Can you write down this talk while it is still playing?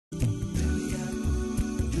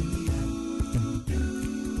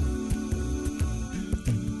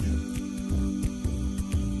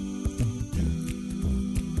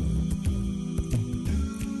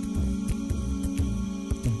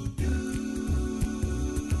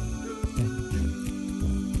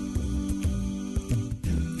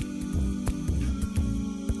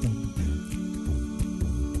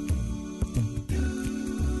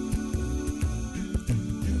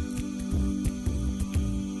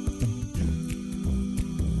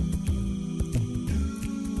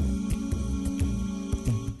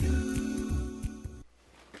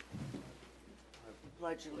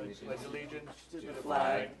pledge allegiance to the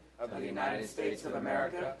flag of the United States of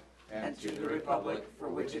America and to the republic for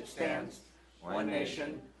which it stands, one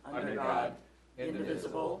nation, under God,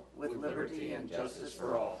 indivisible, with liberty and justice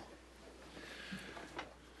for all.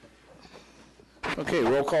 Okay,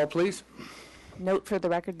 roll call, please. Note for the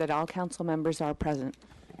record that all council members are present.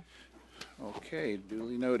 Okay,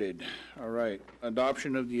 duly noted. All right,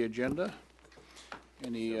 adoption of the agenda.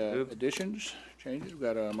 Any additions, changes? We've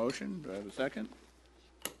got a motion. Do I have a second?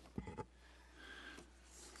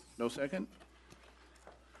 No second?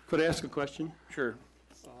 Could I ask a question? Sure.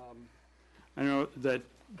 I know that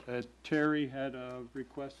Terry had a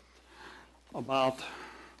request about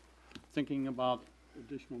thinking about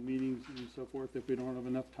additional meetings and so forth if we don't have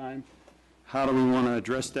enough time. How do we want to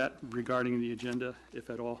address that regarding the agenda, if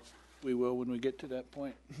at all? We will when we get to that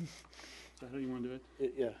point. Is that how you want to do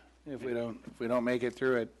it? Yeah. If we don't make it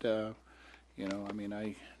through it, I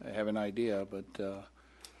have an idea, but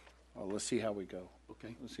let's see how we go.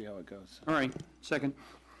 Okay. Let's see how it goes. All right. Second.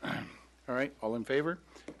 All right. All in favor?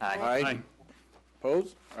 Aye.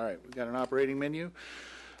 Opposed? All right. We've got an operating menu.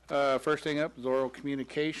 First thing up is oral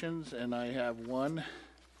communications, and I have one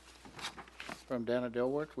from Dana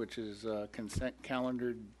Dilworth, which is consent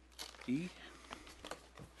calendar D.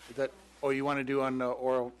 Is that? Oh, you want to do on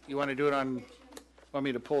oral? You want to do it on? Want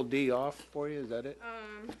me to pull D off for you? Is that it?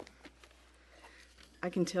 I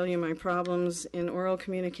can tell you my problems in oral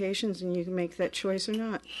communications, and you can make that choice or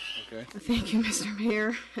not. Okay. Thank you, Mr.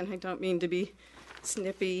 Mayor, and I don't mean to be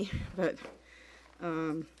snippy, but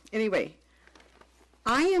anyway,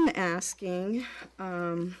 I am asking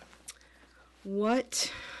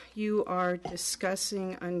what you are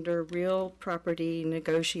discussing under real property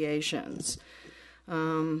negotiations.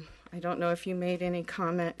 I don't know if you made any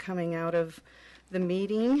comment coming out of the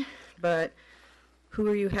meeting, but who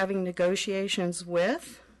are you having negotiations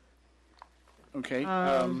with? Okay.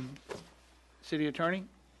 City Attorney,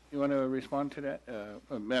 you want to respond to that?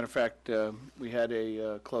 Matter of fact, we had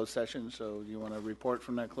a closed session, so you want to report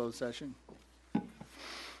from that closed session?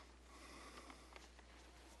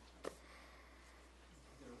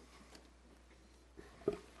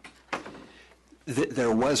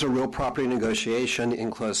 There was a real property negotiation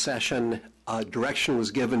in closed session. Direction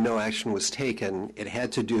was given, no action was taken. It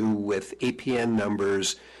had to do with APN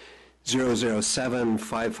numbers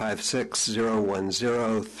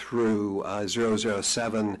 007-556-010 through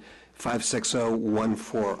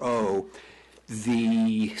 007-560-140.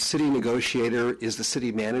 The city negotiator is the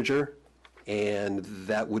city manager, and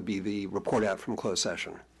that would be the report out from closed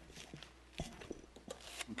session.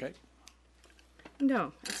 Okay.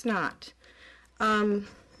 No, it's not.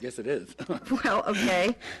 Yes, it is. Well,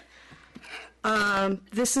 okay.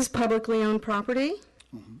 This is publicly owned property.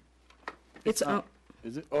 Mm-hmm. It's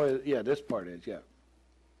Is it? Oh, yeah, this part is, yeah.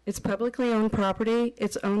 It's publicly owned property.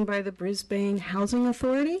 It's owned by the Brisbane Housing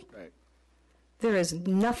Authority. Right. There is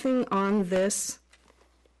nothing on this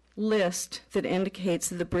list that indicates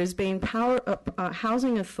that the Brisbane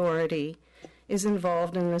Housing Authority is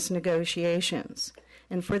involved in this negotiations.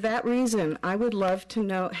 And for that reason, I would love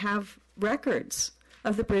to have records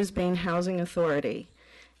of the Brisbane Housing Authority.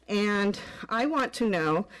 And I want to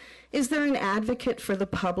know, is there an advocate for the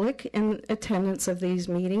public in attendance of these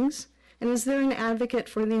meetings? And is there an advocate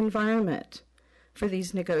for the environment for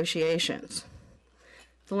these negotiations?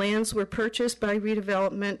 The lands were purchased by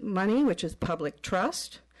redevelopment money, which is public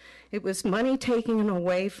trust. It was money taken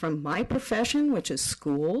away from my profession, which is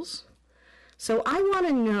schools. So I want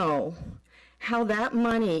to know how that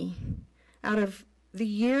money, out of the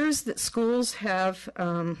years that schools have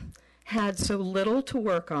had so little to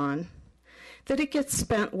work on, that it gets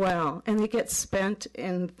spent well, and it gets spent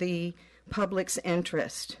in the public's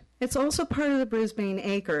interest. It's also part of the Brisbane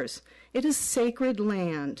Acres. It is sacred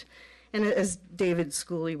land, and as David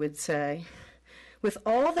Schooley would say, with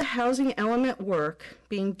all the housing element work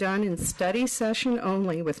being done in study session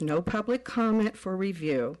only with no public comment for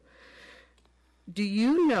review, do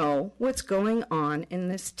you know what's going on in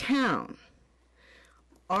this town?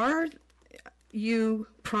 Are you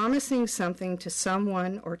promising something to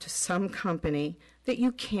someone or to some company that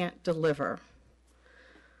you can't deliver?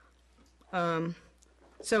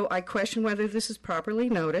 So I question whether this is properly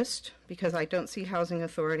noticed, because I don't see Housing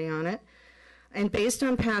Authority on it. And based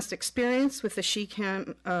on past experience with the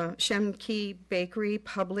Shemkey Bakery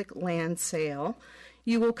public land sale,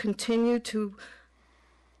 you will continue to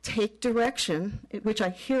take direction, which I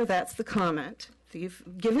hear that's the comment. You've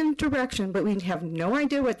given direction, but we have no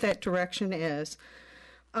idea what that direction is.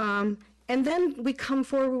 And then we come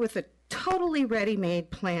forward with a totally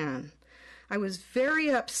ready-made plan. I was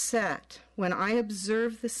very upset when I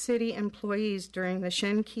observed the city employees during the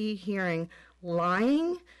Shemkey hearing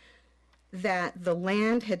lying, that the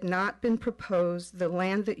land had not been proposed, the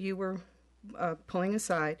land that you were pulling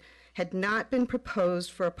aside, had not been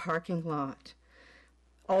proposed for a parking lot.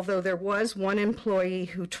 Although there was one employee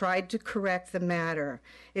who tried to correct the matter,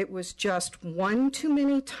 it was just one too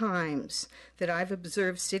many times that I've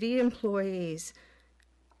observed city employees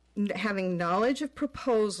having knowledge of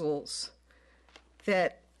proposals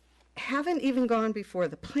that haven't even gone before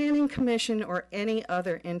the Planning Commission or any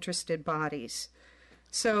other interested bodies.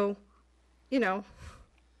 So,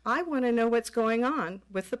 I want to know what's going on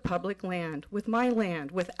with the public land, with my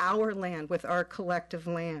land, with our collective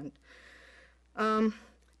land.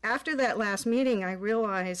 After that last meeting, I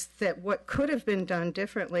realized that what could have been done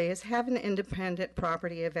differently is have an independent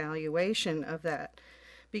property evaluation of that,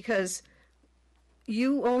 because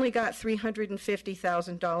you only got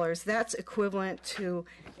 $350,000. That's equivalent to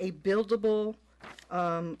a buildable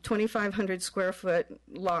 2,500 square foot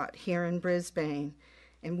lot here in Brisbane,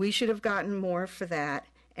 and we should have gotten more for that.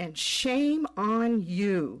 And shame on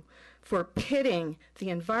you for pitting the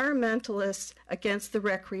environmentalists against the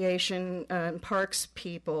recreation and parks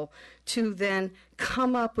people to then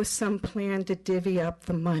come up with some plan to divvy up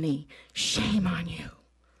the money. Shame on you.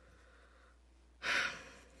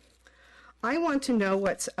 I want to know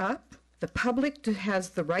what's up. The public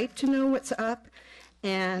has the right to know what's up,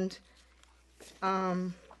 and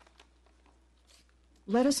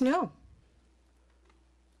let us know.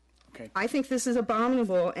 Okay. I think this is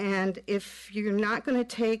abominable, and if you're not going to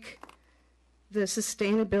take the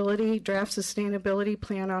draft sustainability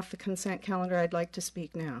plan off the consent calendar, I'd like to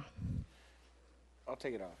speak now. I'll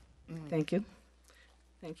take it off. Thank you.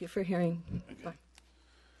 Thank you for hearing. Okay. Bye.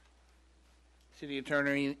 City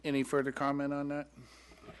Attorney, any further comment on that?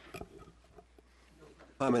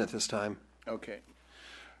 Comment at this time. Okay.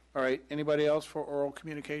 All right. Anybody else for oral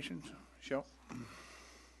communications? Michelle?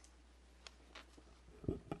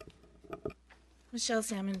 Michelle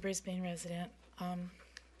Salmon, Brisbane resident.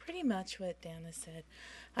 Pretty much what Dana said.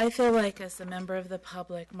 I feel like as a member of the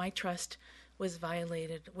public, my trust was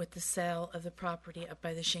violated with the sale of the property up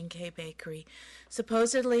by the Shinkai Bakery.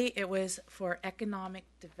 Supposedly it was for economic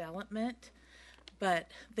development, but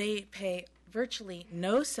they pay virtually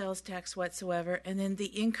no sales tax whatsoever, and then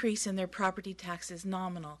the increase in their property tax is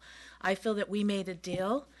nominal. I feel that we made a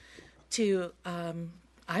deal to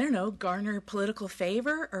garner political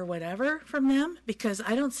favor or whatever from them, because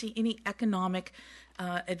I don't see any economic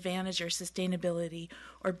advantage or sustainability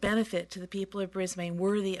or benefit to the people of Brisbane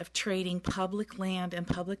worthy of trading public land and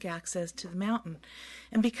public access to the mountain.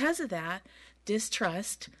 And because of that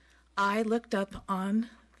distrust, I looked up on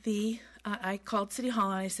I called City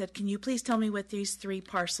Hall and I said, can you please tell me what these 3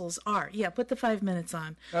 parcels are? Yeah, put the 5 minutes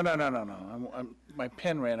on. No. My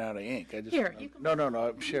pen ran out of ink. Here, you can-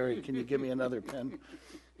 No. Sherry, can you give me another pen?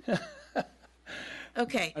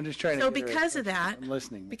 Okay. I'm just trying to So get her because of that, attention. I'm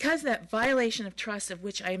listening. because of that violation of trust, of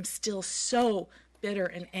which I am still so bitter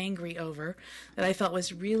and angry over, that I felt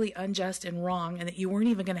was really unjust and wrong, and that you weren't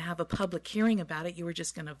even going to have a public hearing about it, you were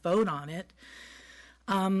just going to vote on it.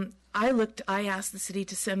 I asked the city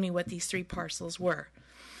to send me what these 3 parcels were.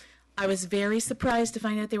 I was very surprised to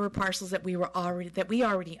find out they were parcels that we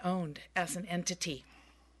already owned as an entity.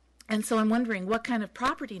 And so I'm wondering what kind of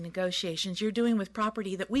property negotiations you're doing with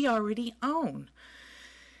property that we already own.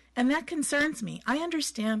 And that concerns me. I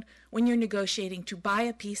understand when you're negotiating to buy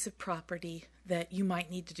a piece of property that you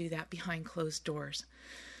might need to do that behind closed doors.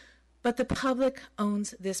 But the public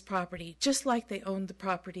owns this property just like they owned the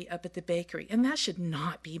property up at the bakery, and that should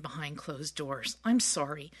not be behind closed doors. I'm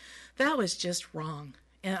sorry. That was just wrong.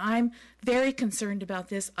 And I'm very concerned about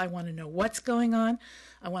this. I want to know what's going on.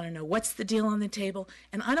 I want to know what's the deal on the table.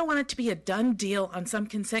 And I don't want it to be a done deal on some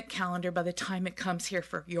consent calendar by the time it comes here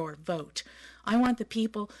for your vote. I want the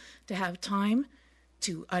people to have time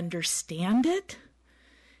to understand it,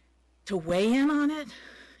 to weigh in on it,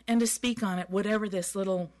 and to speak on it, whatever this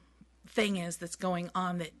little thing is that's going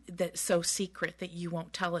on that's so secret that you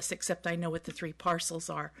won't tell us, except I know what the 3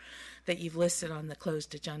 parcels are that you've listed on the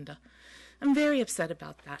closed agenda. I'm very upset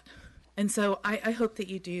about that. And so I hope that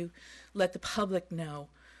you do let the public know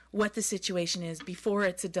what the situation is before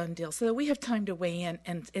it's a done deal, so that we have time to weigh in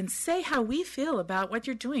and say how we feel about what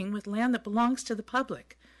you're doing with land that belongs to the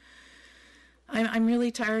public. I'm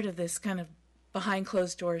really tired of this kind of behind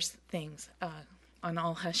closed doors things on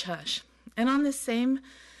all hush-hush. And on this same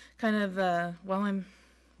kind of, while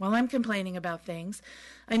I'm complaining about things,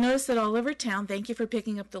 I noticed that all over town, thank you for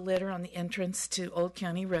picking up the litter on the entrance to Old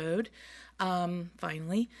County Road,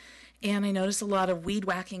 finally. And I noticed a lot of weed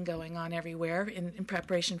whacking going on everywhere in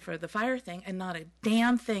preparation for the fire thing, and not a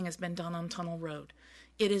damn thing has been done on Tunnel Road.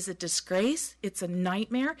 It is a disgrace. It's a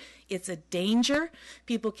nightmare. It's a danger.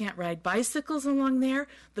 People can't ride bicycles along there.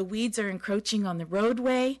 The weeds are encroaching on the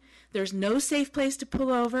roadway. There's no safe place to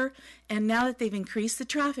pull over. And now that they've increased the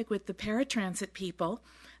traffic with the paratransit people,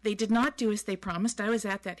 they did not do as they promised. I was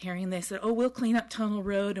at that hearing. They said, oh, we'll clean up Tunnel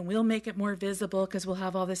Road and we'll make it more visible because we'll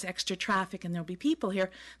have all this extra traffic and there'll be people here.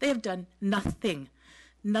 They have done nothing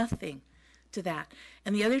to that.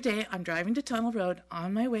 And the other day, I'm driving to Tunnel Road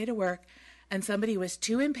on my way to work, and somebody was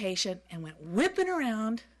too impatient and went whipping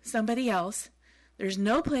around somebody else. There's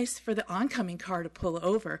no place for the oncoming car to pull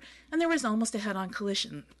over, and there was almost a head-on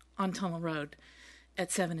collision on Tunnel Road at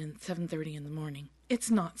 7:30 in the morning.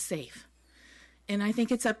 It's not safe. And I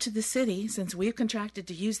think it's up to the city, since we've contracted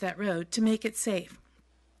to use that road, to make it safe.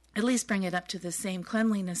 At least bring it up to the same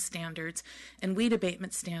cleanliness standards and weed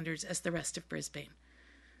abatement standards as the rest of Brisbane.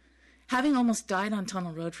 Having almost died on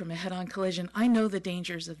Tunnel Road from a head-on collision, I know the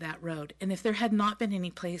dangers of that road. And if there had not been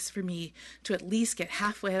any place for me to at least get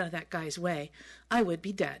halfway out of that guy's way, I would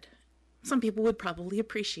be dead. Some people would probably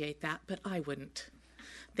appreciate that, but I wouldn't.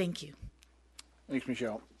 Thank you. Thanks,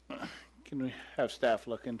 Michelle. Can we have staff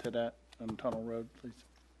look into that on Tunnel Road, please?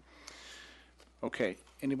 Okay.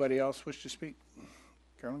 Anybody else wish to speak?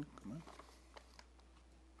 Carolyn, come on.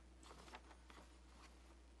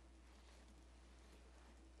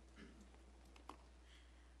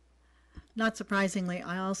 Not surprisingly,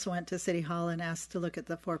 I also went to City Hall and asked to look at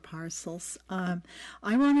the 4 parcels. I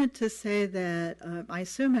wanted to say that I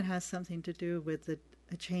assume it has something to do with a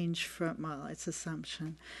change from, well, it's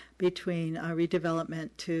assumption, between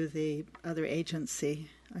redevelopment to the other agency.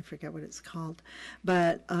 I forget what it's called.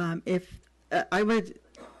 But if I would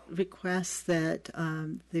request that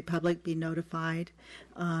the public be notified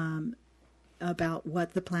about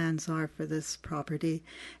what the plans are for this property,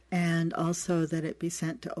 and also that it be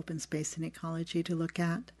sent to Open Space and Ecology to look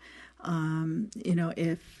at.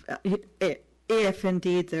 If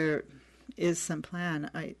indeed there is some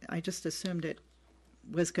plan, I just assumed it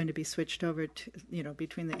was going to be switched over to,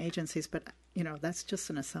 between the agencies, but, that's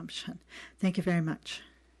just an assumption. Thank you very much.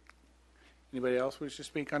 Anybody else wish to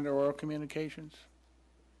speak under oral communications?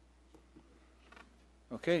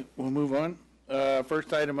 Okay, we'll move on.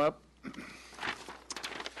 First item up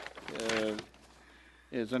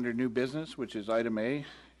is under new business, which is item A.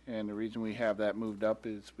 And the reason we have that moved up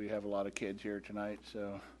is we have a lot of kids here tonight,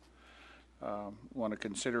 so want to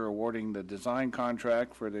consider awarding the design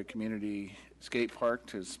contract for the community skate park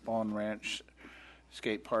to Spawn Ranch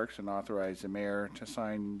Skate Parks and authorize the mayor to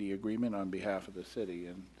sign the agreement on behalf of the city.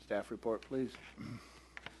 And staff report, please.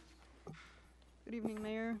 Good evening,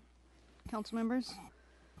 Mayor, council members.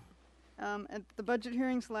 At the budget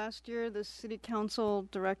hearings last year, the City Council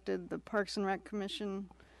directed the Parks and Rec Commission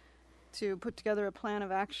to put together a plan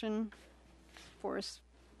of action for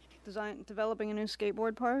developing a new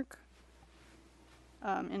skateboard park.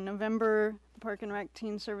 In November, the Park and Rec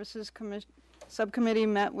Teen Services Subcommittee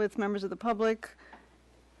met with members of the public,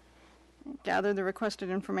 gathered the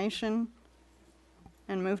requested information,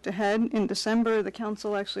 and moved ahead. In December, the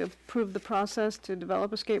council actually approved the process to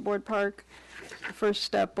develop a skateboard park. The first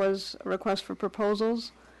step was a request for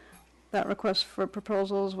proposals. That request for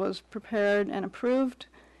proposals was prepared and approved.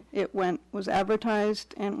 It was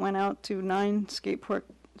advertised and went out to 9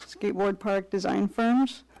 skateboard park design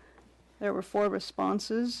firms. There were 4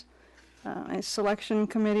 responses. A selection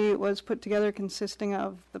committee was put together consisting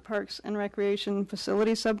of the Parks and Recreation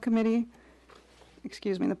Facility Subcommittee,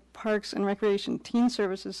 the Parks and Recreation Teen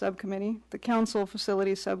Services Subcommittee, the Council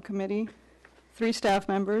Facility Subcommittee, 3 staff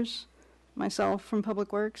members, myself from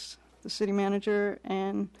Public Works, the city manager,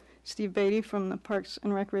 and Steve Beatty from the Parks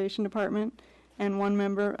and Recreation Department, and 1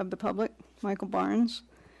 member of the public, Michael Barnes.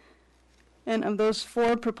 And of those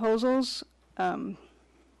 4 proposals,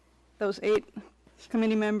 those 8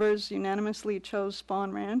 committee members unanimously chose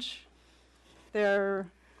Spawn Ranch.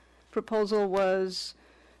 Their proposal was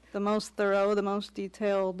the most thorough, the most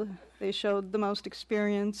detailed. They showed the most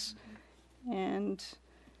experience, and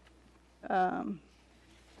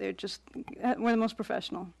they just were the most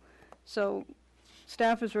professional. So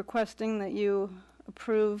staff is requesting that you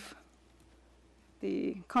approve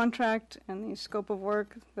the contract and the scope of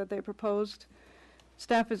work that they proposed.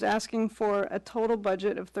 Staff is asking for a total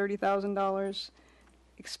budget of $30,000,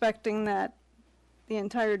 expecting that the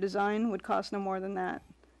entire design would cost no more than that.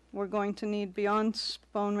 We're going to need, beyond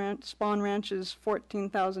Spawn Ranch's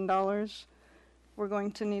 $14,000, we're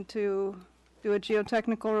going to need to do a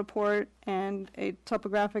geotechnical report and a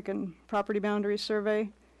topographic and property boundary survey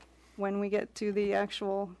when we get to the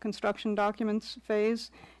actual construction documents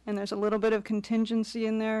phase. And there's a little bit of contingency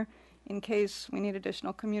in there in case we need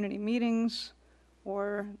additional community meetings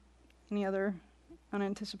or any other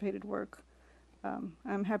unanticipated work.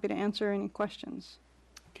 I'm happy to answer any questions.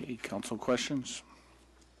 Okay, council questions?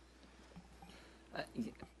 I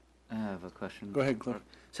have a question. Go ahead, Cliff.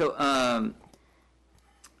 So,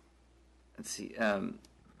 let's see.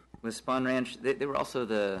 With Spawn Ranch, they were also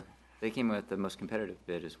they came with the most competitive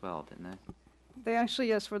bid as well, didn't they? They actually,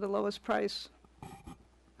 yes, were the lowest price.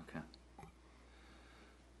 Okay.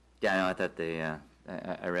 Yeah, I know. I thought they.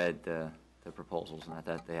 I read the proposals, and I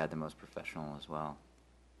thought they had the most professional as well.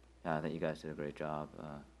 Yeah, I think you guys did a great job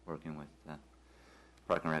working with the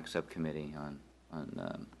Park and Rec subcommittee on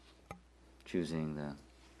choosing the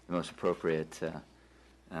most appropriate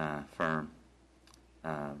firm.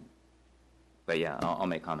 But yeah, I'll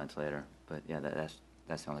make comments later. But yeah,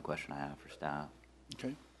 that's the only question I have for staff.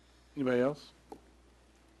 Okay. Anybody else?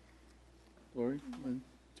 Lori, Lynn,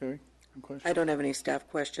 Terry, any questions? I don't have any staff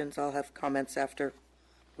questions. I'll have comments after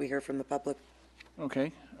we hear from the public.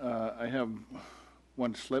 Okay. I have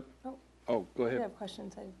one slip. Oh, go I ahead. have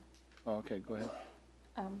questions. Oh, okay, go ahead.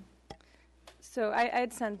 So I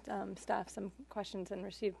had sent staff some questions and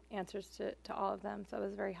received answers to all of them, so it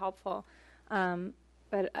was very helpful.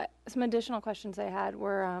 But some additional questions I had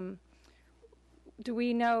were, do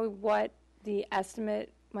we know what the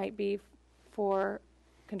estimate might be for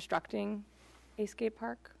constructing a skate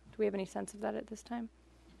park? Do we have any sense of that at this time?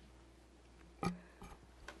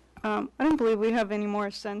 I don't believe we have any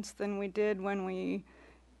more sense than we did when we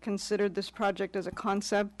considered this project as a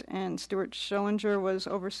concept, and Stuart Schillinger was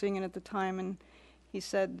overseeing it at the time, and he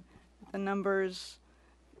said the numbers,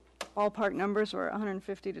 ballpark numbers, were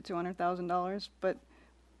 $150,000 to $200,000. But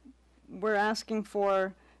we're asking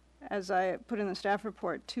for, as I put in the staff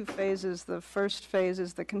report, 2 phases. The first phase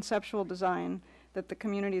is the conceptual design that the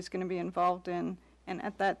community is going to be involved in, and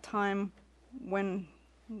at that time, when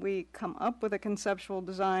we come up with a conceptual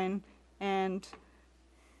design and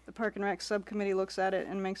the Park and Rec subcommittee looks at it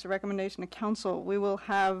and makes a recommendation to council, we will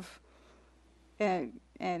have a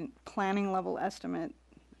planning level estimate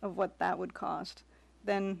of what that would cost.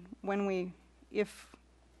 Then if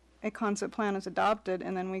a concept plan is adopted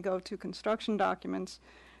and then we go to construction documents,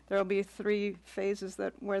 there will be 3 phases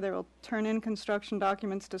where they will turn in construction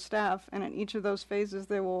documents to staff, and at each of those phases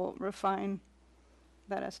they will refine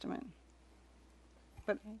that estimate.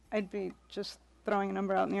 But I'd be just throwing a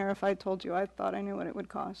number out in the air if I told you I thought I knew what it would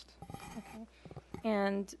cost. Okay.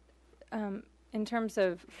 And in terms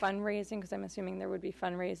of fundraising, because I'm assuming there would be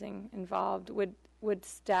fundraising involved, would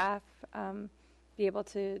staff be able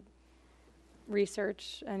to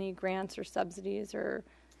research any grants or subsidies or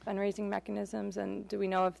fundraising mechanisms? And do we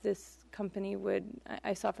know if this company would,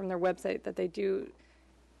 I saw from their website that they do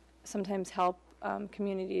sometimes help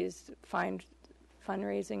communities find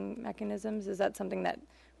fundraising mechanisms. Is that something that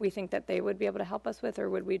we think that they would be able to help us with, or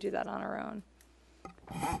would we do that on our own?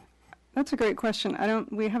 That's a great question.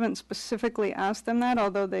 We haven't specifically asked them that,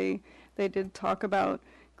 although they did talk about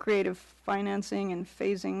creative financing and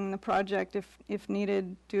phasing the project if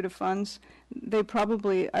needed due to funds. They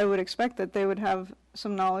probably, I would expect that they would have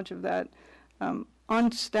some knowledge of that.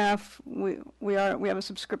 On staff, we have a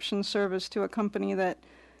subscription service to a company that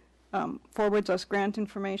forwards us grant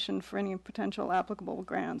information for any potential applicable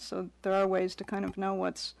grants. So there are ways to kind of know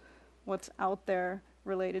what's out there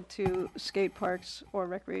related to skate parks or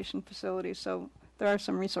recreation facilities. So there are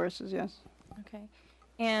some resources, yes. Okay.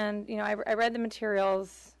 And, I read the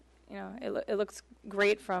materials. It looks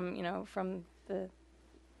great from the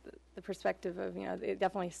perspective of, they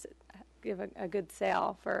definitely give a good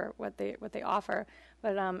sale for what they offer.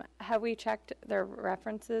 But have we checked their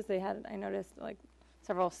references? I noticed,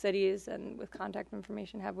 several cities and with contact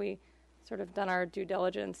information. Have we sort of done our due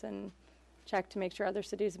diligence and checked to make sure other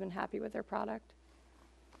cities have been happy with their product?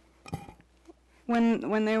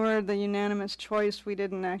 When they were the unanimous choice, we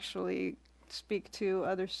didn't actually speak to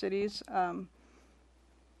other cities. I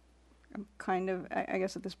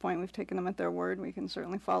guess at this point we've taken them at their word. We can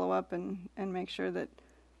certainly follow up and make sure that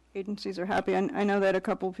agencies are happy. And I know that a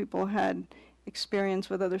couple people had experience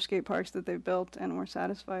with other skate parks that they've built and were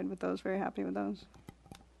satisfied with those, very happy with those.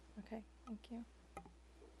 Okay, thank you.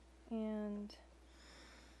 And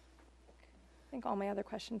I think all my other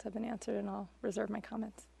questions have been answered, and I'll reserve my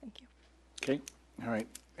comments. Thank you. Okay. All right.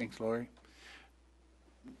 Thanks, Lori.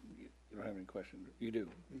 You don't have any questions? You do?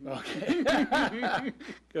 Okay.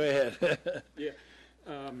 Go ahead. Yeah.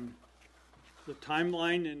 The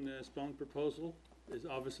timeline in the Spelling proposal is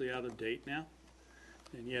obviously out of date now,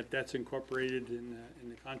 and yet that's incorporated in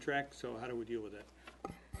the contract, so how do we deal with that?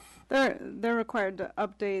 They're required to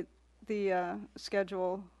update the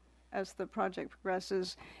schedule as the project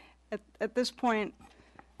progresses. At this point,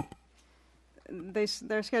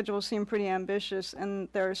 their schedules seem pretty ambitious, and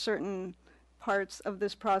there are certain parts of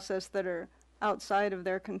this process that are outside of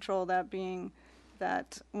their control, that being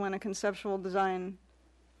that when a conceptual design,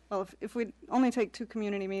 well, if we only take 2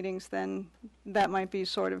 community meetings, then that might be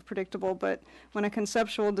sort of predictable, but when a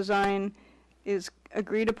conceptual design is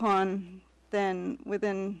agreed upon, then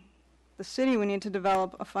within the city we need to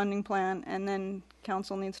develop a funding plan, and then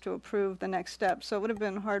council needs to approve the next step. So it would have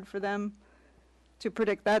been hard for them to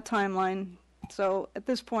predict that timeline. So at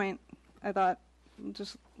this point, I thought, we'll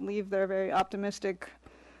just leave their very optimistic,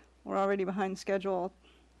 we're already behind schedule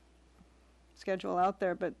out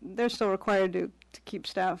there, but they're still required to keep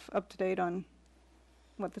staff up to date on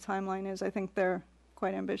what the timeline is. I think they're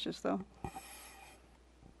quite ambitious, though.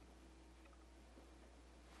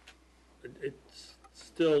 It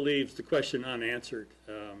still leaves the question unanswered,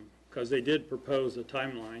 because they did propose a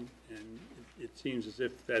timeline, and it seems as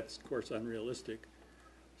if that's, of course, unrealistic.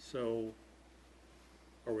 So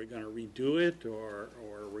are we going to redo it, or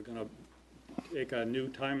are we going to take a new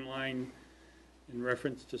timeline in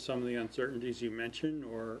reference to some of the uncertainties you mentioned,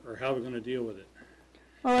 or how are we going to deal with it?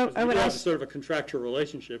 Well, I would have ask, sort of a contractual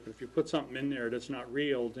relationship. If you put something in there that's not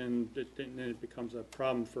real, then it becomes a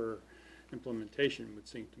problem for implementation, it would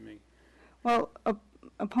seem to me. well,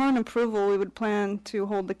 upon approval, we would plan to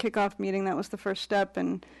hold the kickoff meeting. That was the first step,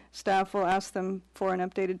 and staff will ask them for an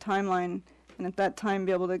updated timeline, and at that time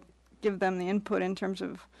be able to give them the input in terms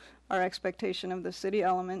of our expectation of the city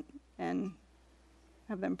element, and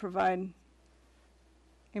have them provide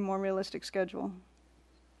a more realistic schedule.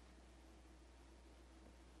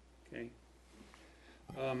 Okay.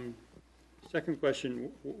 Second question,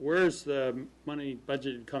 where is the money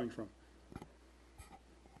budgeted coming from?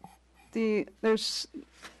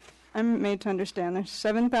 I'm made to understand, there's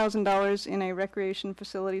 $7,000 in a recreation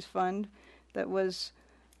facilities fund that was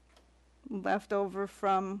left over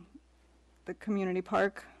from the community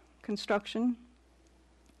park construction.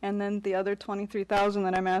 And then the other $23,000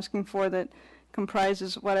 that I'm asking for, that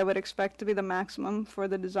comprises what I would expect to be the maximum for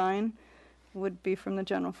the design, would be from the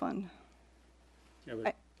general fund.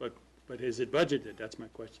 Yeah, but is it budgeted? That's my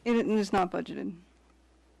question. It is not budgeted.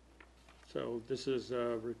 So this is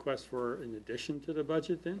a request for in addition to the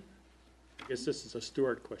budget then? I guess this is a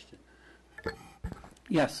Stuart question.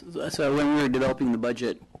 Yes, so when we were developing the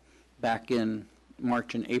budget back in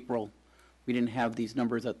March and April, we didn't have these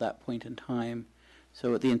numbers at that point in time.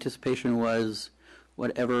 So the anticipation was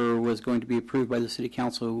whatever was going to be approved by the City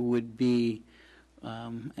Council would be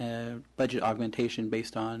a budget augmentation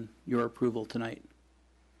based on your approval tonight.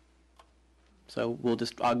 So we'll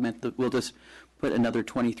just we'll just put another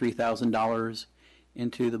 $23,000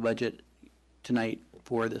 into the budget tonight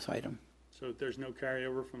for this item. So there's no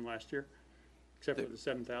carryover from last year, except for the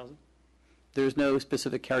 7,000? There's no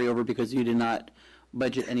specific carryover because you did not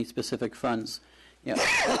budget any specific funds. You know,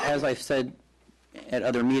 as I've said at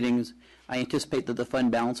other meetings, I anticipate that the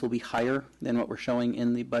fund balance will be higher than what we're showing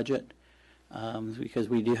in the budget because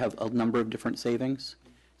we do have a number of different savings.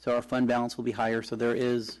 So our fund balance will be higher, so there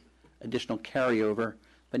is additional carryover,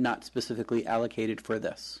 but not specifically allocated for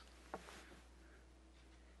this. I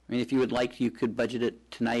mean, if you would like, you could budget it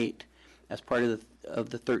tonight as part of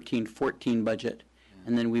the 13-14 budget,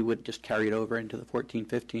 and then we would just carry it over into the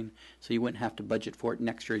 14-15, so you wouldn't have to budget for it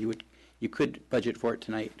next year. You could budget for it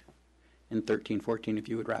tonight in 13-14 if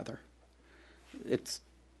you would rather. It's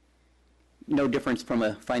no difference from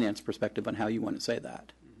a finance perspective on how you want to say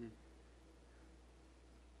that.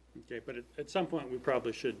 Okay, but at some point we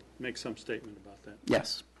probably should make some statement about that.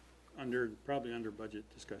 Yes. Probably under budget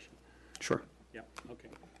discussion. Sure. Yeah, okay.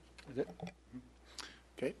 Is it?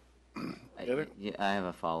 Okay. I have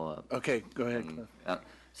a follow-up. Okay, go ahead.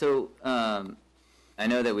 I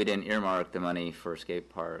know that we didn't earmark the money for skate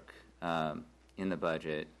park in the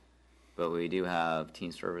budget, but we do have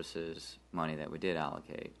teen services money that we did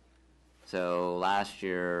allocate. So last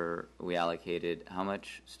year we allocated how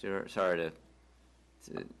much, Stuart? Sorry to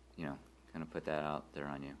kind of put that out there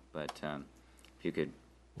on you, but if you could.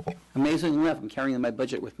 Amazingly enough, I'm carrying my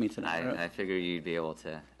budget with me tonight. I figured you'd be able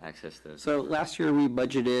to access those. So last year we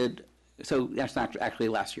budgeted, so that's not actually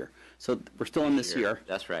last year. So we're still in this year.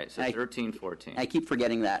 That's right, so 13-14. I keep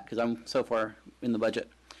forgetting that because I'm so far in the budget.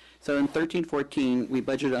 So in 13-14, we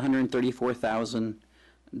budgeted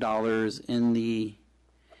 $134,000 in the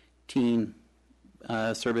teen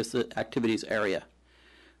service activities area.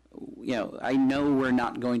 You know, I know we're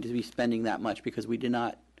not going to be spending that much because we did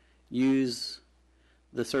not use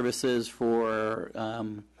the services for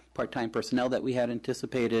part-time personnel that we had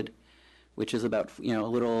anticipated, which is about a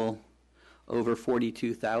little over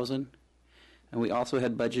 $42,000, and we also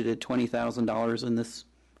had budgeted $20,000 in this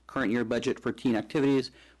current year budget for teen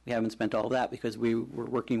activities. We haven't spent all of that because we were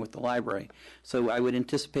working with the library. So I would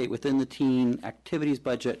anticipate within the teen activities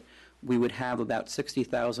budget, we would have about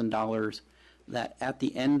 $60,000 that at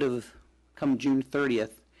the end of, come June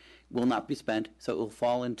 30th, will not be spent, so it will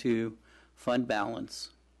fall into fund balance.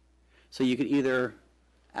 So you could either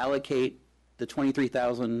allocate the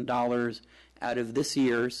 $23,000 out of this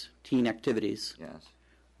year's teen activities. Yes.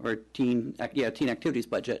 Or teen activities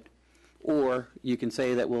budget, or you can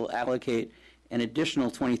say that we'll allocate an additional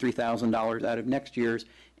 $23,000 out of next year's,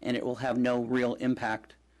 and it will have no real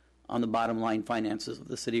impact on the bottom line finances of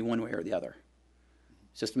the city one way or the other.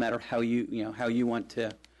 It's just a matter of how you want to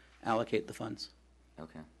allocate the funds.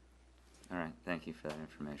 Okay. All right. Thank you for that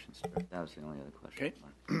information, sir. That was the only other question.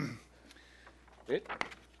 Okay.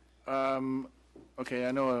 Okay,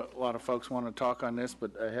 I know a lot of folks want to talk on this,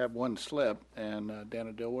 but I have one slip, and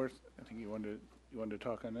Dana Dilworth, I think you wanted to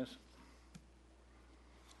talk on this.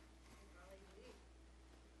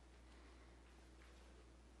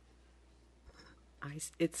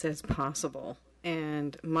 It says possible.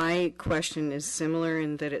 And my question is similar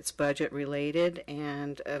in that it's budget related,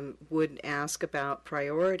 and would ask about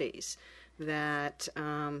priorities. That,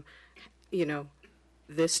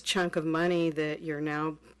 this chunk of money that you're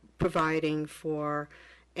now providing for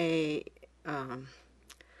a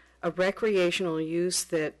recreational use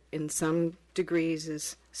that in some degrees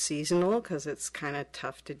is seasonal because it's kind of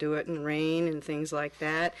tough to do it in rain and things like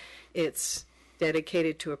that. It's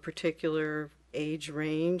dedicated to a particular age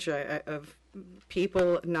range of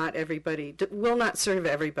people. Not everybody will not serve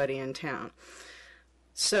everybody in town.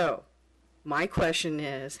 So my question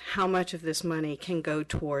is, how much of this money can go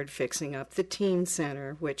toward fixing up the teen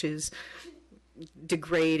center, which is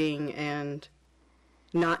degrading and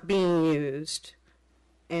not being used?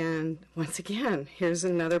 And once again, here's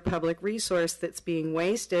another public resource that's being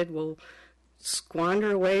wasted, will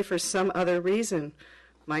squander away for some other reason.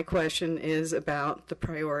 My question is about the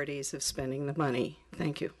priorities of spending the money.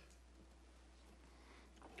 Thank you.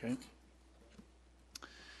 Okay.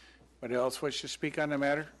 Anybody else wish to speak on the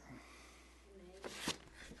matter?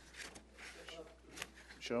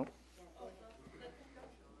 Joe?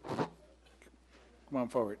 Come on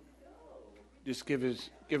forward. Just give us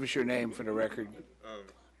your name for the record.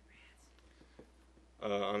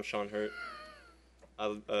 I'm Sean Hurt.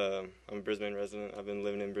 I'm a Brisbane resident. I've been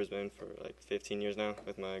living in Brisbane for like 15 years now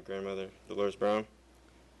with my grandmother, Dolores Brown.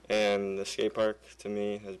 And the skate park, to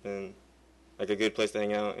me, has been like a good place to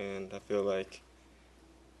hang out, and I feel like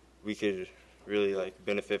we could really like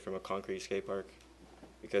benefit from a concrete skate park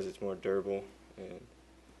because it's more durable. And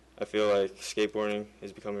I feel like skateboarding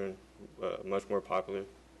is becoming much more popular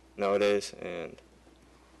nowadays, and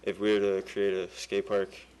if we were to create a skate park,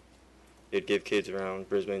 it'd give kids around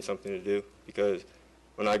Brisbane something to do, because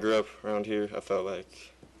when I grew up around here, I felt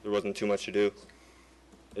like there wasn't too much to do.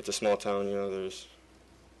 It's a small town,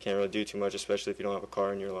 can't really do too much, especially if you don't have a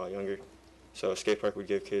car and you're a lot younger. So a skate park would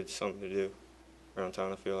give kids something to do around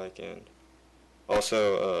town, I feel like. And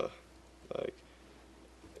also,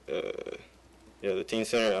 the teen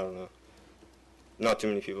center, I don't know. Not too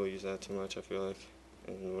many people use that too much, I feel like.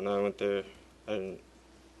 And when I went there, I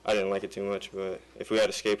didn't like it too much, but if we had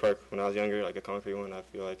a skate park when I was younger, like a concrete one, I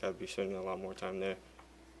feel like I'd be spending a lot more time there.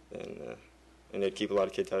 And it'd keep a lot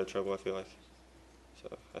of kids out of trouble, I feel like.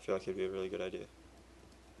 So I feel like it'd be a really good idea.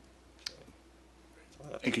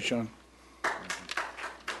 So, Thank you, Sean.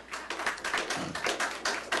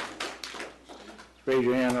 Raise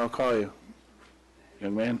your hand and I'll call you.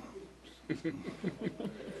 Young man.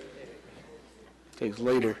 Takes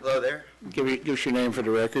later. Hello there. Give us your name for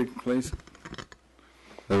the record, please.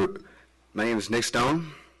 Hello. My name is Nick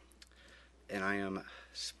Stone, and I am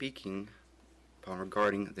speaking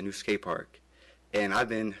regarding the new skate park. And I've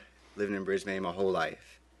been living in Brisbane my whole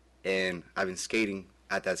life, and I've been skating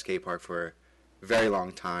at that skate park for a very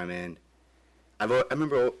long time. And I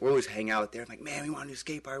remember we always hang out there. I'm like, man, we want a new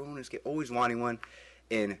skate park. We want a new skate. Always wanting one.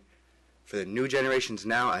 And for the new generations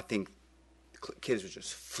now, I think kids would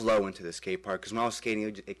just flow into the skate park. Because when I was skating,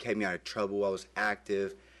 it kept me out of trouble. I was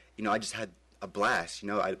active. I just had a blast.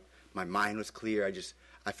 My mind was clear.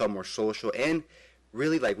 I felt more social. And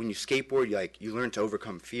really, like, when you skateboard, you learn to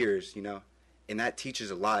overcome fears, and that teaches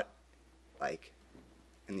a lot, like,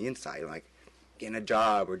 in the inside, like getting a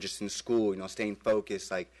job or just in school, staying focused,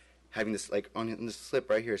 like having this, like on the slip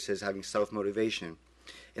right here, it says having self-motivation.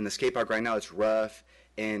 In the skate park right now, it's rough,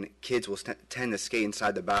 and kids will tend to skate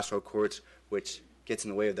inside the basketball courts, which gets in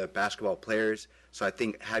the way of the basketball players. So I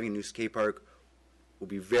think having a new skate park will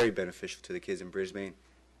be very beneficial to the kids in Brisbane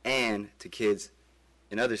and to kids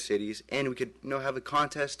in other cities. And we could, have a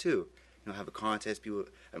contest too. have a contest, people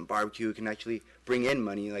and barbecue can actually bring in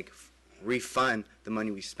money, like refund the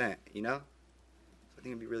money we spent. So I think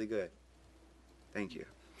it'd be really good. Thank you.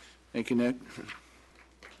 Thank you, Nick.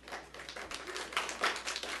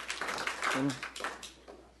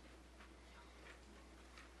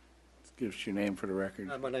 Give us your name for the record.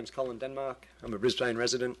 My name's Colin Denmark. I'm a Brisbane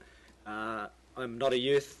resident. I'm not a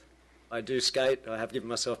youth. I do skate. I have given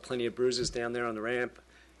myself plenty of bruises down there on the ramp.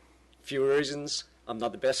 Few reasons. I'm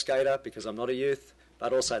not the best skater because I'm not a youth,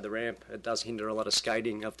 but also the ramp. It does hinder a lot of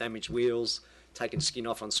skating. I've damaged wheels, taken skin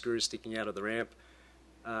off on screws sticking out of the ramp.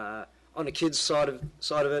 On the kids' side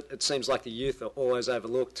of it, it seems like the youth are always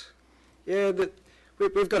overlooked. Yeah, but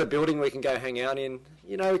we've got a building we can go hang out in.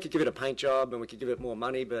 We could give it a paint job and we could give it more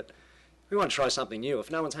money, but we want to try something new. If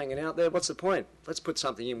no one's hanging out there, what's the point? Let's put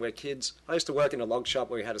something in where kids... I used to work in a log shop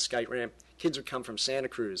where we had a skate ramp. Kids would come from Santa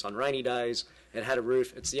Cruz on rainy days. It had a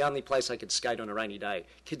roof. It's the only place they could skate on a rainy day.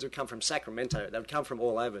 Kids would come from Sacramento. They would come from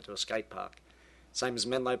all over to a skate park. Same as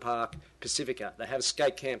Menlo Park, Pacifica. They have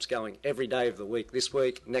skate camps going every day of the week. This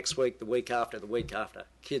week, next week, the week after, the week after.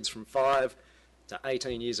 Kids from 5 to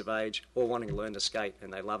 18 years of age all wanting to learn to skate,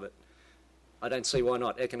 and they love it. I don't see why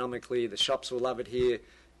not. Economically, the shops will love it here.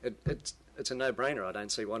 It's a no-brainer. I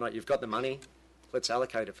don't see why not. You've got the money. Let's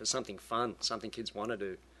allocate it for something fun, something kids want to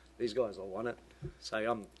do. These guys all want it.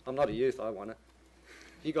 So I'm not a youth. I want it.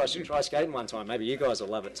 You guys should try skating one time. Maybe you guys will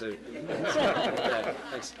love it too. Okay,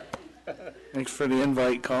 thanks. Thanks for the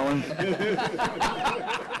invite, Colin.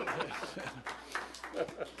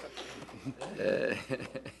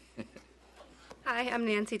 Hi, I'm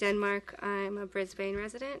Nancy Denmark. I'm a Brisbane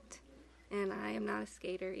resident, and I am not a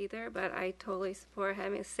skater either, but I totally support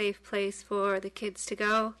having a safe place for the kids to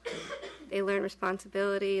go. They learn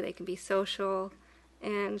responsibility, they can be social,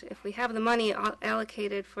 and if we have the money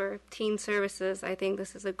allocated for teen services, I think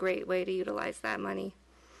this is a great way to utilize that money.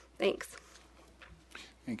 Thanks.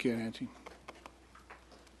 Thank you, Nancy.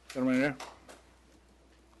 Gentleman there.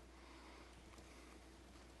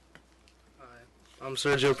 I'm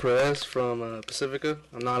Sergio Perez from Pacifica.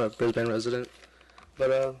 I'm not a Brisbane resident,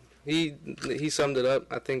 but he summed it up.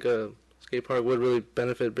 I think a skate park would really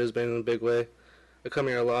benefit Brisbane in a big way. I come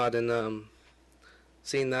here a lot, and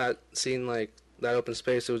seeing like that open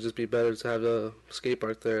space, it would just be better to have a skate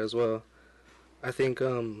park there as well. I think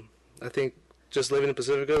just living in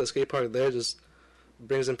Pacifica, the skate park there just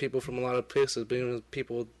brings in people from a lot of places, bringing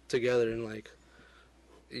people together, and like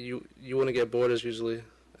you wouldn't get bored as usually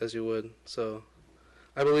as you would. So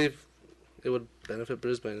I believe it would benefit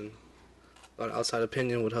Brisbane. An outside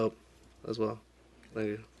opinion would help as well. Thank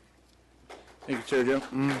you. Thank you, Sergio.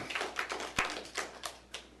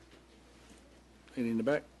 Lady in the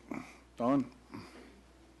back. Dawn.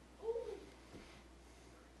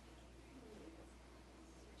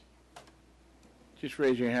 Just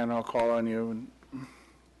raise your hand, I'll call on you, and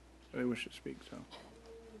somebody wish to speak, so.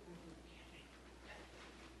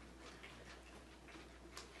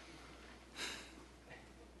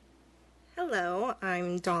 Hello,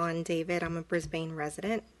 I'm Dawn David. I'm a Brisbane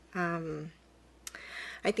resident.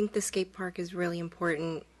 I think the skate park is really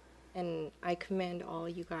important, and I commend all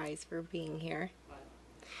you guys for being here.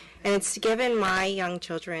 And it's given my young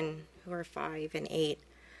children, who are 5 and 8,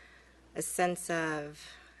 a sense of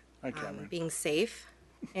being safe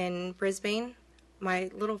in Brisbane.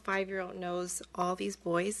 My little 5-year-old knows all these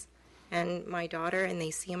boys and my daughter, and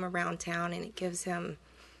they see him around town, and it gives him...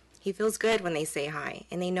 He feels good when they say hi,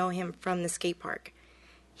 and they know him from the skate park.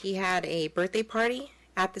 He had a birthday party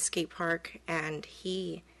at the skate park, and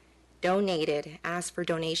he asked for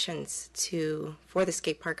donations for the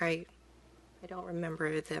skate park. I don't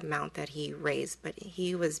remember the amount that he raised, but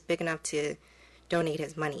he was big enough to donate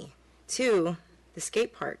his money to the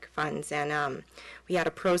skate park funds. And we had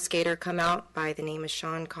a pro skater come out by the name of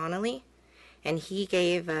Sean Connolly, and he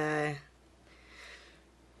gave a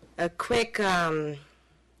quick...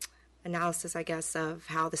 analysis, I guess, of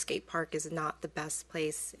how the skate park is not the best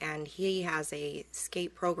place, and he has a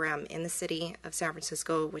skate program in the city of San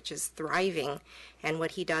Francisco which is thriving. And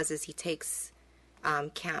what he does is he takes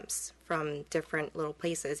camps from different little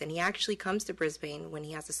places, and he actually comes to Brisbane when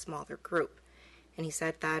he has a smaller group. And he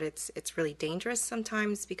said that it's really dangerous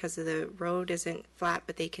sometimes because the road isn't flat,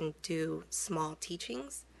 but they can do small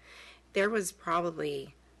teachings. There was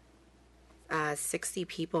probably 60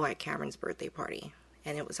 people at Cameron's birthday party.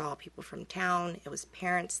 And it was all people from town. It was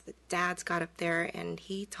parents. The dads got up there, and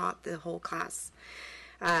he taught the whole class.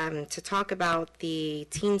 To talk about the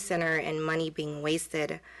teen center and money being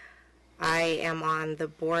wasted, I am on the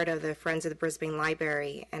board of the Friends of the Brisbane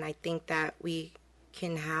Library, and I think that we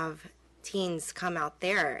can have teens come out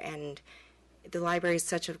there. And the library is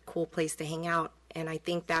such a cool place to hang out. And I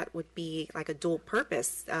think that would be like a dual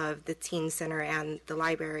purpose of the teen center and the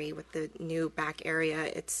library with the new back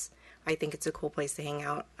area. I think it's a cool place to hang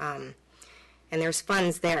out. And there's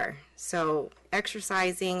funds there. So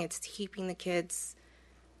exercising, it's keeping the kids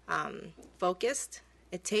focused.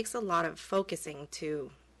 It takes a lot of focusing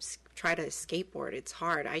to try to skateboard. It's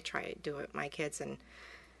hard. I try to do it with my kids, and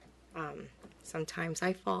sometimes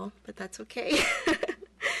I fall, but that's okay.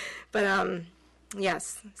 But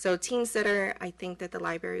yes, so teen center, I think that the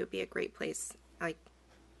library would be a great place, like,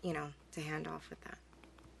 to hand off with that.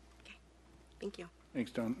 Okay, thank you.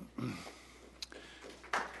 Thanks, Don.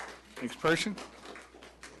 Next person?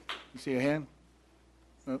 You see a hand?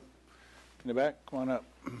 Oh, in the back, come on up.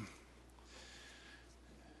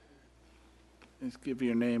 Let's give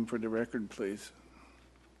your name for the record, please.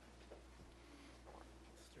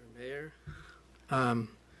 Mr. Mayor,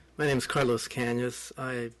 my name is Carlos Cañas.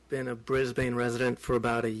 I've been a Brisbane resident for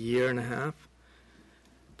about 1.5 years,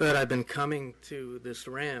 but I've been coming to this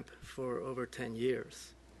ramp for over 10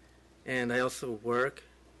 years. And I also work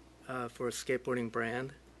for a skateboarding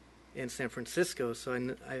brand in San Francisco, so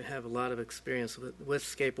I have a lot of experience with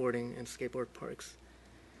skateboarding and skateboard parks.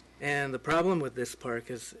 And the problem with this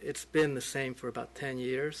park is it's been the same for about 10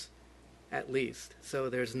 years, at least. So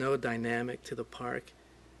there's no dynamic to the park.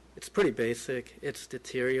 It's pretty basic. It's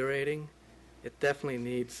deteriorating. It definitely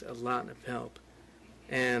needs a lot of help.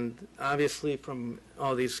 And obviously from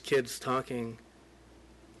all these kids talking,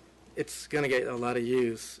 it's going to get a lot of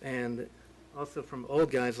use. And also from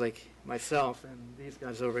old guys like myself and these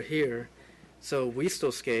guys over here. So we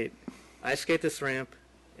still skate. I skate this ramp.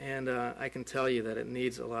 And I can tell you that it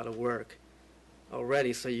needs a lot of work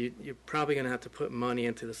already. So you're probably going to have to put money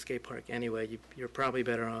into the skate park anyway. You're probably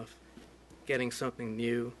better off getting something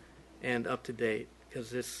new and up to date, because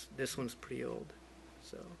this one's pretty old.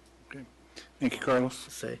 So. Okay. Thank you,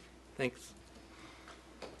 Carlos. Thanks.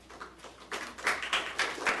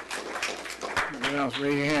 Anyone else?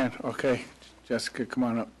 Raise your hand. Okay. Jessica, come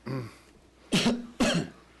on up.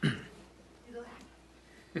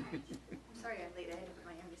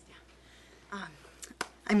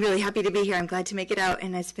 I'm really happy to be here. I'm glad to make it out,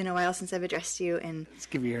 and it's been a while since I've addressed you. And let's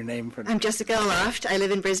give you your name for. I'm Jessica Loft. I live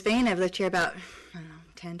in Brisbane. I've lived here about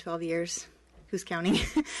 10, 12 years. Who's counting?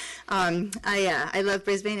 I love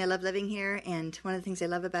Brisbane. I love living here, and one of the things I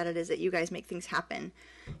love about it is that you guys make things happen.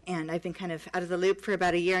 And I've been kind of out of the loop for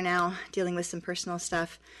about 1 year now, dealing with some personal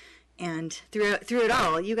stuff. And through it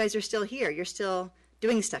all, you guys are still here. You're still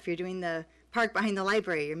doing stuff. You're doing the park behind the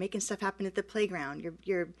library. You're making stuff happen at the playground.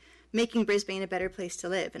 You're making Brisbane a better place to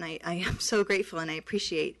live. And I am so grateful, and I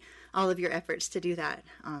appreciate all of your efforts to do that.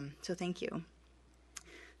 So thank you.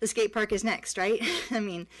 The skate park is next, right? I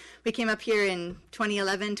mean, we came up here in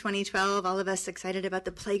 2011, 2012, all of us excited about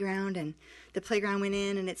the playground, and the playground went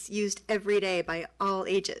in, and it's used every day by all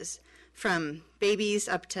ages, from babies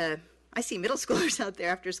up to, I see middle schoolers out there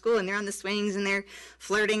after school, and they're on the swings, and they're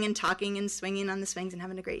flirting and talking and swinging on the swings and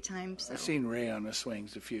having a great time. So. I've seen Ray on the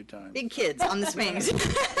swings a few times. Big kids on the swings.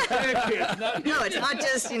 No, it's not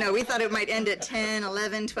just, we thought it might end at 10,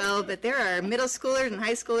 11, 12, but there are middle schoolers and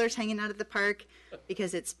high schoolers hanging out at the park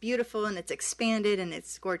because it's beautiful and it's expanded and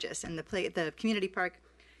it's gorgeous. And the community park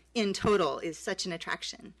in total is such an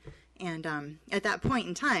attraction. And at that point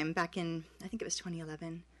in time, back in, I think it was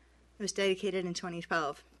 2011, it was dedicated in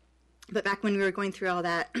 2012. But back when we were going through all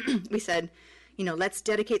that, we said, let's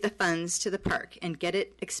dedicate the funds to the park and get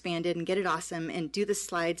it expanded and get it awesome and do the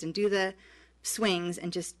slides and do the swings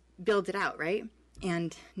and just build it out, right?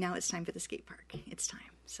 And now it's time for the skate park. It's time.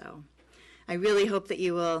 So I really hope that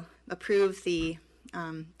you will approve the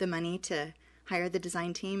money to hire the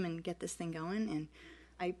design team and get this thing going. And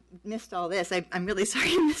I missed all this. I'm really sorry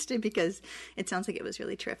I missed it because it sounds like it was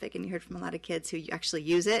really terrific, and you heard from a lot of kids who actually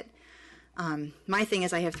use it. My thing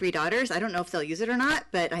is I have 3 daughters. I don't know if they'll use it or not,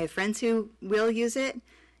 but I have friends who will use it.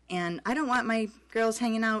 And I don't want my girls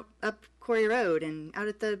hanging out up Quarry Road and out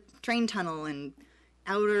at the train tunnel and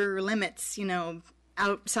outer limits,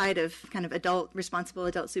 outside of kind of responsible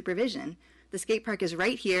adult supervision. The skate park is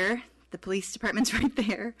right here. The police department's right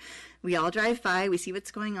there. We all drive by. We see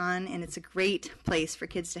what's going on. And it's a great place for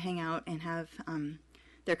kids to hang out and have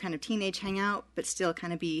their kind of teenage hangout, but still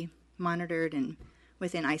kind of be monitored and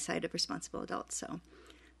within eyesight of responsible adults.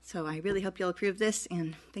 So I really hope you'll approve this,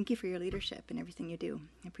 and thank you for your leadership and everything you do.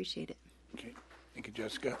 I appreciate it. Okay. Thank you,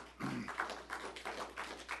 Jessica.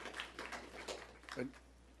 Good.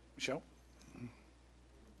 Michelle?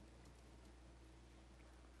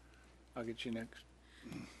 I'll get you next.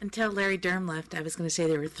 Until Larry Durham left, I was going to say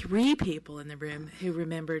there were 3 people in the room who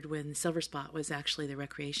remembered when Silver Spot was actually the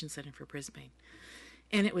recreation center for Brisbane.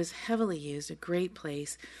 And it was heavily used, a great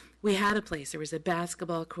place. we had a place. There was a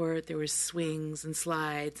basketball court, there was swings and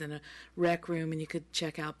slides and a rec room, and you could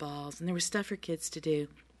check out balls, and there was stuff for kids to do.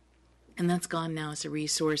 And that's gone now as a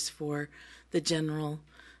resource for the general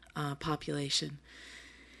population.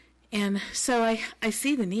 And so I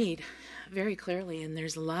see the need very clearly, and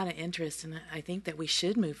there's a lot of interest, and I think that we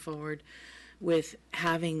should move forward with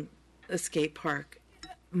having a skate park.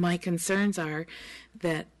 My concerns are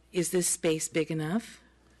that, is this space big enough?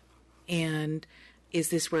 And is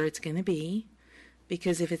this where it's going to be?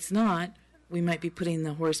 Because if it's not, we might be putting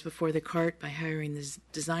the horse before the cart by hiring this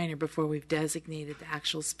designer before we've designated the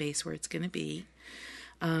actual space where it's going to be.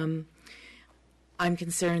 I'm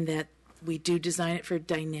concerned that we do design it for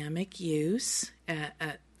dynamic use,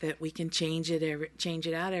 that we can change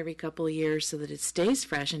it out every couple of years so that it stays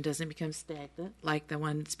fresh and doesn't become stagnant, like the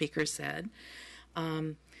one speaker said.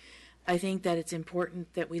 I think that it's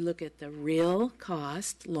important that we look at the real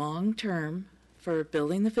cost long term for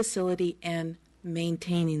building the facility and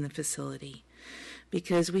maintaining the facility,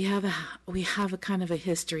 because we have a kind of a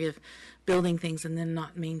history of building things and then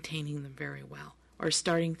not maintaining them very well, or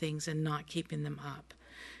starting things and not keeping them up.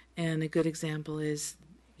 And a good example is,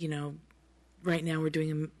 right now we're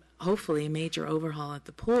doing hopefully a major overhaul at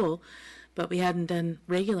the pool, but we hadn't done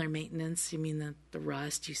regular maintenance. The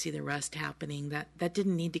rust, you see the rust happening. That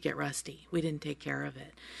didn't need to get rusty. We didn't take care of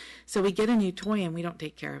it. So we get a new toy and we don't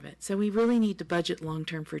take care of it. So we really need to budget long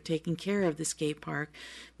term for taking care of the skate park,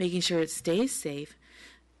 making sure it stays safe,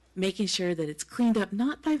 making sure that it's cleaned up,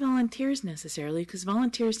 not by volunteers necessarily, because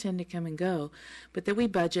volunteers tend to come and go, but that we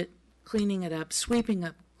budget cleaning it up, sweeping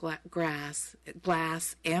up glass,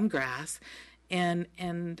 and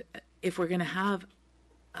if we're going to have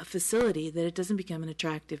a facility, that it doesn't become an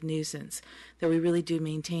attractive nuisance, that we really do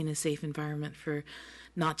maintain a safe environment for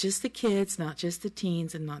not just the kids, not just the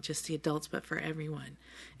teens, and not just the adults, but for everyone.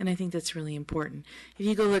 And I think that's really important. If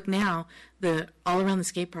you go look now, all around the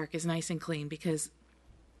skate park is nice and clean because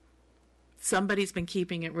somebody's been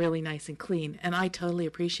keeping it really nice and clean, and I totally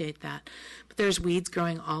appreciate that. But there's weeds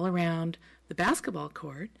growing all around the basketball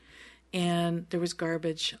court, and there was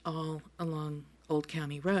garbage all along Old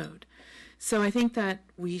County Road. So I think that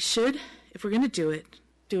we should, if we're going to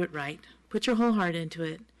do it right. Put your whole heart into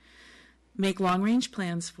it. Make long-range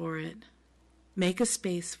plans for it. Make a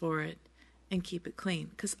space for it, and keep it clean.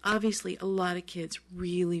 Because obviously a lot of kids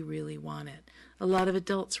really, really want it. A lot of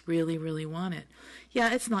adults really, really want it.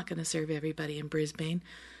 Yeah, it's not going to serve everybody in Brisbane,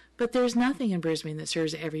 but there's nothing in Brisbane that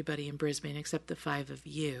serves everybody in Brisbane except the 5 of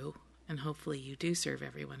you, and hopefully you do serve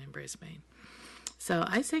everyone in Brisbane. So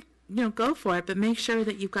I say, go for it, but make sure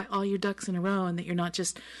that you've got all your ducks in a row and that you're not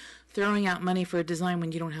just throwing out money for a design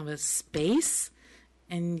when you don't have a space,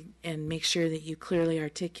 and make sure that you clearly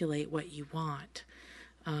articulate what you want,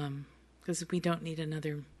 because we don't need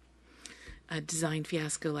another design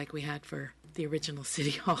fiasco like we had for the original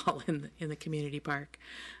City Hall in the community park.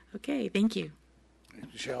 Okay, thank you.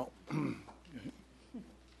 Michelle.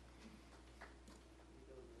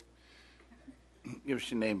 Give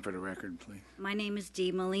us your name for the record, please. My name is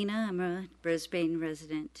Dee Molina. I'm a Brisbane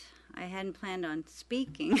resident. I hadn't planned on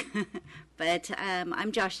speaking, but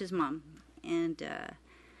I'm Josh's mom, and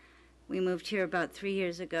we moved here about 3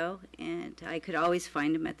 years ago, and I could always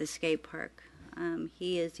find him at the skate park.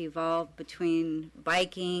 He has evolved between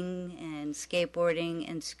biking and skateboarding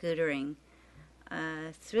and scootering.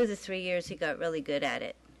 Through the 3 years, he got really good at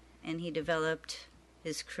it, and he developed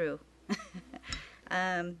his crew.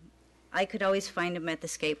 I could always find him at the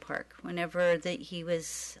skate park. Whenever I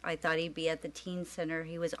thought he'd be at the teen center,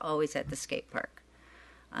 he was always at the skate park.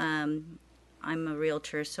 I'm a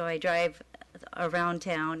realtor, so I drive around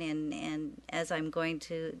town, and as I'm going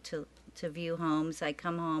to view homes, I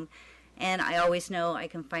come home, and I always know I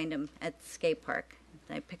can find him at the skate park.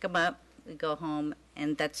 I pick him up, we go home,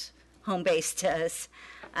 and that's home base to us.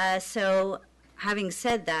 So having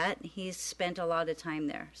said that, he's spent a lot of time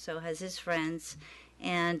there. So has his friends.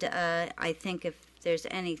 And I think if there's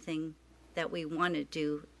anything that we want to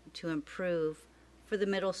do to improve for the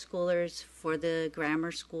middle schoolers, for the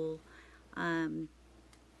grammar school, they're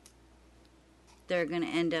going to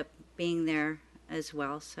end up being there as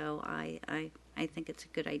well. So I think it's a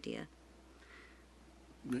good idea.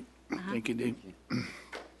 Thank you, Dee.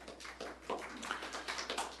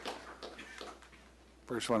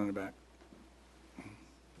 First one in the back.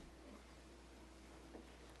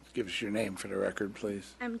 Give us your name for the record,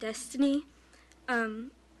 please. I'm Destiny.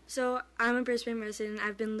 So I'm a Brisbane resident.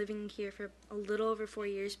 I've been living here for a little over 4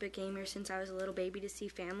 years, but came here since I was a little baby to see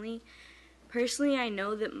family. Personally, I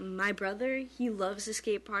know that my brother, he loves the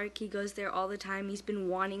skate park. He goes there all the time. He's been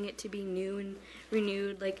wanting it to be new and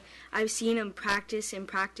renewed. Like, I've seen him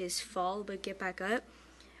practice fall, but get back up.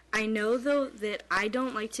 I know though that I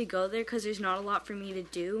don't like to go there because there's not a lot for me to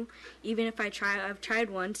do. Even if I've tried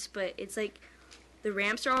once, but it's like the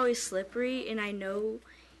ramps are always slippery, and I know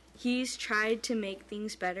he's tried to make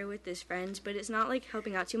things better with his friends, but it's not like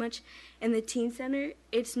helping out too much. And the teen center,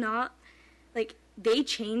 it's not like they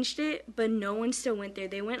changed it, but no one still went there.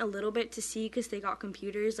 They went a little bit to see because they got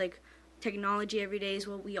computers. Like technology every day is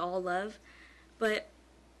what we all love, but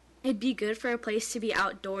it'd be good for a place to be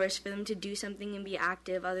outdoors, for them to do something and be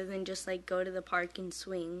active other than just like go to the park and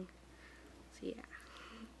swing. So yeah.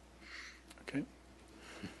 Okay.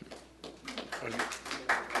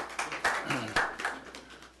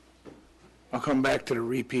 I'll come back to the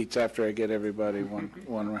repeats after I get everybody one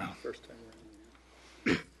round. First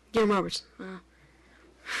time. Gary Roberts.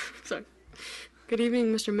 Sorry. Good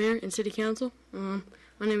evening, Mr. Mayor and City Council. My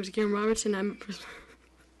name is Gary Roberts, and I'm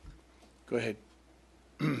Go ahead.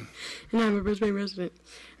 and I'm a Brisbane resident.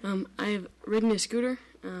 I have ridden a scooter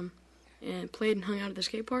and played and hung out at the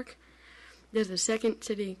skate park. There's the second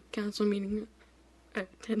City Council meeting I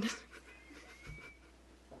attended.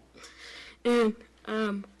 And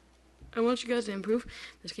I want you guys to improve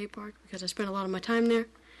the skate park because I spent a lot of my time there.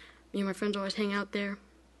 Me and my friends always hang out there.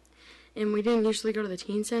 And we didn't usually go to the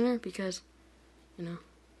teen center because, you know,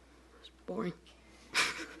 it was boring.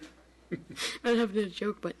 I'd have to do a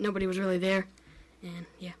joke, but nobody was really there. And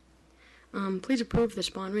yeah. Please approve the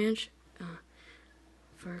Spawn Ranch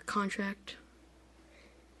for a contract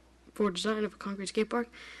for design of a concrete skate park.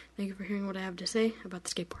 Thank you for hearing what I have to say about the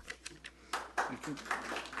skate park. Thank you.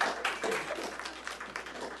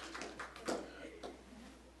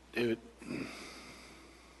 David.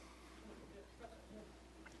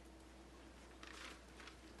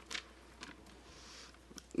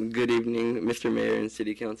 Good evening, Mr. Mayor and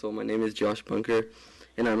City Council. My name is Josh Bunker,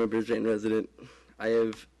 and I'm a Brisbane resident. I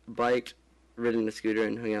have biked, ridden a scooter,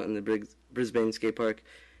 and hung out in the Brisbane skate park,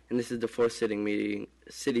 and this is the fourth city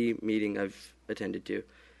meeting I've attended to.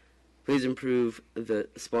 Please improve the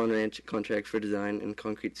Spawn Ranch contract for design and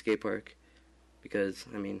concrete skate park, because,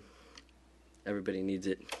 I mean, everybody needs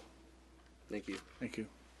it. Thank you. Thank you.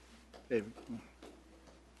 David.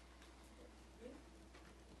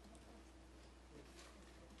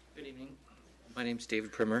 Good evening. My name's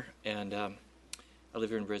David Primer, and I live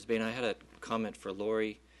here in Brisbane. I had a comment for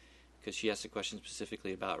Lori because she asked a question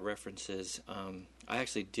specifically about references. I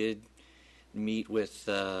actually did meet with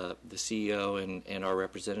the CEO and our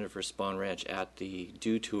representative for Spawn Ranch at the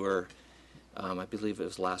Dew Tour. I believe it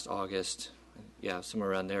was last August, yeah,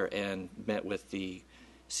 somewhere around there, and met with the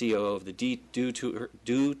COO of the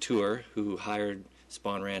Dew Tour, who hired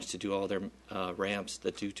Spawn Ranch to do all their ramps.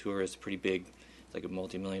 The Dew Tour is pretty big. It's like a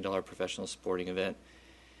multi-million-dollar professional sporting event.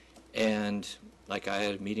 And like I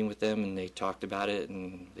had a meeting with them, and they talked about it,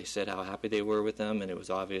 and they said how happy they were with them, and it was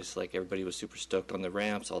obvious like everybody was super stoked on the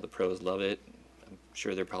ramps. All the pros love it. I'm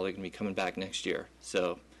sure they're probably going to be coming back next year.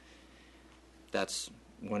 So that's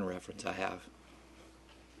one reference I have.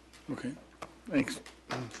 Okay, thanks.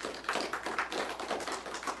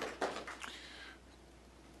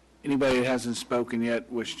 Anybody that hasn't spoken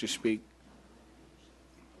yet wish to speak?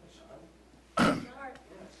 Get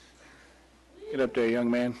up there, young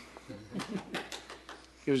man.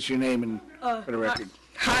 Give us your name and for the record.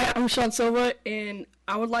 Hi, I'm Sean Silva, and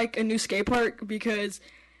I would like a new skate park because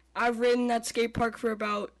I've ridden that skate park for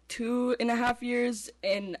about 2.5 years,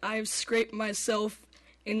 and I've scraped myself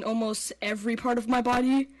in almost every part of my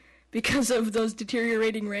body because of those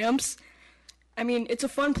deteriorating ramps. I mean, it's a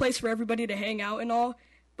fun place for everybody to hang out and all,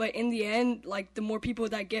 but in the end, like, the more people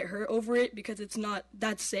that get hurt over it because it's not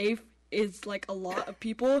that safe is, like, a lot of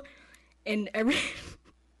people, and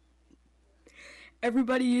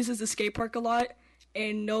everybody uses the skate park a lot,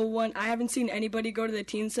 and I haven't seen anybody go to the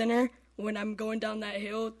teen center when I'm going down that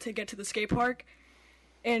hill to get to the skate park,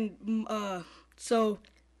 and so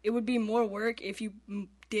it would be more work if you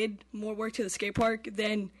did more work to the skate park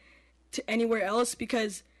than to anywhere else,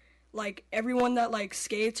 because like everyone that like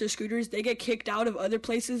skates or scooters, they get kicked out of other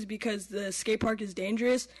places because the skate park is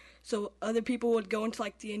dangerous, so other people would go into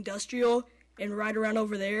like the industrial and ride around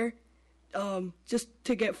over there just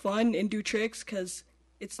to get fun and do tricks, because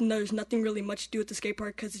there's nothing really much to do at the skate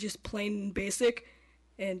park because it's just plain and basic,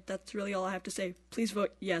 and that's really all I have to say. Please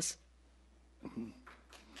vote yes.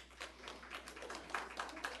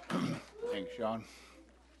 Thanks, Sean.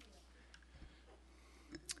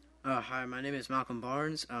 Hi, my name is Malcolm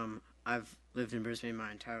Barnes. I've lived in Brisbane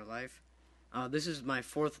my entire life. This is my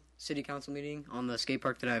fourth city council meeting on the skate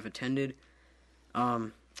park that I've attended.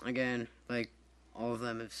 Again, like all of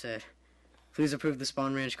them have said, please approve the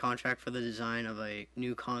Spawn Ranch contract for the design of a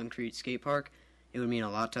new concrete skate park. It would mean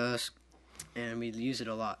a lot to us, and we'd use it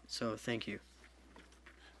a lot, so thank you.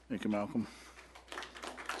 Thank you, Malcolm.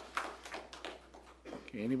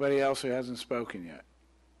 Okay, anybody else who hasn't spoken yet?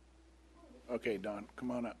 Okay, Don,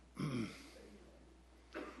 come on up.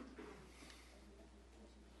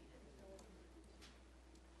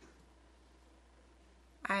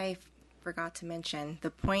 I forgot to mention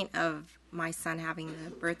the point of my son having the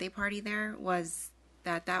birthday party there was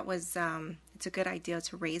that was it's a good idea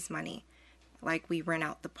to raise money. Like we rent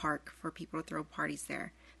out the park for people to throw parties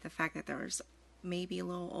there. The fact that there was maybe a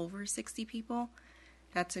little over 60 people,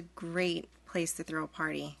 that's a great place to throw a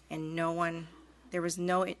party. And there was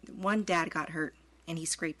no one dad got hurt and he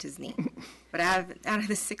scraped his knee. But out of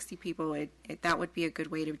the 60 people, that would be a good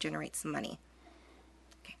way to generate some money.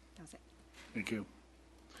 Okay, that was it. Thank you.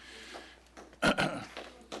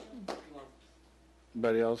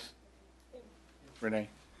 Anybody else? Renee?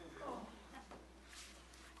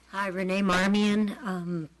 Hi, Renee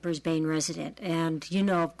Marmion, Brisbane resident. And you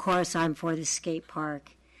know, of course, I'm for the skate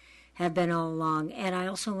park, have been all along. And I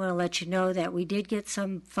also want to let you know that we did get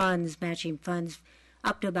some funds, matching funds,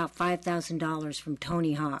 up to about $5,000 from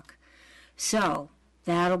Tony Hawk. So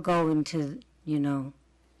that'll go into, you know,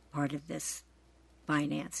 part of this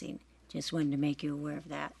financing. Just wanted to make you aware of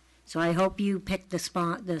that. So I hope you picked the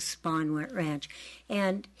Spawn Ranch.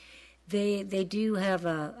 And they do have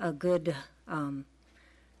a good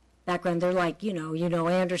background. They're like, you know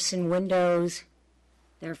Anderson Windows.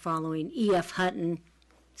 They're following E.F. Hutton,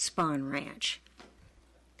 Spawn Ranch.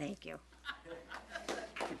 Thank you.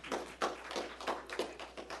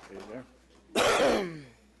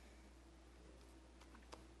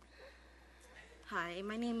 Hi,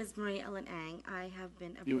 my name is Maria Ellen Ang. I have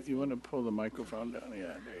been You want to pull the microphone down?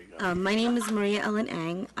 Yeah, there you go. my name is Maria Ellen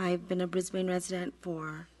Ang. I've been a Brisbane resident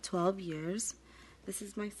for 12 years. This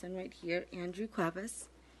is my son right here, Andrew Cuevas.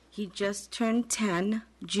 He just turned 10,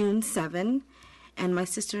 June 7, and my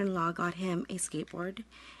sister-in-law got him a skateboard.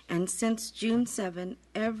 And since June 7,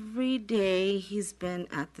 every day he's been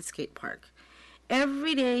at the skate park.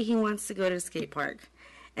 Every day he wants to go to the skate park.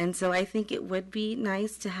 And so I think it would be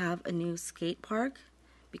nice to have a new skate park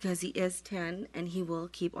because he is 10 and he will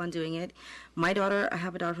keep on doing it. I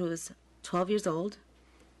have a daughter who is 12 years old.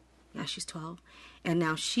 Yeah, she's 12. And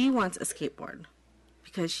now she wants a skateboard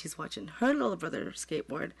because she's watching her little brother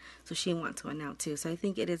skateboard. So she wants one now too. So I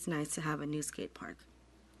think it is nice to have a new skate park.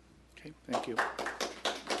 Okay, thank you.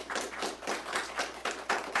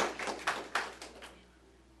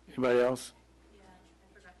 Anybody else?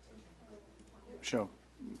 Show.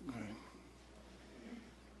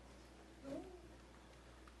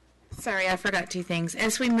 Sorry, I forgot two things.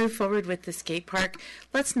 As we move forward with the skate park,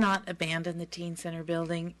 let's not abandon the teen center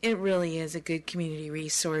building. It really is a good community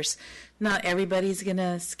resource. Not everybody's going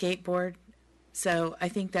to skateboard, so I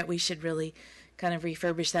think that we should really kind of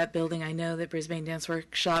refurbish that building. I know that Brisbane Dance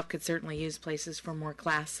Workshop could certainly use places for more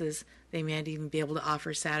classes. They might even be able to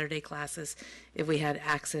offer Saturday classes if we had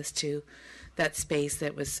access to that space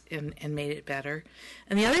that was and made it better.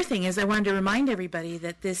 And the other thing is I wanted to remind everybody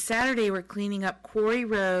that this Saturday we're cleaning up Quarry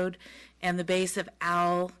Road and the base of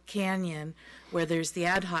Owl Canyon where there's the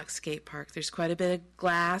ad hoc skate park. There's quite a bit of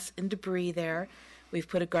glass and debris there. We've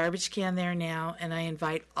put a garbage can there now, and I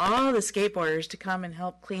invite all the skateboarders to come and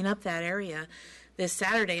help clean up that area this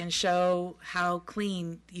Saturday and show how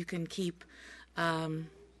clean you can keep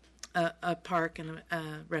a park and a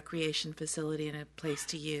recreation facility and a place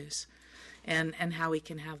to use. And how we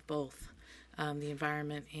can have both the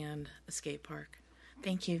environment and a skate park.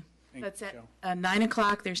 Thank you. That's at 9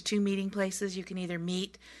 o'clock. There's two meeting places. You can either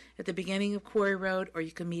meet at the beginning of Quarry Road or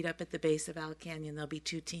you can meet up at the base of Owl Canyon. There'll be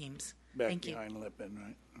two teams. Back Thank you. behind Lippin,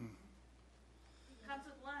 right? Comes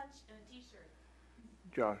with lunch and a T-shirt.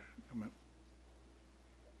 Josh, come up.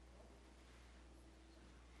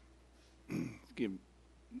 Give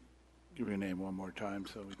your name one more time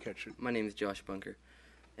so we catch it. My name is Josh Bunker,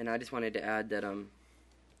 and I just wanted to add that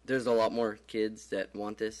there's a lot more kids that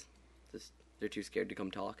want this. Just they're too scared to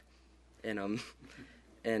come talk, and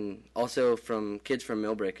and also from kids from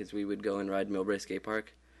Millbrae, because we would go and ride Millbrae Skate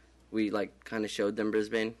Park. We kind of showed them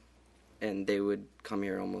Brisbane, and they would come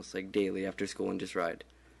here almost daily after school and just ride.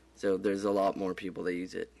 So there's a lot more people that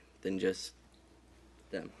use it than just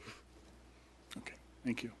them. Okay,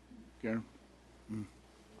 thank you. Garen?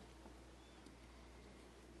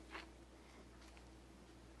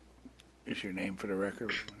 Is your name for the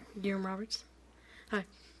record? Garen Roberts. Hi.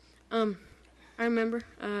 I remember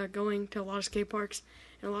going to a lot of skate parks,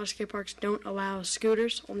 and a lot of skate parks don't allow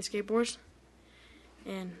scooters on the skateboards,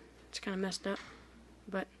 and it's kind of messed up,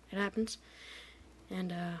 but it happens.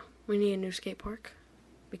 And we need a new skate park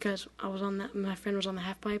because my friend was on the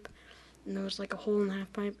half pipe, and there was a hole in the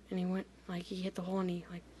half pipe, and he hit the hole and he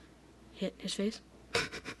hit his face.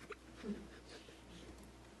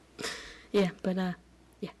 yeah, but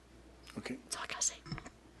yeah. Okay. That's all I gotta say.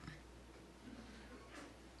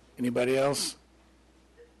 Anybody else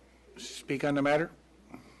speak on the matter?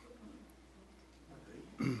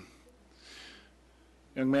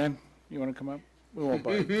 Young man, you want to come up? We won't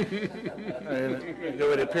bite. Go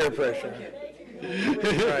with the peer pressure. All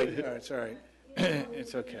right, it's all right.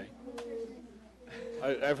 It's okay.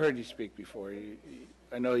 I've heard you speak before.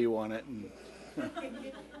 I know you want it. And how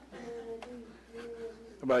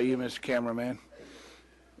about you, Mr. Cameraman?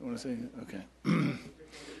 You want to say? Okay.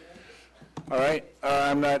 All right.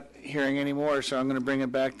 I'm not hearing any more, so I'm going to bring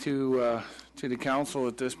it back to the council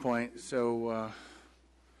at this point. So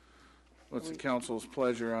what's the council's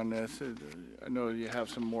pleasure on this? I know you have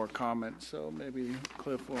some more comments, so maybe,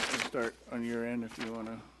 Cliff, we'll start on your end if you want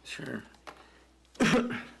to. Sure.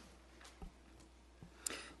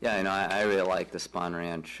 Yeah, I really like the Spawn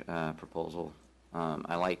Ranch proposal.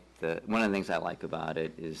 I like one of the things I like about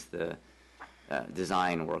it is the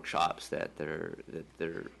design workshops that they're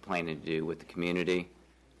planning to do with the community,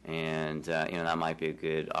 and that might be a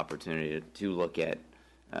good opportunity to look at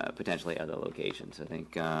potentially other locations. I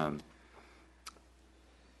think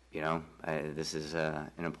this is an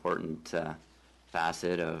important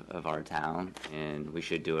facet of our town, and we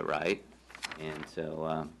should do it right. And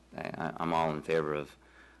so I'm all in favor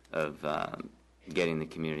of getting the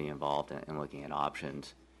community involved and looking at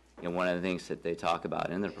options. And one of the things that they talk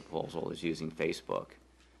about in their proposal is using Facebook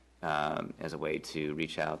as a way to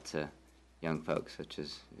reach out to young folks such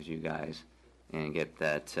as you guys and get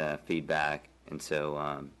that feedback. And so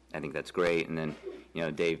I think that's great. And then,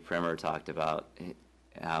 Dave Primer talked about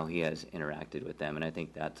how he has interacted with them, and I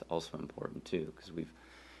think that's also important too, because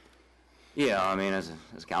as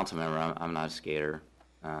a council member, I'm not a skater.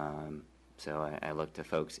 So I look to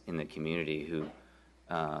folks in the community who,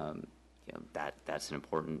 that's an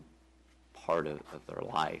important part of their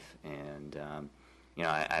life. And,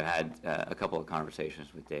 I've had a couple of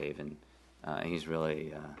conversations with Dave, and he's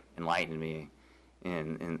really enlightened me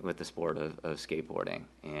with the sport of skateboarding.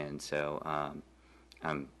 And so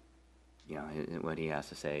what he has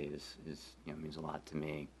to say is means a lot to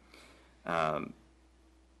me.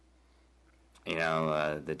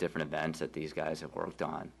 The different events that these guys have worked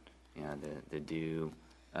on, the DO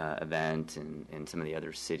event and some of the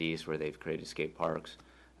other cities where they've created skate parks,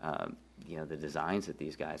 the designs that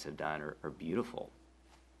these guys have done are beautiful.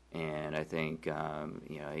 And I think,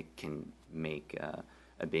 it can make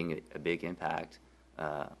a big impact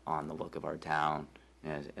on the look of our town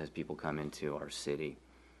as people come into our city.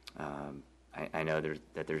 I know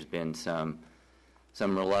there's been some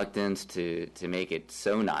reluctance to make it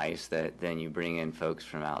so nice that then you bring in folks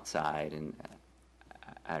from outside, and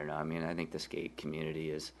I don't know. I mean, I think the skate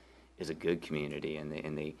community is a good community, and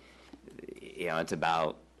they it's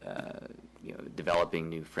about developing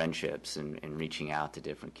new friendships and reaching out to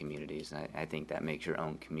different communities, and I think that makes your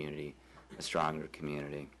own community a stronger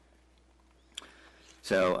community.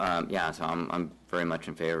 So so I'm very much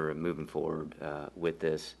in favor of moving forward with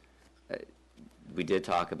this. We did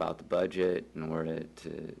talk about the budget and where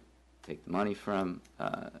to take the money from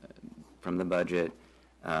the budget.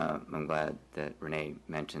 I'm glad that Renee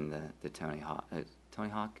mentioned the Tony Hawk. Tony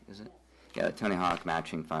Hawk, is it? Yeah, the Tony Hawk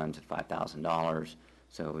matching funds of $5,000.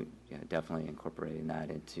 So definitely incorporating that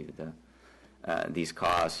into these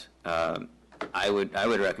costs. I would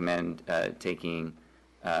recommend taking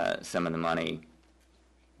some of the money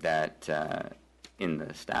that in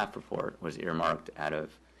the staff report was earmarked out of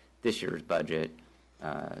this year's budget,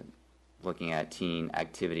 looking at teen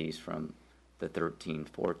activities from the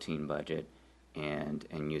 13-14 budget and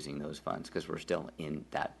using those funds, because we're still in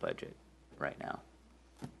that budget right now.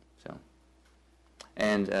 So,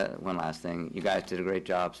 and one last thing, you guys did a great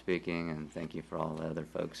job speaking, and thank you for all the other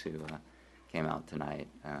folks who came out tonight.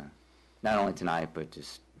 Not only tonight, but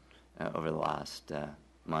just over the last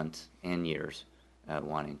months and years,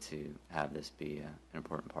 wanting to have this be an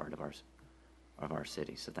important part of our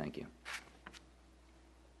city. So thank you.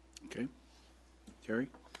 Okay. Jerry?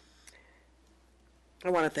 I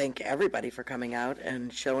want to thank everybody for coming out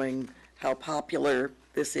and showing how popular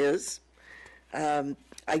this is.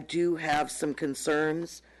 I do have some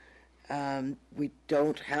concerns. We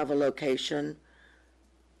don't have a location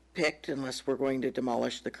picked unless we're going to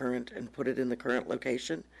demolish the current and put it in the current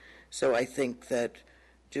location. So I think that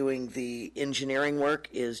doing the engineering work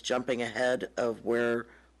is jumping ahead of where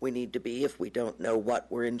we need to be if we don't know what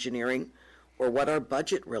we're engineering or what our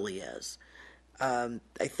budget really is. I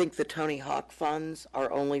think the Tony Hawk funds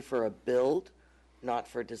are only for a build, not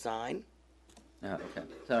for design. Oh, okay.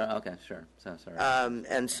 So, okay, sure. So sorry.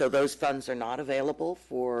 And so those funds are not available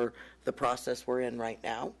for the process we're in right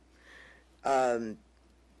now.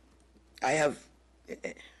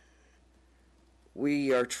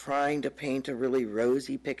 we are trying to paint a really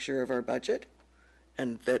rosy picture of our budget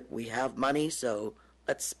and that we have money, so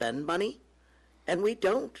let's spend money. And we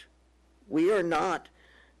don't. We are not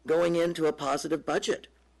going into a positive budget.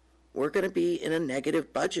 We're going to be in a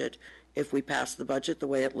negative budget if we pass the budget the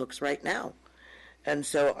way it looks right now. And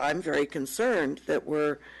so I'm very concerned that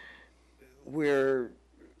we're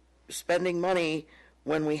spending money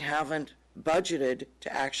when we haven't budgeted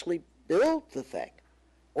to actually build the thing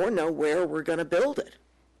or know where we're going to build it.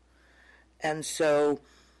 And so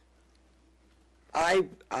I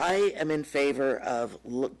am in favor of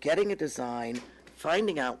getting a design,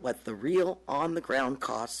 finding out what the real on-the-ground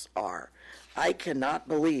costs are. I cannot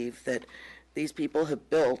believe that these people have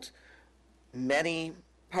built many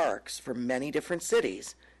parks for many different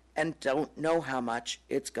cities and don't know how much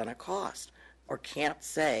it's going to cost, or can't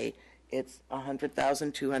say it's $100,000,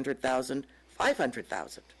 $200,000,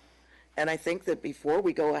 $500,000. And I think that before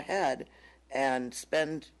we go ahead and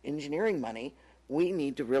spend engineering money, we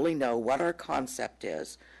need to really know what our concept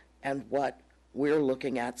is and what we're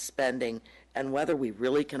looking at spending and whether we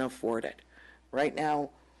really can afford it. Right now,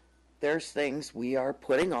 there's things we are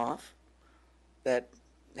putting off that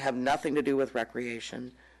have nothing to do with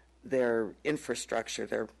recreation. They're infrastructure.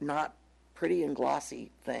 They're not pretty and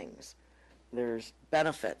glossy things. There's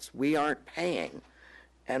benefits we aren't paying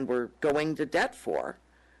and we're going to debt for.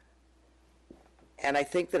 And I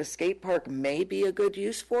think that a skate park may be a good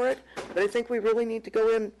use for it, but I think we really need to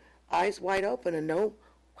go in eyes wide open and know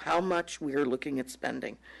how much we are looking at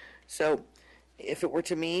spending. So if it were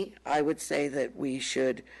to me, I would say that we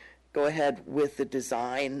should go ahead with the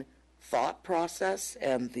design thought process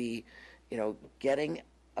and the, getting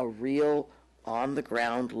a real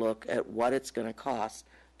on-the-ground look at what it's going to cost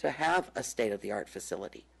to have a state-of-the-art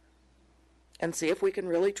facility and see if we can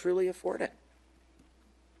really, truly afford it.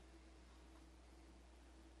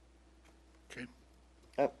 Okay.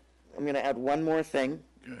 I'm going to add one more thing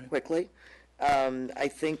quickly. I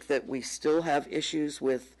think that we still have issues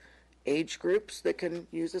with age groups that can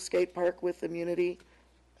use a skate park with immunity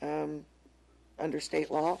under state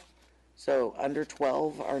law. So under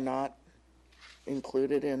 12 are not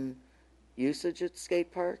included in usage at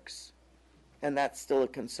skate parks. And that's still a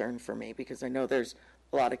concern for me because I know there's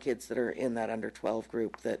a lot of kids that are in that under 12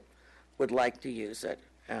 group that would like to use it.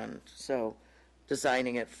 And so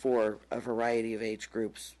designing it for a variety of age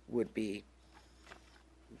groups would be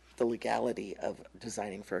the legality of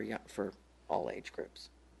designing for all age groups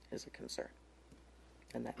is a concern.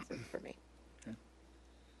 And that's it for me. Okay.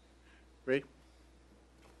 Ray?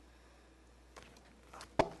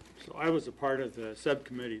 So I was a part of the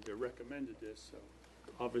subcommittee that recommended this, so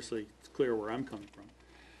obviously it's clear where I'm coming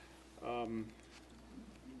from.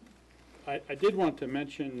 I did want to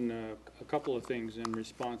mention a couple of things in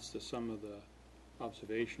response to some of the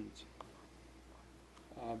observations.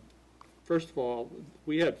 First of all,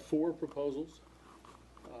 we had 4 proposals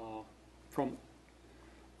from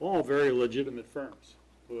all very legitimate firms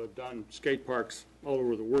who have done skate parks all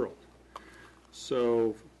over the world.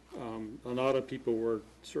 So a lot of people were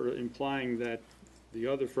sort of implying that the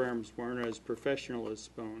other firms weren't as professional as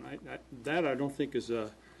Spohn. That I don't think is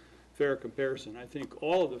a fair comparison. I think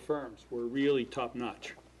all of the firms were really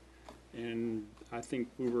top-notch. And I think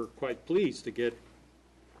we were quite pleased to get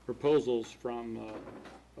proposals from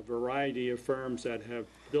a variety of firms that have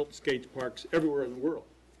built skate parks everywhere in the world.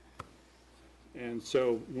 And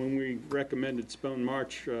so when we recommended Spohn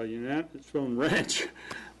Ranch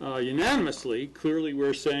unanimously, clearly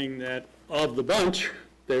we're saying that of the bunch,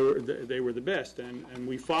 they were the best. And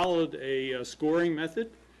we followed a scoring method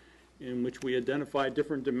in which we identified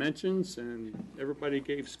different dimensions, and everybody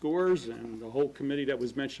gave scores, and the whole committee that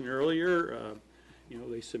was mentioned earlier,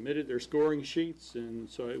 they submitted their scoring sheets, and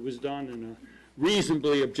so it was done in a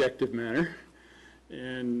reasonably objective manner.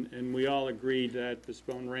 And we all agreed that the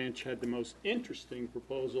Spohn Ranch had the most interesting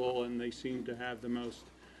proposal, and they seemed to have the most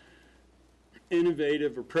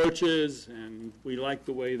innovative approaches, and we liked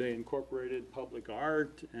the way they incorporated public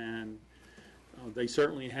art, and they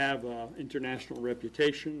certainly have an international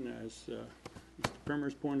reputation, as Mr.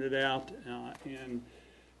 Primmer's pointed out, and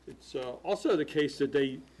it's also the case that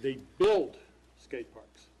they build skate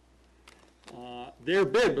parks. Their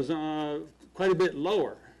bid was quite a bit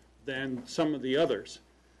lower than some of the others.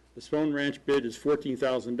 The Spohn Ranch bid is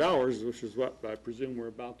 $14,000, which is what I presume we're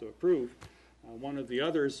about to approve. One of the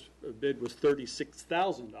others' bid was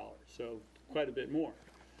 $36,000, so quite a bit more.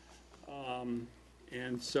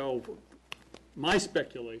 And so my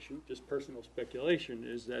speculation, just personal speculation,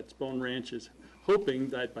 is that Spohn Ranch is hoping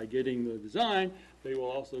that by getting the design, they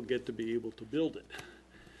will also get to be able to build it.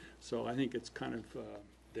 So I think it's kind of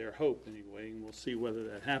their hope anyway, and we'll see whether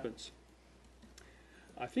that happens.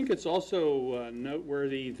 I think it's also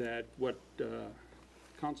noteworthy that what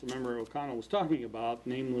Councilmember O'Connell was talking about,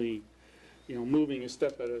 namely, moving a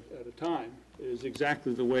step at a time, is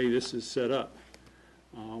exactly the way this is set up.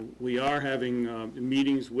 We are having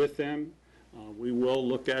meetings with them. We will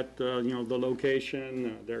look at the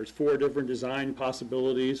location. There's 4 different design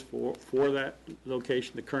possibilities for that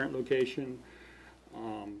location, the current location.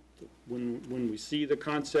 When we see the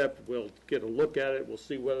concept, we'll get a look at it. We'll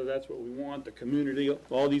see whether that's what we want. The community,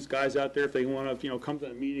 all these guys out there, if they want to come to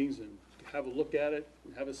the meetings and have a look at it,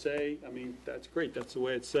 and have a say, I mean, that's great. That's the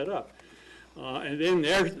way it's set up. And then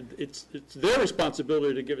it's their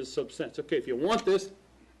responsibility to give us some sense. Okay, if you want this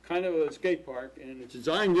kind of a skate park and it's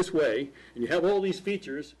designed this way and you have all these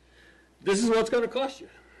features, this is what it's going to cost you.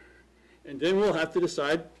 And then we'll have to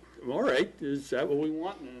decide, all right, is that what we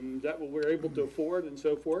want and is that what we're able to afford and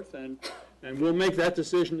so forth, and we'll make that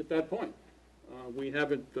decision at that point. We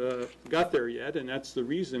haven't got there yet, and that's the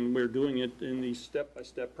reason we're doing it in the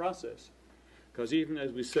step-by-step process. Because even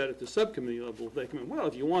as we said at the subcommittee level, they come in, well,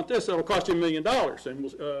 if you want this, it'll cost you $1 million. And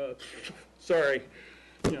we'll, sorry,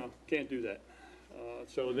 can't do that.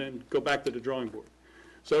 So then go back to the drawing board.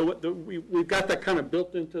 So we've got that kind of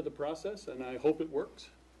built into the process, and I hope it works.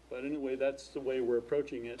 But anyway, that's the way we're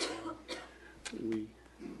approaching it. We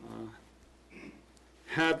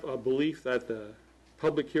have a belief that the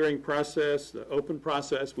public hearing process, the open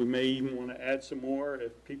process, we may even want to add some more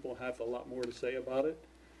if people have a lot more to say about it.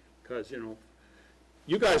 Because,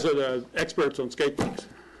 you guys are the experts on skate parks.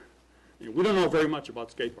 We don't know very much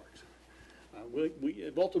about skate parks.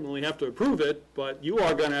 We ultimately have to approve it, but you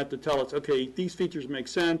are going to have to tell us, okay, these features make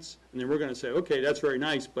sense, and then we're going to say, okay, that's very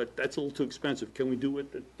nice, but that's a little too expensive. Can we do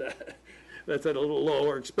it that's at a little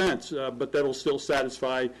lower expense, but that'll still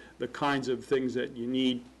satisfy the kinds of things that you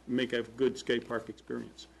need to make a good skate park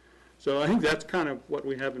experience. So I think that's kind of what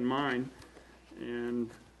we have in mind, and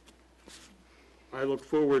I look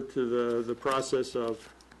forward to the process of,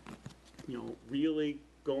 really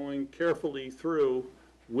going carefully through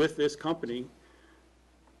with this company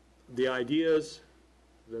the ideas,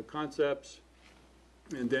 the concepts,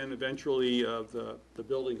 and then eventually the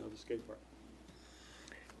building of the skate park.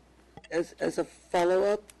 As a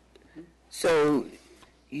follow-up, so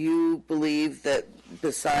you believe that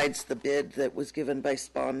besides the bid that was given by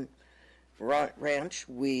Spawn Ranch,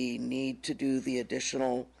 we need to do the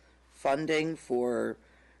additional funding for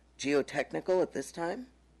geotechnical at this time?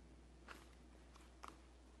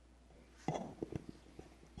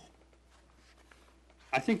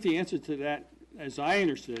 I think the answer to that, as I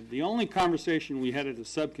understood, the only conversation we had at the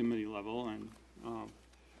subcommittee level, and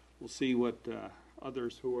we'll see what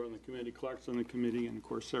others who are on the committee, Clark's on the committee, and of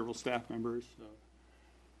course several staff members.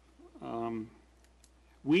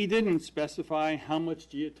 We didn't specify how much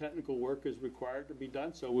geotechnical work is required to be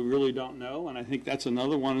done, so we really don't know, and I think that's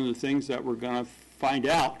another one of the things that we're going to find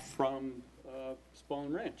out from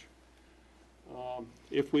Spawn Ranch.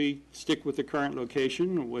 If we stick with the current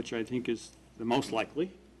location, which I think is the most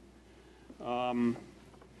likely, then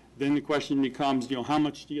the question becomes, how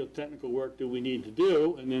much geotechnical work do we need to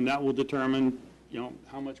do, and then that will determine,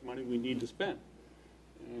 how much money we need to spend.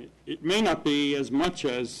 It may not be as much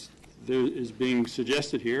as there is being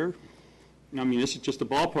suggested here. I mean, this is just a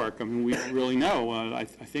ballpark. I mean, we don't really know. I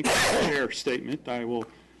think it's a fair statement. I will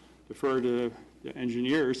defer to the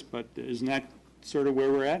engineers, but isn't that sort of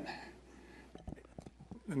where we're at?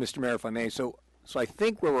 Mr. Mayor, if I may, so I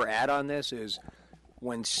think where we're at on this is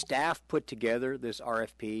when staff put together this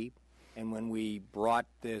RFP and when we brought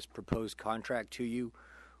this proposed contract to you,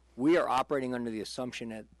 we are operating under the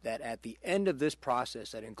assumption that at the end of this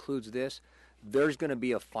process that includes this, there's going to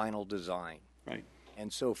be a final design. Right.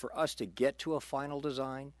 And so for us to get to a final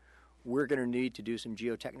design, we're going to need to do some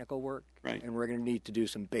geotechnical work. Right. And we're going to need to do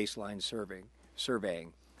some baseline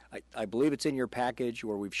surveying. I believe it's in your package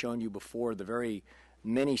where we've shown you before the very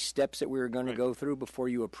many steps that we were going to go through before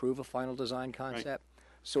you approve a final design concept. Right.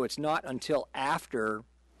 So it's not until after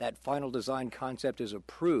that final design concept is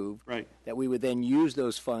approved that we would then use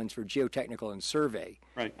those funds for geotechnical and survey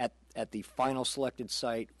at the final selected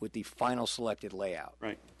site with the final selected layout.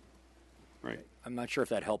 Right. I'm not sure if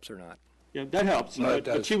that helps or not. Yeah, that helps.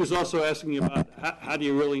 But she was also asking about how do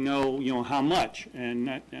you really know, how much? And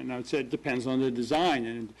I said it depends on the design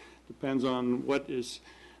and it depends on what is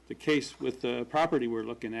the case with the property we're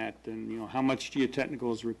looking at and, how much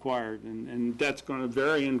geotechnical is required. And that's going to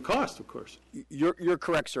vary in cost, of course. You're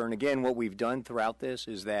correct, sir. And again, what we've done throughout this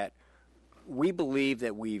is that we believe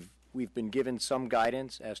that we've been given some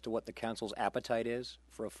guidance as to what the council's appetite is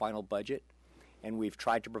for a final budget. And we've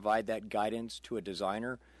tried to provide that guidance to a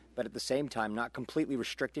designer but at the same time, not completely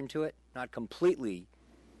restrict him to it, not completely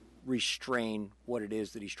restrain what it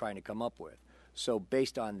is that he's trying to come up with. So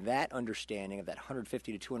based on that understanding of that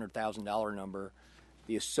 $150,000 to $200,000 number,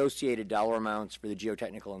 the associated dollar amounts for the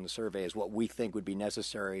geotechnical and the survey is what we think would be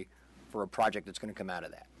necessary for a project that's going to come out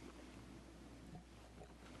of that.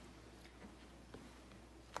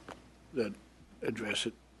 That address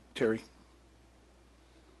it, Terry?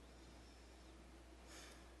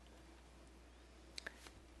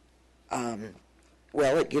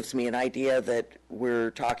 Well, it gives me an idea that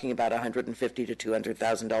we're talking about a $150,000 to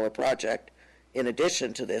 $200,000 project in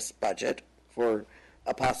addition to this budget for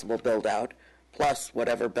a possible build-out, plus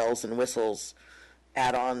whatever bells and whistles,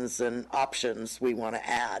 add-ons and options we want to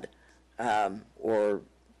add or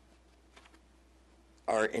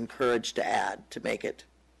are encouraged to add to make it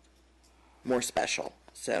more special.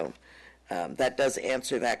 So that does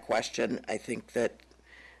answer that question. I think that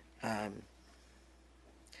I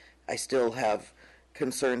still have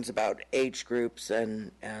concerns about age groups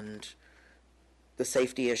and the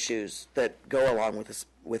safety issues that go along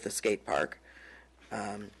with a skate park.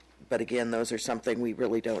 But again, those are something we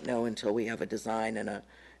really don't know until we have a design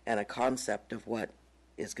and a concept of what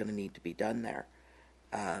is going to need to be done there.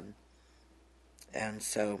 And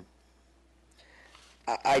so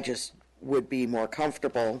I just would be more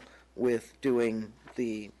comfortable with doing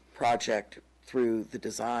the project through the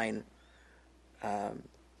design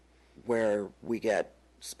where we get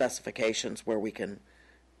specifications where we can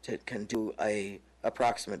do a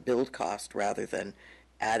approximate build cost rather than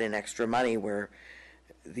add in extra money where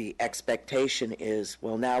the expectation is,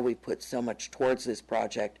 well, now we put so much towards this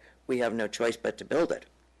project, we have no choice but to build it,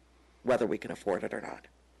 whether we can afford it or not.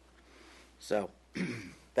 So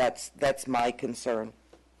that's my concern.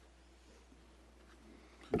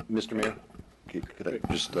 Mr. Mayor, could I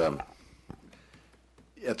just,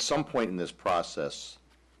 at some point in this process,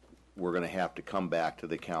 we're going to have to come back to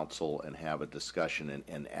the council and have a discussion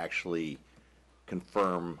and actually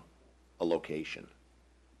confirm a location.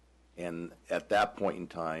 And at that point in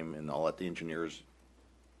time, and I'll let the engineers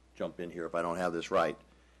jump in here if I don't have this right,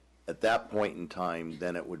 at that point in time,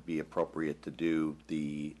 then it would be appropriate to do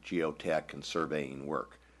the geotech and surveying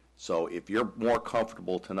work. So if you're more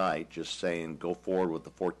comfortable tonight just saying go forward with the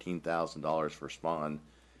 $14,000 for SPAWN,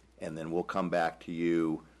 and then we'll come back to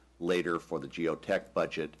you later for the geotech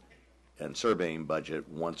budget and surveying budget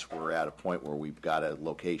once we're at a point where we've got a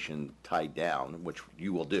location tied down, which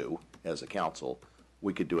you will do as a council,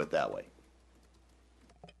 we could do it that way.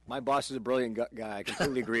 My boss is a brilliant guy. I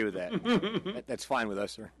completely agree with that. That's fine with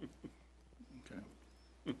us, sir.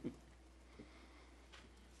 Okay.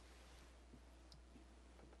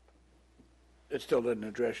 It still doesn't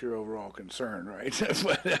address your overall concern, right?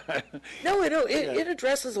 No, it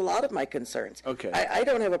addresses a lot of my concerns. Okay. I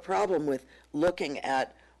don't have a problem with looking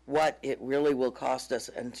at what it really will cost us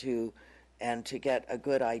and to get a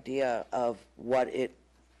good idea of what it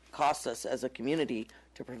costs us as a community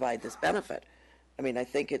to provide this benefit. I mean, I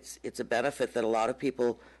think it's a benefit that a lot of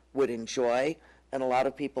people would enjoy and a lot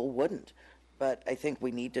of people wouldn't. But I think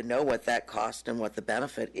we need to know what that cost and what the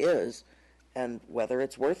benefit is and whether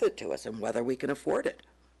it's worth it to us and whether we can afford it.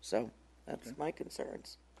 So that's my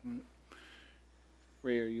concerns.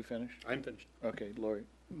 Ray, are you finished? I'm finished. Okay, Lori.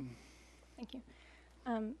 Thank you.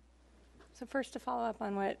 So first, to follow up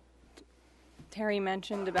on what Terry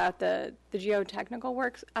mentioned about the geotechnical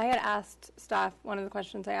works, I had asked staff, one of the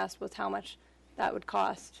questions I asked was how much that would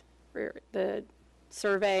cost for the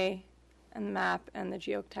survey and the map and the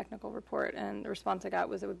geotechnical report, and the response I got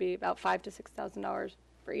was it would be about $5,000 to $6,000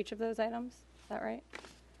 for each of those items. Is that right?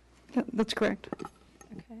 Yeah, that's correct.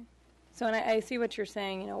 Okay. So, and I see what you're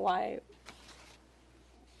saying, why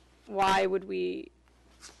would we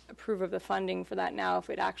approve of the funding for that now if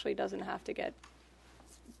it actually doesn't have to get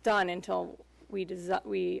done until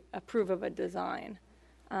we approve of a design?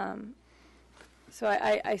 So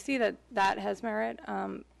I see that has merit,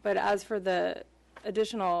 but as for the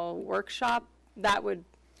additional workshop, that would,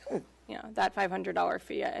 that $500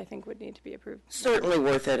 fee, I think would need to be approved. Certainly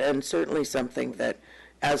worth it, and certainly something that,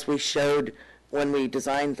 as we showed when we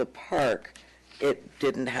designed the park, it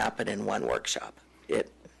didn't happen in one workshop.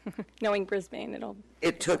 Knowing Brisbane,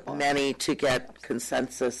 it took many to get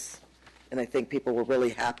consensus, and I think people were really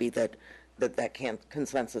happy that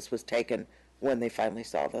consensus was taken when they finally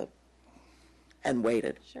saw and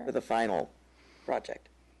waited for the final project.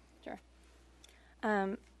 Sure.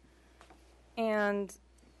 And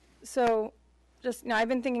so, just I've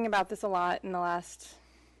been thinking about this a lot in the last,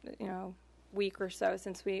 week or so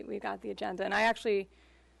since we got the agenda, and I actually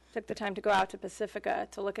took the time to go out to Pacifica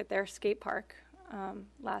to look at their skate park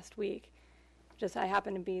last week. I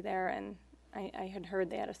happened to be there, and I had heard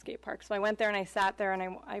they had a skate park. So I went there and I sat there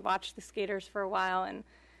and I watched the skaters for a while, and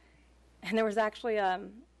there was actually a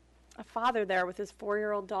father there with his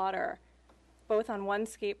 4-year-old daughter, both on one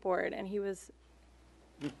skateboard, and he was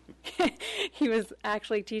he was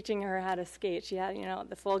actually teaching her how to skate. She had,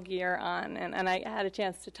 the full gear on, and I had a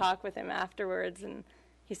chance to talk with him afterwards, and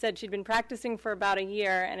he said she'd been practicing for about a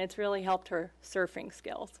year, and it's really helped her surfing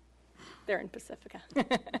skills. They're in Pacifica.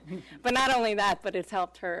 But not only that, but it's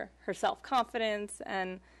helped her self-confidence,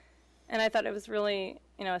 and I thought it was really,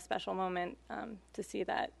 a special moment to see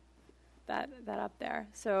that up there.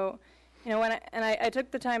 So, when I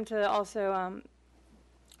took the time to also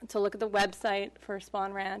to look at the website for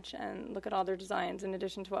Spawn Ranch and look at all their designs in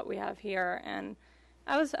addition to what we have here, and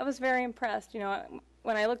I was very impressed.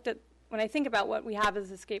 When I think about what we have as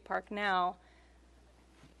a skate park now,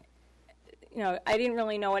 I didn't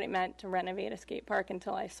really know what it meant to renovate a skate park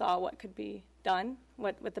until I saw what could be done,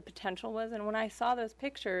 what the potential was, and when I saw those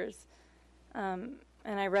pictures, and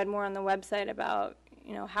I read more on the website about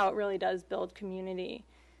how it really does build community.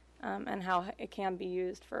 And how it can be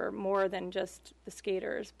used for more than just the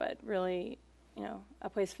skaters, but really, a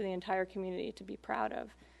place for the entire community to be proud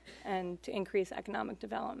of, and to increase economic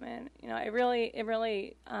development. It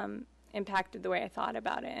really impacted the way I thought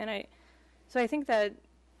about it, and I think that,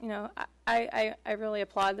 I really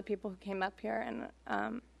applaud the people who came up here,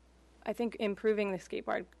 and I think improving the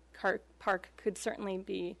skateboard park could certainly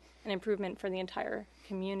be an improvement for the entire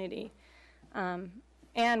community.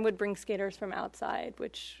 And would bring skaters from outside,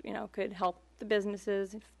 which, could help the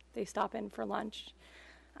businesses if they stop in for lunch.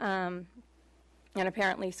 And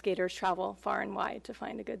apparently skaters travel far and wide to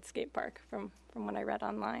find a good skate park, from what I read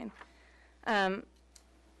online.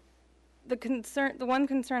 The one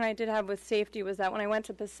concern I did have with safety was that when I went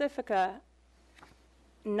to Pacifica,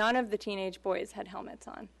 none of the teenage boys had helmets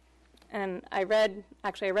on. And I read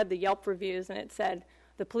the Yelp reviews, and it said,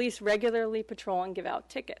 the police regularly patrol and give out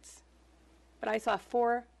tickets. But I saw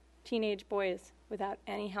 4 teenage boys without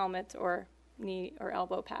any helmets or knee or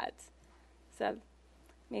elbow pads. So that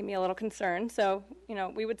made me a little concerned. So,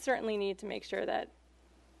 we would certainly need to make sure that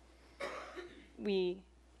we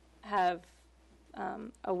have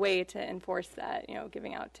a way to enforce that,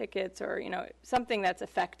 giving out tickets or, something that's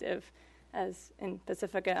effective, as in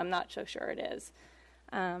Pacifica, I'm not so sure it is.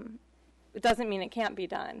 It doesn't mean it can't be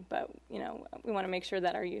done, but, we want to make sure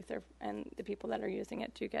that our youth and the people that are using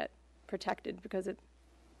it do get protected, because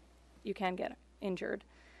you can get injured.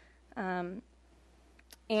 And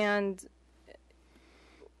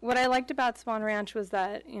what I liked about Spawn Ranch was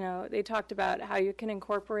that, they talked about how you can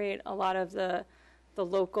incorporate a lot of the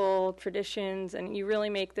local traditions, and you really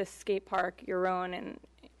make this skate park your own, and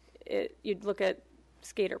you'd look at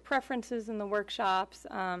skater preferences in the workshops.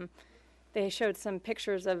 They showed some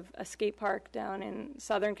pictures of a skate park down in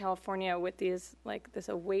Southern California with these, this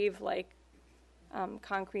wave-like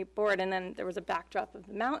concrete board, and then there was a backdrop of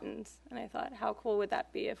the mountains, and I thought, how cool would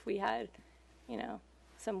that be if we had,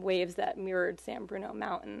 some waves that mirrored San Bruno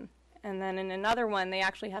Mountain. And then in another one, they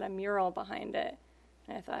actually had a mural behind it,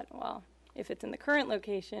 and I thought, well, if it's in the current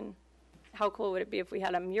location, how cool would it be if we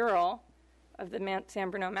had a mural of the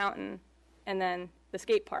San Bruno Mountain and then the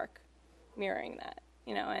skate park mirroring that,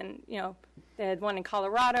 and, they had one in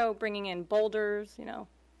Colorado bringing in boulders,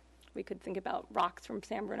 we could think about rocks from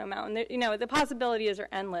San Bruno Mountain. The possibilities are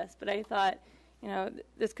endless, but I thought,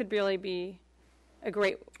 this could really be a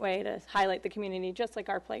great way to highlight the community, just like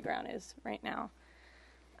our playground is right now.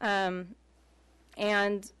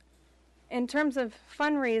 And in terms of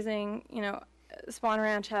fundraising, Spawn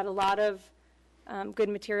Ranch had a lot of good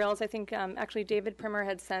materials. I think actually David Primer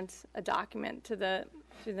had sent a document to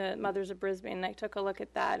the Mothers of Brisbane, and I took a look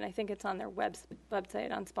at that, and I think it's on their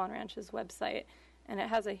website, on Spawn Ranch's website. And it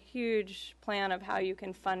has a huge plan of how you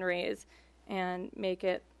can fundraise and make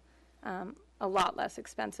it a lot less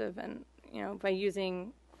expensive, and by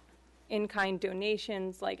using in-kind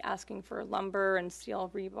donations, like asking for lumber and steel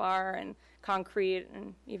rebar and concrete,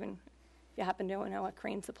 and even if you happen to know a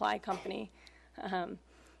crane supply company,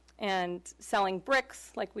 and selling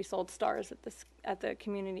bricks, like we sold stars at the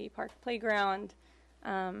community park playground.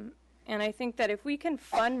 And I think that if we can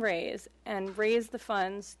fundraise and raise the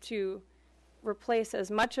funds to replace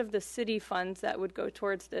as much of the city funds that would go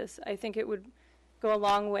towards this, I think it would go a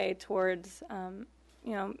long way towards,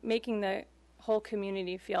 making the whole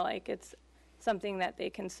community feel like it's something that they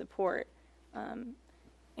can support.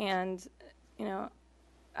 And,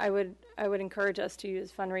 I would encourage us to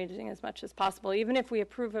use fundraising as much as possible. Even if we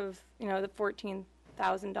approve of, the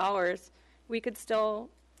 $14,000, we could still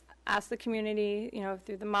ask the community,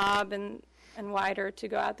 through the mob and wider, to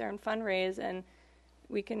go out there and fundraise, and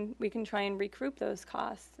we can try and recoup those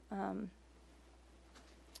costs.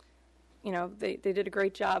 they did a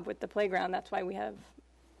great job with the playground. That's why we have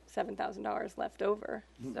 $7,000 left over.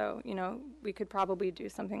 So, we could probably do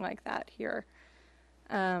something like that here.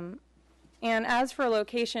 And as for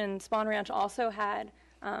location, Spawn Ranch also had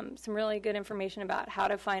some really good information about how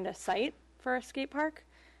to find a site for a skate park.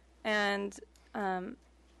 And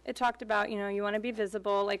it talked about, you want to be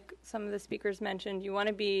visible, like some of the speakers mentioned. You want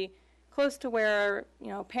to be close to where,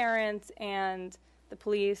 parents and the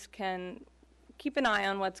police can keep an eye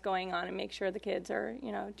on what's going on and make sure the kids are,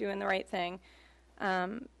 doing the right thing.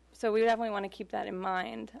 So we definitely want to keep that in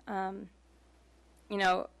mind.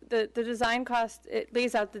 The design cost, it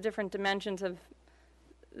lays out the different dimensions of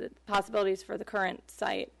the possibilities for the current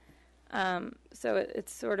site. So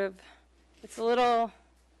it's a little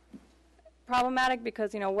problematic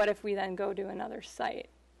because, what if we then go to another site?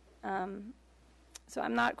 So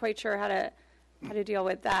I'm not quite sure how to deal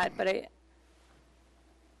with that, but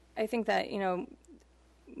I think that,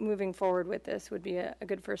 moving forward with this would be a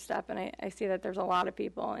good first step, and I see that there's a lot of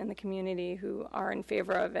people in the community who are in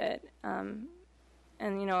favor of it. And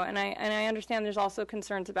I understand there's also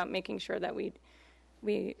concerns about making sure that we've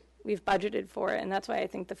budgeted for it, and that's why I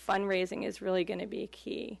think the fundraising is really going to be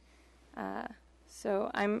key. So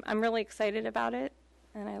I'm really excited about it,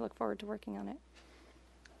 and I look forward to working on it.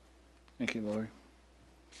 Thank you, Lori.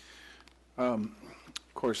 Of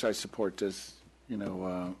course, I support this,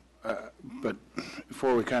 but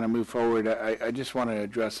before we kind of move forward, I just want to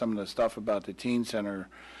address some of the stuff about the teen center.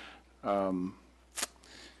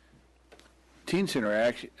 Teen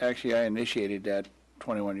center, actually, I initiated that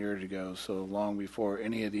 21 years ago, so long before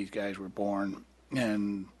any of these guys were born.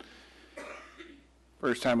 And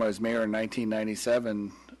first time I was mayor in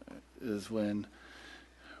 1997 is when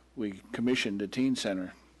we commissioned the teen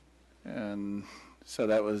center. And so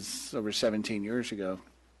that was over 17 years ago.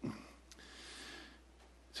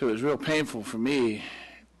 So it was real painful for me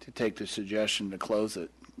to take the suggestion to close it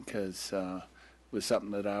because it was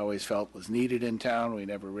something that I always felt was needed in town. We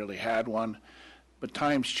never really had one. But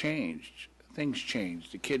times changed. Things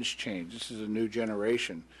changed. The kids changed. This is a new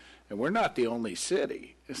generation. And we're not the only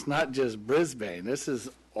city. It's not just Brisbane. This is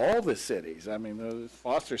all the cities. I mean,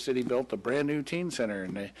 Foster City built a brand new teen center,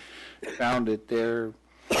 and they found that their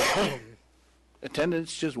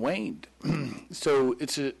attendance just waned. So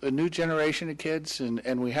it's a new generation of kids,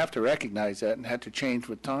 and we have to recognize that and have to change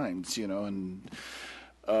with times, and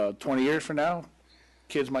 20 years from now,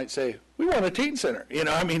 kids might say, we want a teen center.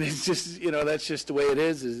 It's just, that's just the way it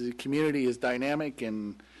is the community is dynamic,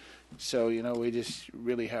 and so, we just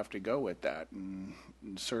really have to go with that and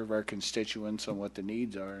serve our constituents on what the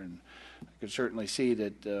needs are. And I can certainly see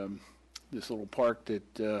that this little park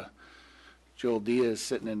that Joel Diaz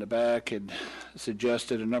sitting in the back had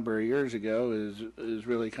suggested a number of years ago is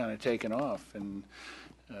really kind of taken off, and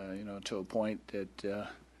to a point that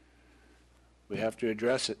we have to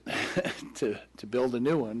address it to build a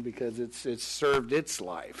new one because it's served its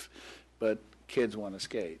life, but kids want to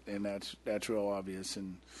skate, and that's real obvious,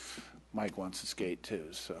 and Mike wants to skate too,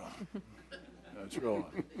 so that's real.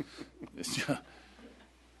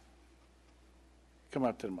 Come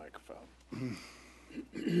up to the microphone.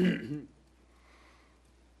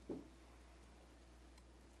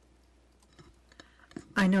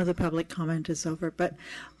 I know the public comment is over, but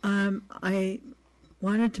I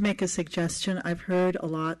wanted to make a suggestion. I've heard a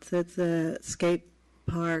lot that the skate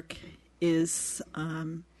park is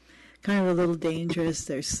kind of a little dangerous.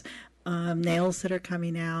 There's nails that are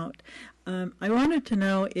coming out. I wanted to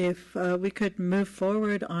know if we could move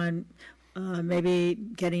forward on maybe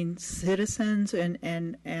getting citizens and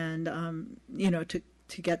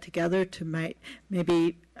to get together to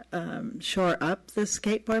maybe shore up the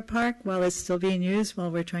skateboard park while it's still being used, while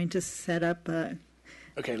we're trying to set up a...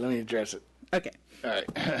 Okay, let me address it. Okay. All right.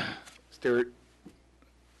 Stuart,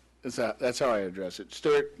 that's how I address it.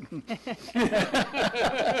 Stuart?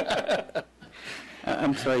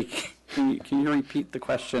 I'm sorry, can you repeat the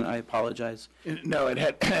question? I apologize. No, it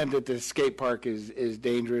had that the skate park is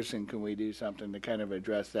dangerous, and can we do something to kind of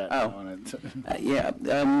address that on it? We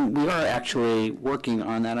are actually working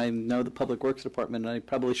on that. I know the Public Works Department, and I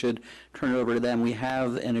probably should turn it over to them. We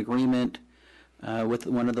have an agreement with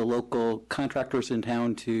one of the local contractors in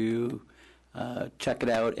town to check it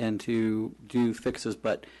out and to do fixes,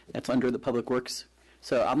 but that's under the Public Works.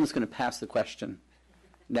 So I'm just going to pass the question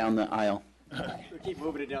down the aisle. We keep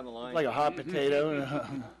moving it down the line. Like a hot potato?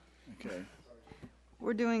 Okay.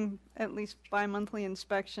 We're doing at least bi-monthly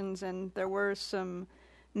inspections, and there were some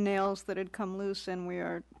nails that had come loose, and we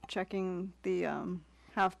are checking the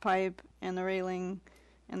half pipe and the railing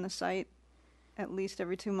and the site at least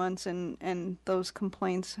every 2 months, and those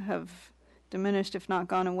complaints have diminished, if not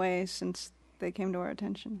gone away, since they came to our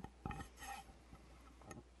attention.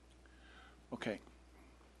 Okay.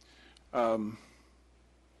 I'm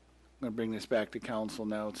going to bring this back to council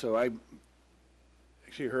now. So I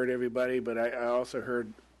actually heard everybody, but I also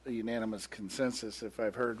heard a unanimous consensus, if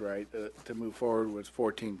I've heard right, to move forward was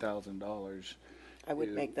 $14,000. I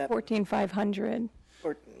would make that 14,500.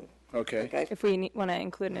 Okay. If we want to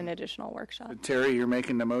include an additional workshop. Terry, you're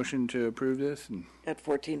making the motion to approve this? At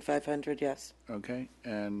 14,500, yes. Okay.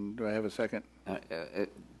 And do I have a second?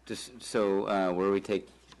 Just so where we take,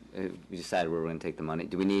 we decided where we're going to take the money.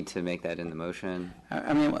 Do we need to make that in the motion?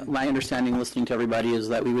 I mean, my understanding, listening to everybody, is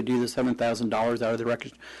that we would do the $7,000 out of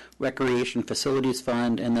the Recreation Facilities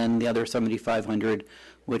Fund, and then the other $7,500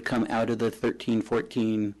 would come out of the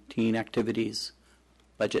 13-14 teen activities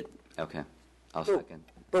budget. Okay, I'll second.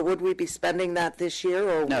 But would we be spending that this year,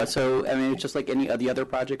 or No, so I mean, it's just like any of the other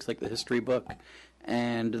projects, like the history book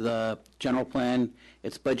and the general plan.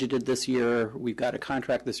 It's budgeted this year. We've got a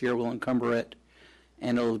contract this year. We'll encumber it,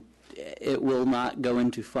 and it will not go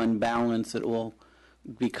into fund balance. It will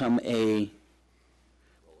become it's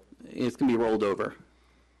going to be rolled over.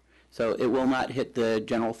 So it will not hit the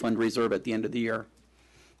general fund reserve at the end of the year,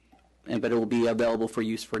 but it will be available for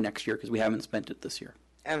use for next year because we haven't spent it this year.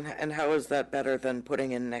 And how is that better than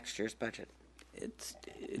putting in next year's budget? It's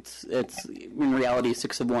in reality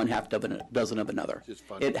 6 of one, half dozen of another.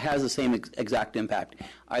 It has the same exact impact.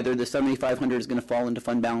 Either the $7,500 is going to fall into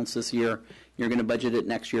fund balance this year, you're going to budget it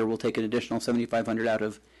next year, we'll take an additional $7,500 out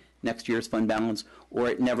of next year's fund balance, or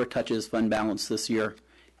it never touches fund balance this year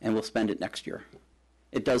and we'll spend it next year.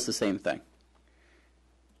 It does the same thing.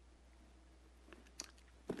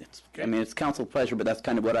 I mean, it's council pleasure, but that's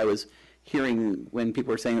kind of what I was hearing when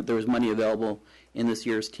people were saying that there was money available in this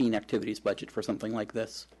year's teen activities budget for something like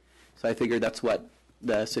this. So I figured that's what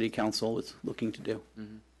the city council was looking to do.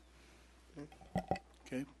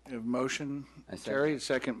 Okay, we have a motion, Terry,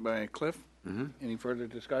 second by Cliff. Any further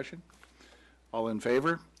discussion? All in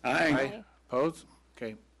favor? Aye. Opposed?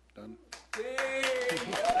 Okay, done.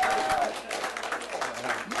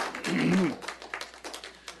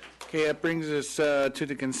 Okay, that brings us to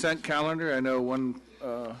the consent calendar. I know one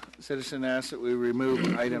citizen asked that we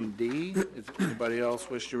remove item D. Does anybody else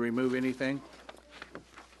wish to remove anything?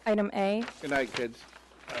 Item A. Good night, kids.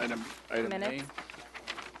 Item A. Minutes.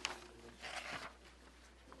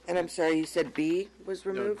 And I'm sorry, you said B was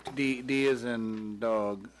removed? No, D is in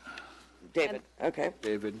dog. David, okay.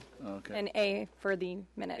 David, okay. And A for the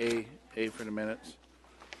minutes. A for the minutes.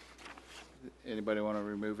 Anybody want to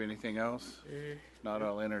remove anything else? Not,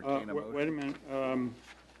 I'll entertain a motion. Wait a minute.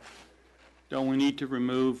 Don't we need to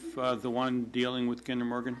remove the one dealing with Kinder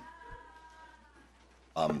Morgan?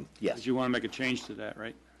 Yes. 'Cause you want to make a change to that,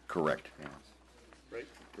 right? Correct.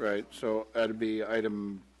 Right, so that'd be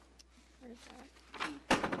item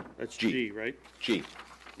That's G, right? G.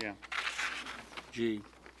 Yeah. G.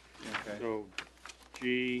 Okay. So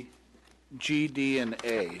G, D, and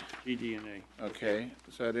A. G, D, and A. Okay,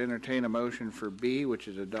 so I'd entertain a motion for B, which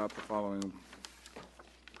is adopt the following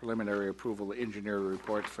preliminary approval engineer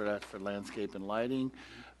reports for landscape and lighting,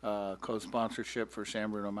 co-sponsorship for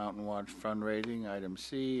San Bruno Mountain Watch fundraising, item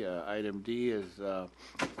C. Item D is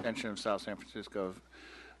extension of South San Francisco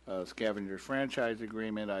Scavengers franchise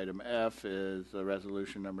agreement. Item F is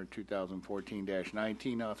resolution number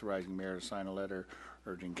 2014-19, authorizing mayor to sign a letter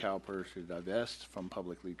urging CalPERS to divest from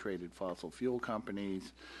publicly traded fossil fuel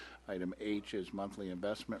companies. Item H is monthly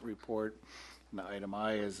investment report. And item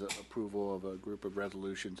I is approval of a group of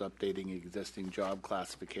resolutions updating existing job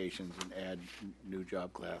classifications and add new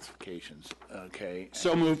job classifications. Okay.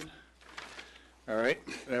 So moved. All right.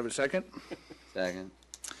 Do I have a second? Second.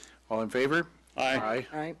 All in favor? Aye.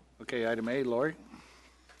 Aye. Okay, item A, Lori.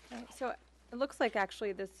 Okay, so it looks like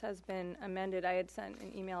actually this has been amended. I had sent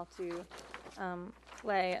an email to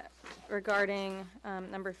Clay regarding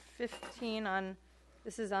number 15 on,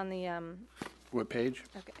 this is on the, What page?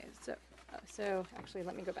 okay, so actually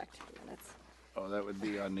let me go back to the minutes. Oh, that would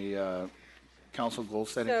be on the council goal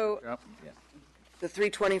setting. So- Yep. The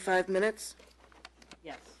 325 minutes?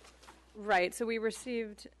 Yes. Right, so we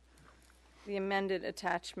received the amended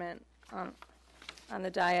attachment on the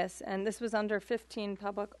dais, and this was under 15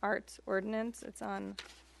 Public Arts Ordinance. It's on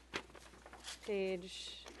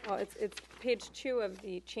page, well, it's page 2 of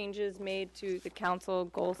the changes made to the council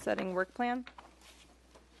goal-setting work plan,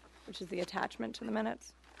 which is the attachment to the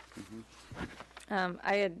minutes.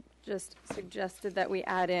 I had just suggested that we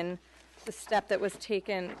add in the step that was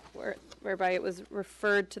taken whereby it was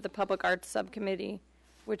referred to the Public Arts Subcommittee,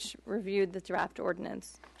 which reviewed the draft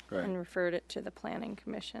ordinance Right. and referred it to the Planning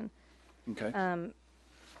Commission. Okay.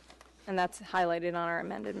 And that's highlighted on our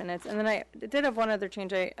amended minutes. And then I did have one other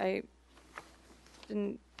change. I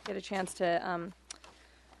didn't get a chance to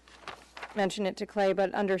mention it to Clay,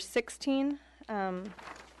 but under 16,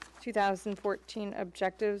 2014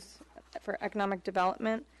 objectives for economic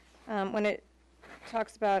development, when it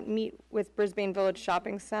talks about meet with Brisbane Village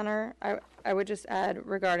Shopping Center, I would just add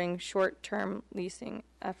regarding short-term leasing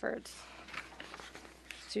efforts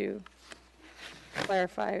to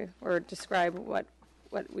clarify or describe what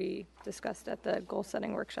we discussed at the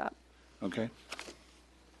goal-setting workshop. Okay.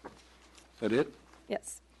 Is that it?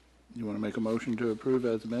 Yes. You want to make a motion to approve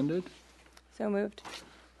as amended? So moved.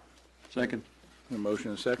 Second. A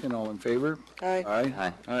motion and a second. All in favor? Aye.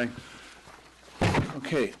 Aye. Aye.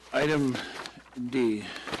 Okay, item D,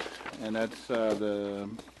 and that's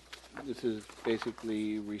this is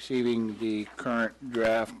basically receiving the current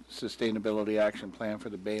draft sustainability action plan for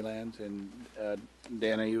the Baylands. And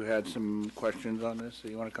Dana, you had some questions on this, so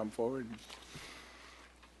you want to come forward?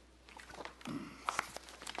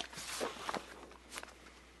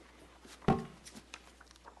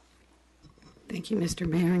 Thank you, Mr.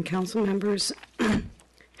 Mayor and council members.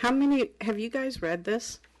 How many, have you guys read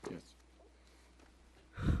this? Yes.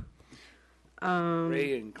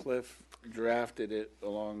 Ray and Cliff drafted it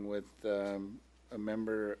along with a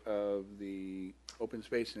member of the Open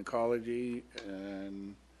Space and Ecology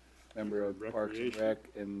and member of Parks and Rec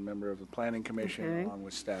and member of the Planning Commission, Okay. along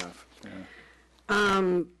with staff.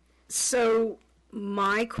 Yeah. So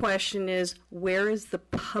my question is, where is the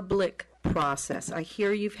public process? I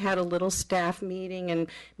hear you've had a little staff meeting and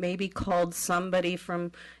maybe called somebody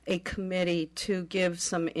from a committee to give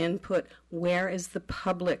some input. Where is the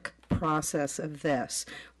public process of this?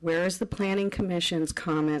 Where is the Planning Commission's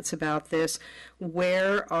comments about this?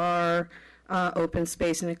 Where are Open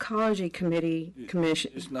Space and Ecology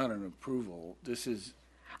Commission? It's not an approval. This is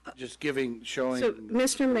just showing. So,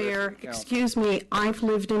 Mr. Mayor, excuse me, I've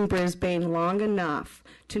lived in Brisbane long enough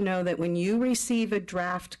to know that when you receive a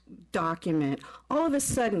draft document, all of a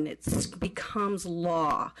sudden it becomes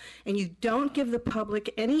law, and you don't give the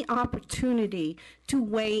public any opportunity to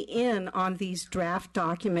weigh in on these draft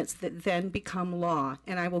documents that then become law.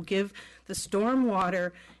 And I will give the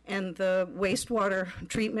stormwater and the wastewater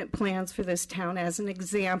treatment plans for this town as an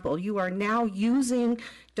example. You are now using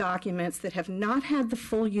documents that have not had the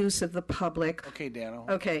full use of the public. Okay, Dana.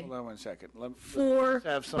 Okay. Hold on one second. For let's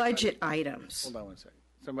have somebody- budget items. Hold on one second.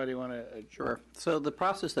 Somebody want to? Sure. So the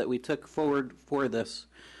process that we took forward for this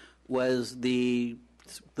was the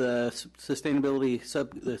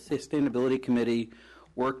sustainability committee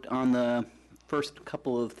worked on the first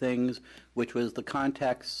couple of things, which was the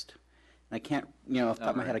context. I can't, off the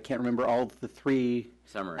top of my head, I can't remember all of the three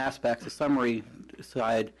aspects. The summary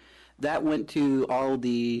side that went to all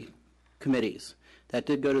the committees. That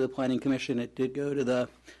did go to the Planning Commission. It did go to the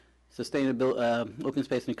Open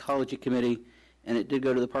Space and Ecology Committee, and it did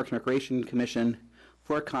go to the Parks and Recreation Commission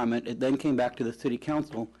for a comment. It then came back to the City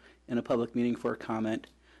Council in a public meeting for a comment.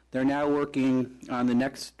 They're now working on the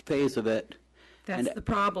next phase of it. That's the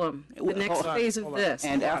problem. The next phase of this.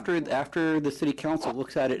 And after the City Council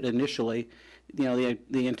looks at it initially, the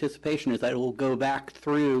anticipation is that it will go back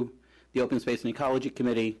through the Open Space and Ecology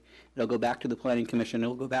Committee. It'll go back to the Planning Commission.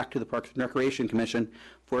 It'll go back to the Parks and Recreation Commission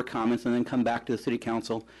for comments, and then come back to the City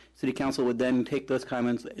Council. City Council would then take those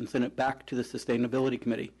comments and send it back to the Sustainability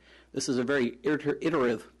Committee. This is a very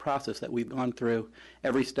iterative process that we've gone through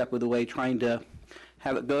every step of the way, trying to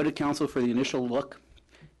have it go to Council for the initial look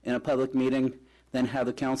in a public meeting, then have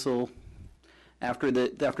the Council, after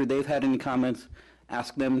they've had any comments,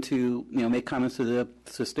 ask them to make comments to the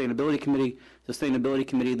Sustainability Committee. Sustainability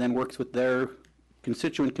Committee then works with their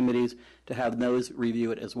constituent committees to have those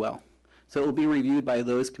review it as well. So it will be reviewed by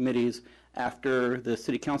those committees after the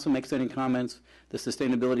City Council makes any comments. The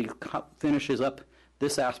Sustainability finishes up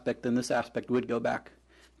this aspect, then this aspect would go back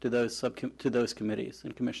to those committees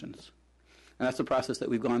and commissions. And that's the process that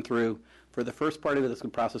we've gone through for the first part of it. That's the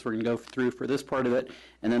process we're going to go through for this part of it.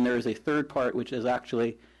 And then there is a third part, which is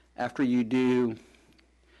actually after you do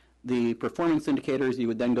the performance indicators, you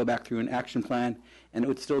would then go back through an action plan, and it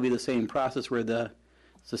would still be the same process where the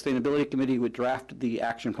Sustainability Committee would draft the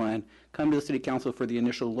action plan, come to the City Council for the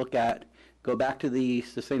initial look at, go back to the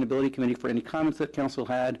Sustainability Committee for any comments that Council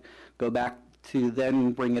had, go back to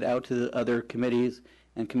then bring it out to the other committees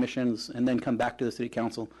and commissions, and then come back to the City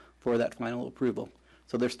Council for that final approval.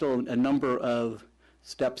 So there's still a number of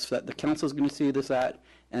steps that the Council is going to see this at,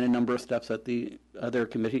 and a number of steps that the other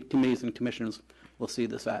committees and commissions will see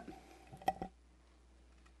this at.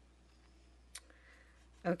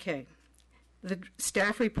 Okay. The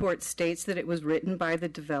staff report states that it was written by the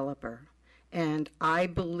developer And I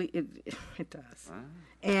believe it does.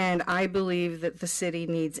 And I believe that the city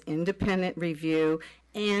needs independent review,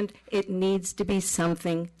 and it needs to be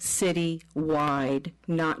something city-wide,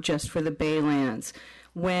 not just for the Baylands.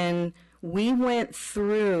 When we went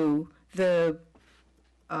through the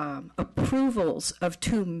approvals of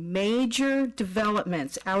 2 major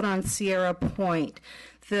developments out on Sierra Point,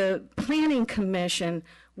 the Planning Commission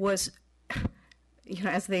was,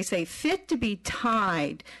 as they say, fit to be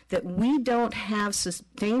tied that we don't have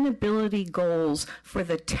sustainability goals for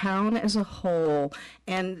the town as a whole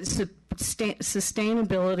and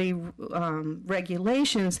sustainability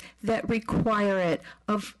regulations that require it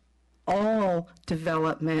of all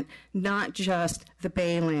development, not just the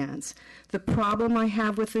Baylands. The problem I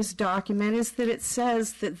have with this document is that it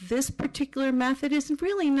says that this particular method is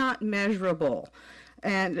really not measurable.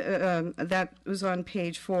 And that was on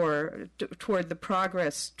page 4, toward the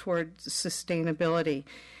progress toward sustainability.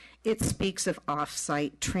 It speaks of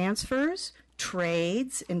off-site transfers,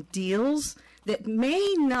 trades, and deals that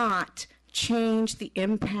may not change the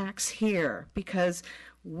impacts here, because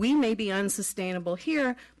we may be unsustainable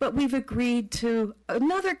here, but we've agreed to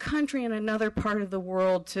another country in another part of the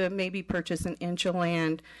world to maybe purchase an inch of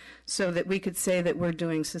land so that we could say that we're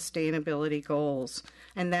doing sustainability goals.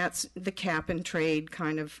 And that's the cap and trade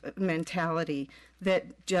kind of mentality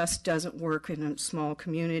that just doesn't work in a small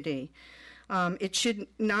community. It should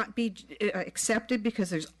not be accepted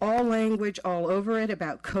because there's all language all over it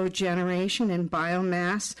about cogeneration and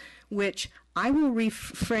biomass, which I will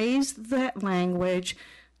rephrase that language.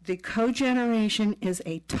 The cogeneration is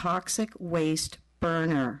a toxic waste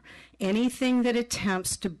burner. Anything that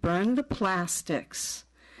attempts to burn the plastics,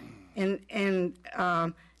 and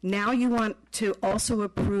now you want to also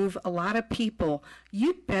approve a lot of people,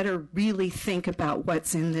 you'd better really think about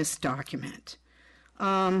what's in this document.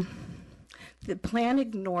 The plan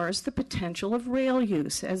ignores the potential of rail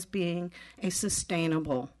use as being a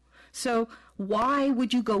sustainable. So why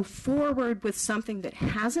would you go forward with something that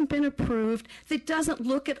hasn't been approved, that doesn't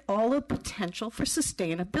look at all the potential for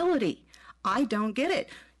sustainability? I don't get it.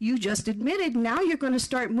 You just admitted now you're going to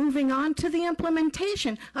start moving on to the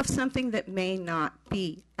implementation of something that may not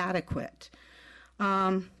be adequate.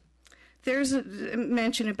 There's a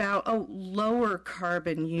mention about lower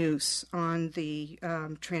carbon use on the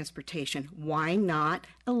transportation. Why not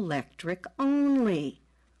electric only?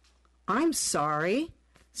 I'm sorry.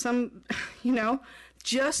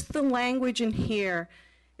 Just the language in here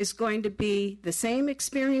is going to be the same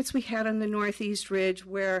experience we had on the Northeast Ridge,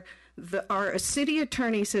 where our city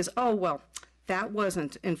attorney says, oh, well, that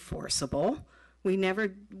wasn't enforceable. We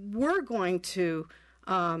never were going to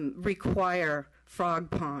require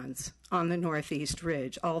frog ponds on the Northeast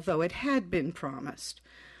Ridge, although it had been promised.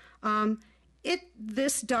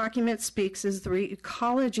 This document speaks as the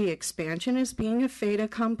ecology expansion as being a fait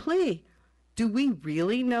accompli. Do we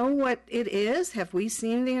really know what it is? Have we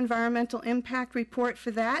seen the environmental impact report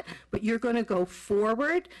for that? But you're going to go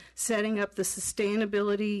forward, setting up the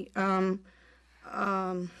sustainability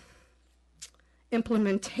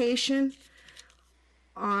implementation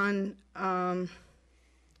on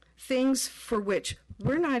things for which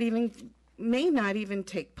may not even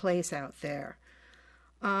take place out there.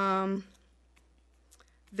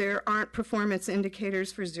 There aren't performance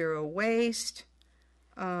indicators for zero waste.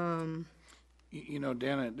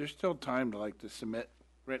 Dana, there's still time to submit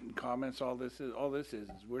written comments. All this is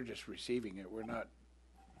we're just receiving it. We're not.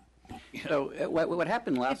 So what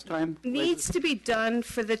happened last time? It needs to be done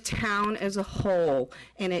for the town as a whole,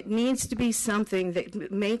 and it needs to be something that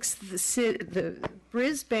makes the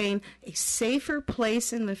Brisbane a safer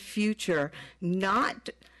place in the future,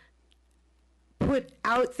 not put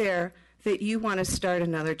out there that you want to start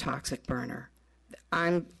another toxic burner.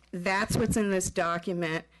 That's what's in this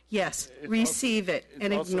document. Yes, receive it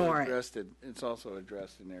and ignore it. It's also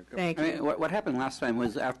addressed in there. Thank you. What happened last time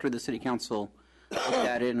was after the city council looked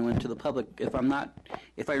at it and went to the public. If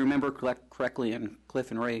I remember correctly, and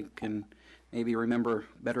Cliff and Ray can maybe remember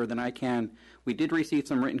better than I can, we did receive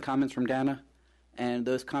some written comments from Dana, and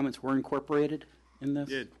those comments were incorporated in this.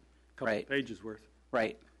 Did a couple pages worth.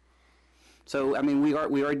 Right. So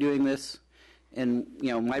we are doing this in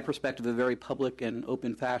my perspective, a very public and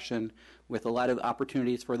open fashion, with a lot of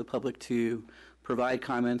opportunities for the public to provide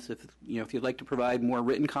comments. If you'd like to provide more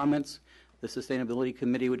written comments, the Sustainability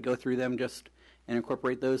Committee would go through them and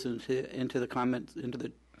incorporate those into the comments, into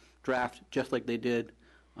the draft, just like they did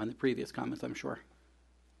on the previous comments, I'm sure.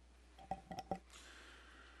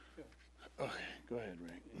 Okay, go ahead,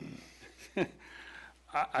 Ray.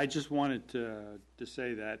 I just wanted to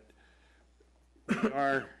say that we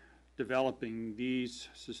are developing these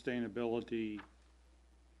sustainability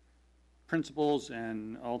principles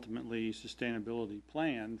and ultimately sustainability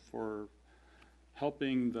plan for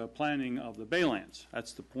helping the planning of the Baylands.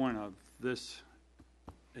 That's the point of this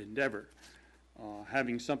endeavor.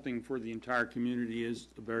 Having something for the entire community is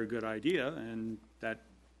a very good idea, and that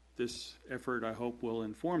this effort, I hope, will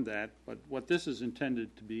inform that. But what this is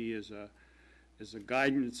intended to be is a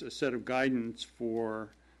guidance, a set of guidance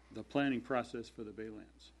for the planning process for the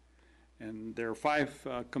Baylands. And there are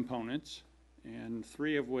 5 components, and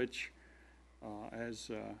 3 of which,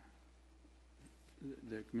 as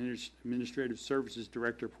the Administrative Services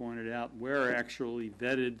Director pointed out, we're actually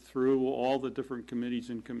vetted through all the different committees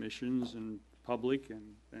and commissions and public,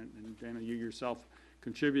 and Dana, you yourself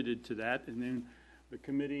contributed to that, and then the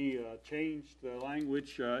committee changed the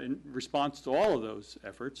language in response to all of those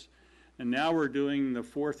efforts, and now we're doing the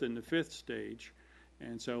 4th and the 5th stage,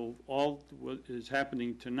 and so all what is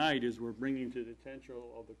happening tonight is we're bringing to the attention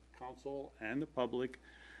of the council and the public,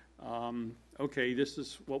 okay, this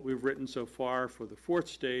is what we've written so far for the 4th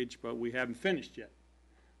stage, but we haven't finished yet.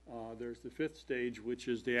 There's the 5th stage, which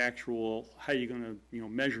is the actual, how you're going to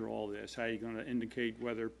measure all this, how you're going to indicate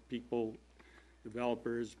whether people,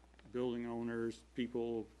 developers, building owners,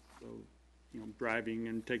 people driving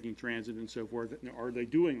and taking transit and so forth, are they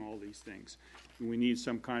doing all these things? And we need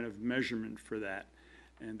some kind of measurement for that.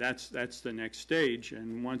 And that's the next stage.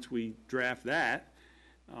 And once we draft that,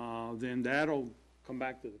 then that'll come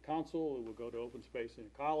back to the council, it will go to Open Space and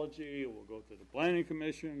Ecology, it will go to the Planning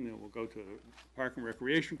Commission, it will go to the Park and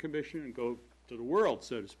Recreation Commission, and go to the world,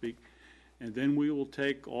 so to speak. And then we will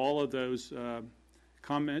take all of those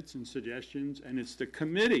comments and suggestions, and it's the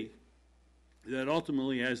committee that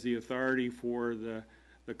ultimately has the authority for the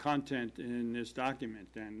content in this document.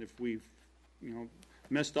 And if we've,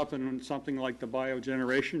 messed up in something like the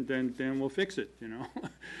biogeneration, then we'll fix it,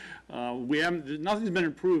 nothing's been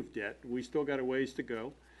improved yet. We still got a ways to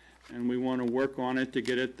go, and we want to work on it to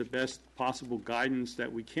get it the best possible guidance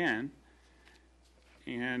that we can.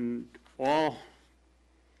 And all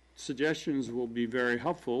suggestions will be very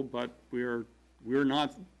helpful, but we're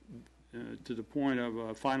not to the point of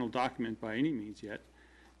a final document by any means yet.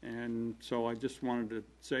 And so I just wanted to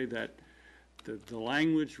say that the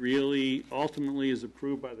language really ultimately is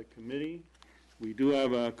approved by the committee. We do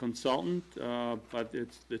have a consultant, but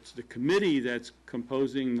it's the committee that's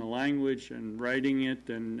composing the language and writing it,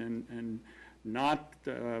 and not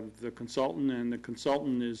the consultant, and the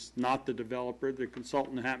consultant is not the developer. The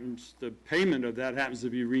consultant the payment of that happens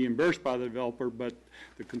to be reimbursed by the developer, but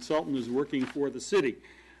the consultant is working for the city,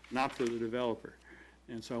 not for the developer.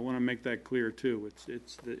 And so I want to make that clear too.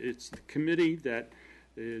 It's the committee that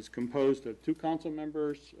is composed of 2 council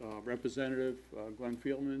members, Representative Glenn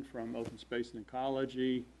Fieldman from Open Space and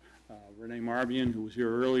Ecology, Renee Marbian, who was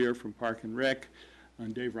here earlier, from Park and Rec,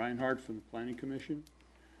 and Dave Reinhardt from the Planning Commission.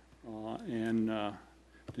 And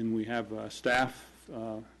then we have staff.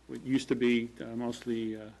 It used to be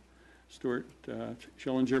mostly Stuart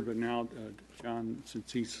Schillinger, but now John,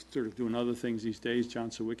 since he's sort of doing other things these days, John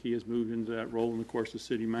Sawicki has moved into that role, and of course the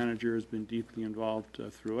city manager has been deeply involved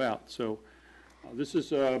throughout. So this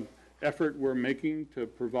is an effort we're making to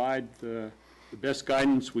provide the best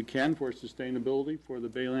guidance we can for sustainability for the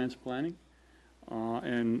Baylands planning.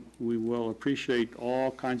 And we will appreciate all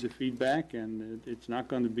kinds of feedback, and it's not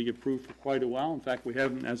going to be approved for quite a while. In fact, we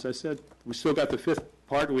haven't, as I said, we still got the 5th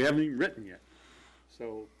part we haven't even written yet.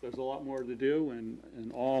 So there's a lot more to do,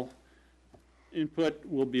 and all input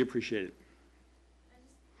will be appreciated.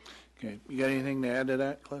 Okay, you got anything to add to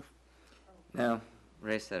that, Cliff? No,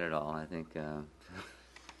 Ray said it all. I think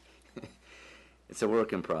it's a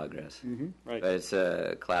work in progress. Right. But it's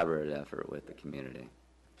a collaborative effort with the community.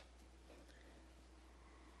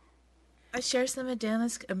 I share some of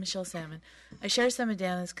Dana's, Michelle Salmon. I share some of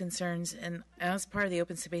Dana's concerns, and as part of the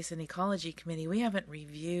Open Space and Ecology Committee, we haven't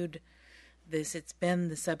reviewed this. It's been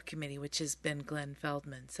the subcommittee, which has been Glenn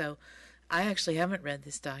Feldman. So I actually haven't read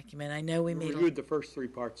this document. I know we made reviewed the first 3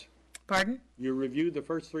 parts. Pardon? You reviewed the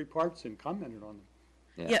first 3 parts and commented on them.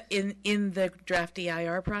 Yeah, in the draft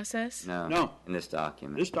EIR process? No. In this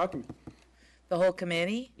document. This document. The whole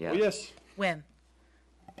committee? Yeah. Oh, yes. When?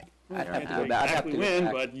 I don't know. I'd have to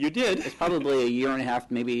win, but you did. It's probably a year and a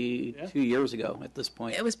half, maybe 2 years ago at this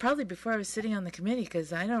point. It was probably before I was sitting on the committee,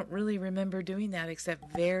 because I don't really remember doing that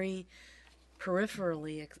except very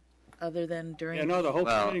peripherally, other than during. Yeah, no, the whole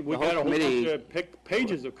committee. We got a whole bunch of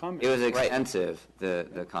pages of comments. It was extensive,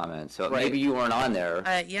 the comments. So maybe you weren't on there.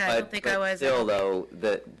 Yeah, I don't think I was. Still, though,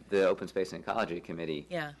 the Open Space and Ecology Committee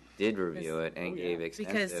did review it and gave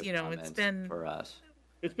extensive comments it's been for us.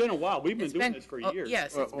 It's been a while. We've been doing this for years.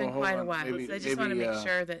 Yes, it's been quite a while. So I just want to make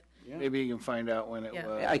sure that. Maybe you can find out when it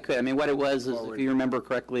was. I could. I mean, what it was is, if you remember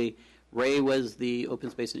correctly, Ray was the Open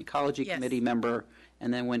Space and Ecology Yes. Committee member,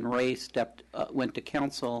 and then when Ray went to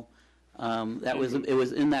council, it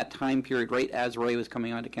was in that time period, right as Ray was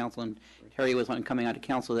coming onto council and Terry was coming onto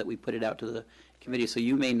council, that we put it out to the committee. So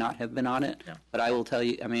you may not have been on it, but I will tell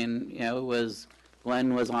you. I mean, it was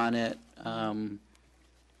Glenn was on it.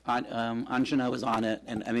 Anjana was on it,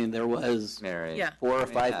 and I mean there was 4 or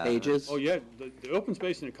 5 pages. Oh yeah, the Open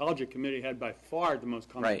Space and Ecology Committee had by far the most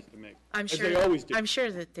comments to make. I'm as sure they always do. I'm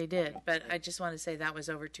sure that they did, but I just want to say that was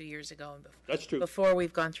over 2 years ago. And That's true. Before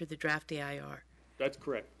we've gone through the draft DIR. That's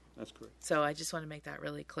correct. That's correct. So I just want to make that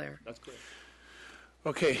really clear. That's correct.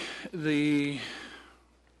 Okay, the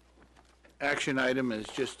action item is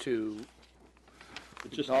just to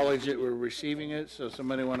acknowledge that we're receiving it, so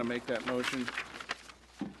somebody want to make that motion?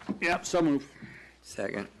 Yep, so move.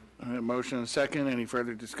 Second. All right, motion and second. Any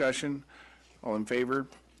further discussion? All in favor?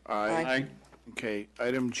 Aye. Okay,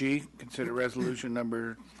 item G, consider resolution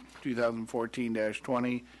number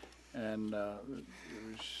 2014-20, and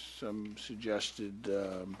there's some suggested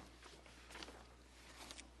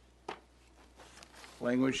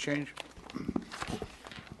language change.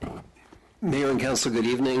 Mayor and Council, good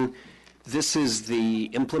evening. This is the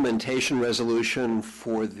implementation resolution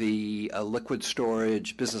for the liquid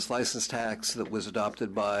storage business license tax that was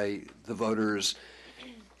adopted by the voters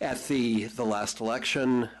at the last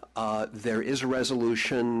election. There is a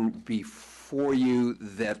resolution before you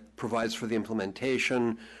that provides for the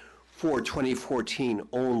implementation for 2014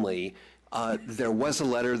 only. There was a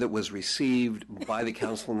letter that was received by the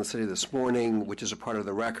council in the city this morning, which is a part of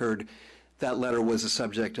the record. That letter was the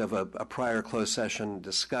subject of a prior closed session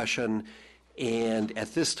discussion, and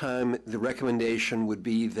at this time, the recommendation would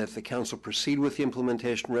be that the council proceed with the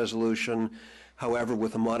implementation resolution, however,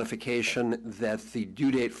 with a modification that the due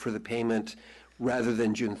date for the payment, rather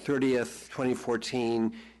than June 30th,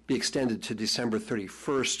 2014, be extended to December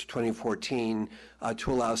 31st, 2014,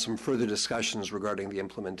 to allow some further discussions regarding the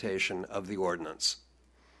implementation of the ordinance.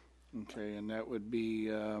 Okay, and that would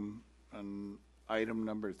be on item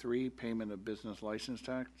number 3, payment of business license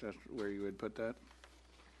tax. That's where you would put that?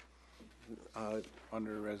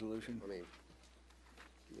 Under a resolution? Give me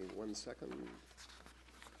 1 second.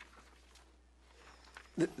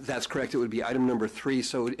 That's correct. It would be item number 3,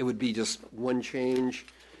 so it would be just one change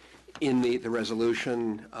in the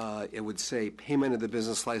resolution. It would say payment of the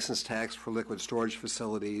business license tax for liquid storage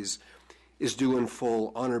facilities is due in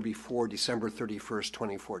full on or before December 31st,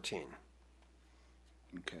 2014.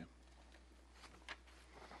 Okay.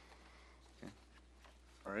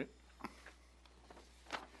 All right.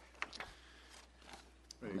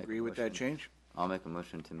 I'll make Agree a with that motion. change? I'll make a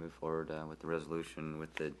motion to move forward with the resolution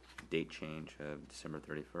with the date change of December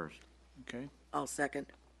 31st. Okay. I'll second.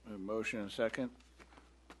 A motion and second.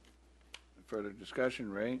 Further discussion,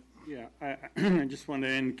 Ray? Yeah, I just want to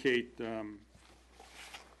indicate that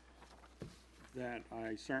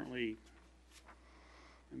I certainly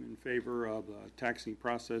am in favor of the taxing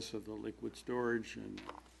process of the liquid storage, and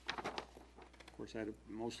of course that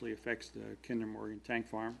mostly affects the Kinder Morgan tank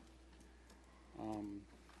farm.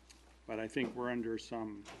 But I think we're under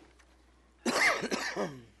some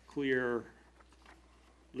clear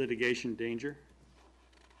litigation danger,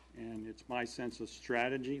 and it's my sense of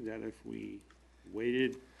strategy that if we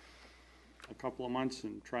waited a couple of months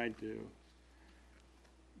and tried to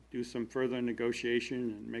do some further negotiation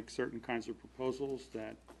and make certain kinds of proposals,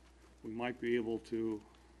 that we might be able to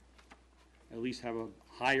at least have a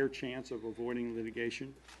higher chance of avoiding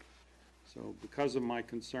litigation. So because of my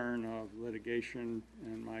concern of litigation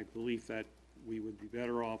and my belief that we would be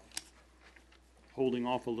better off holding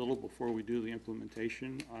off a little before we do the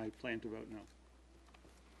implementation, I plan to vote no.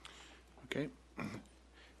 Okay.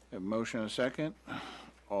 A motion and a second.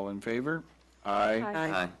 All in favor? Aye.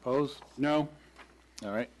 Aye. Opposed? No.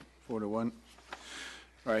 All right, 4-1.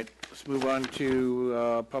 All right, let's move on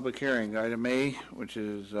to public hearing. Item A, which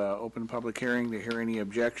is open public hearing to hear any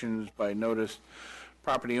objections by notice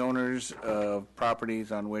property owners of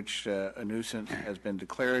properties on which a nuisance has been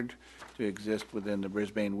declared to exist within the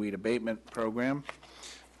Brisbane Weed Abatement Program.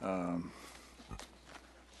 Staff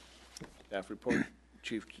report,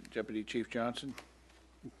 Deputy Chief Johnson.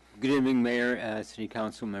 Good evening, Mayor, City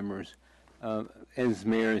Council members. As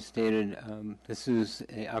Mayor stated, this is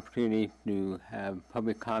an opportunity to have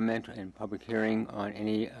public comment and public hearing on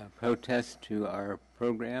any protests to our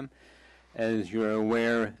program. As you're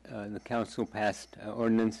aware, the Council passed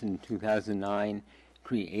ordinance in 2009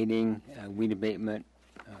 creating a weed abatement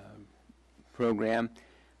program.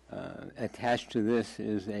 Attached to this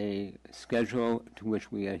is a schedule to which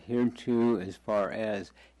we adhere to as far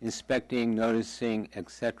as inspecting, noticing,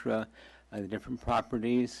 etc., the different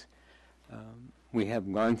properties. We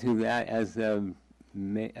have gone through that as of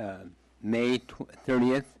May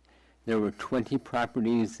 30th. There were 20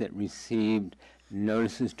 properties that received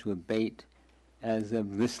notices to abate. As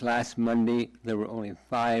of this last Monday, there were only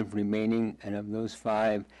 5 remaining, and of those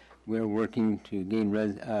 5, we're working to gain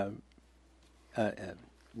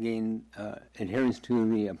adherence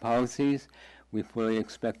to the policies. We fully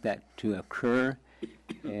expect that to occur,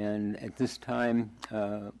 and at this time,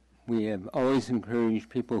 we have always encouraged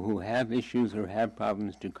people who have issues or have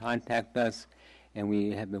problems to contact us, and we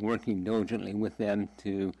have been working diligently with them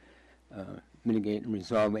to mitigate and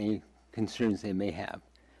resolve any concerns they may have.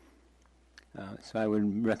 So I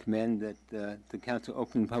would recommend that the council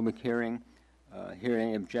open the public hearing, hear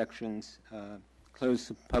any objections, close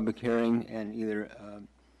the public hearing, and either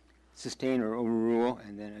sustain or overrule,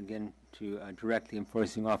 and then again to direct the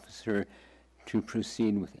enforcing officer to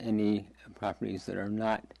proceed with any properties that are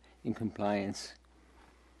not in compliance.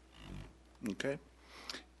 Okay.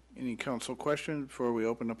 Any council questions before we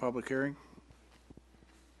open the public hearing?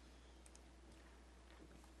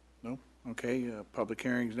 No? Okay, public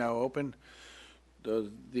hearing is now open. Does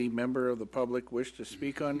the member of the public wish to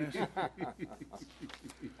speak on this?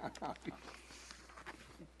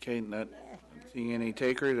 Okay, not seeing any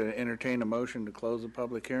takers, I entertain a motion to close the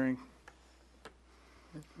public hearing.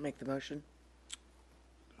 Make the motion.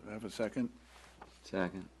 Do I have a second?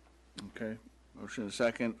 Second. Okay, motion and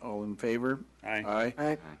second. All in favor? Aye. Aye.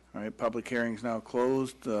 Aye. All right, public hearing is now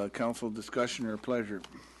closed. Council discussion or pleasure?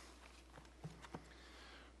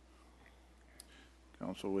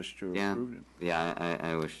 Council wish to approve it? Yeah,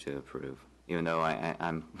 I wish to approve, even though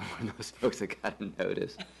I'm one of those folks that got a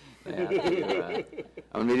notice. I'm going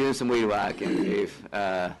to be doing some weed whacking, Chief,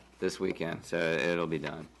 this weekend, so it'll be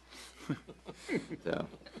done. So.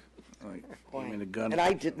 Like, aiming the gun. And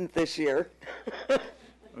I didn't this year.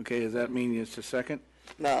 Okay, does that mean it's a second?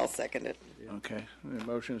 No, I'll second it. Okay,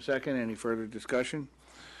 motion and second. Any further discussion?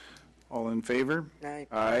 All in favor? Aye.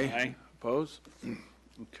 Aye. Aye. Opposed?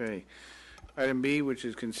 Okay. Item B, which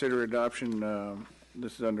is consider adoption,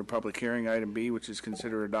 this is under public hearing. Item B, which is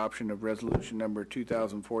consider adoption of resolution number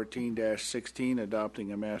 2014-16,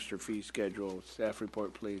 adopting a master fee schedule. Staff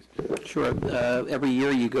report, please. Sure. Every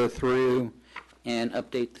year you go through and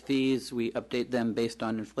update the fees. We update them based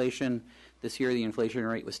on inflation. This year the inflation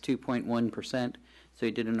rate was 2.1%, so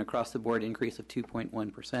you did an across-the-board increase of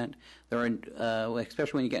 2.1%. There are,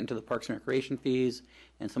 especially when you get into the parks and recreation fees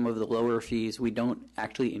and some of the lower fees, we don't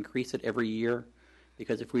actually increase it every year,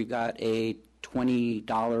 because if we got a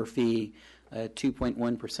 $20 fee, a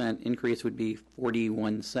 2.1% increase would be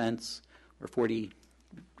 41 cents or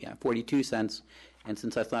 42 cents. And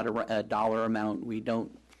since that's not a dollar amount, we don't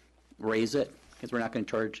raise it, because we're not going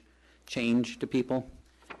to charge change to people.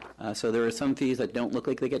 So there are some fees that don't look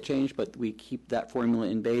like they get changed, but we keep that formula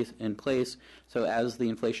in place. So as the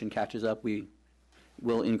inflation catches up, we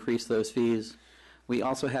will increase those fees. We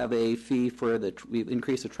also have a fee for we've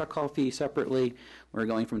increased the truck haul fee separately. We're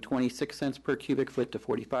going from 26 cents per cubic foot to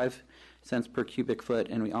 45 cents per cubic foot,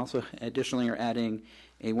 and we also additionally are adding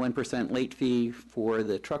a 1% late fee for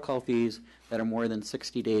the truck haul fees that are more than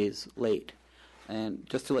 60 days late. And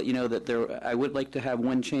just to let you know that I would like to have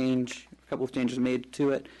one change, a couple of changes made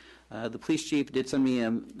to it. The police chief did send me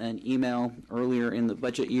an email earlier in the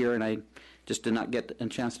budget year, and I just did not get a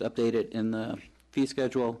chance to update it in the fee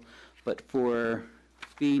schedule. But for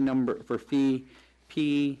fee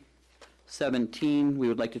P17, we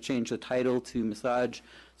would like to change the title to Massage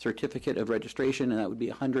Certificate of Registration, and that would be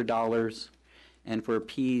 $100. And for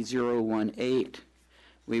P018,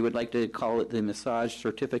 we would like to call it the Massage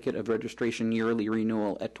Certificate of Registration Yearly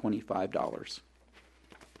Renewal at $25.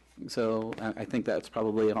 So I think that's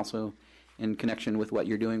probably also in connection with what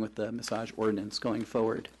you're doing with the massage ordinance going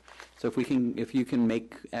forward. So if you can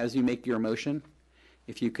make, as you make your motion,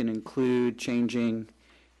 if you can include changing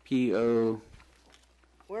PO.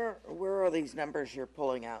 Where are these numbers you're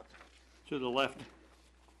pulling out? To the left.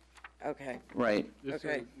 Okay. Right.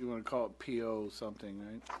 Okay. You want to call it PO something,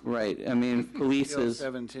 right? Right. I mean, police PO is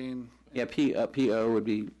 17. Yeah, PO would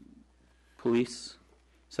be police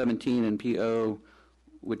 17, and PO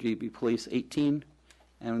would be police 18,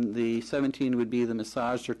 and the 17 would be the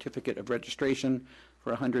massage certificate of registration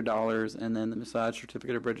for $100, and then the massage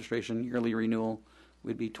certificate of registration yearly renewal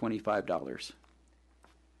would be $25.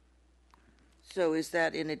 So is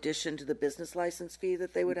that in addition to the business license fee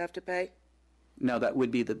that they would have to pay? No, that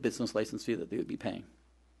would be the business license fee that they would be paying.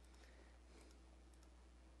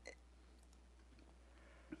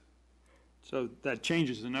 So that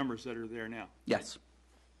changes the numbers that are there now, Yes.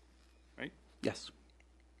 right? Yes.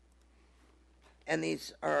 And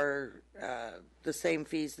these are the same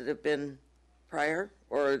fees that have been prior,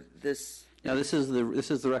 or this? Now, this is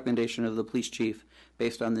the recommendation of the police chief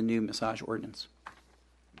based on the new massage ordinance.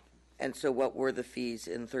 And so what were the fees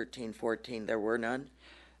in 13-14? There were none?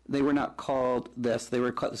 They were not called this. They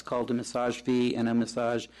were called a massage fee and a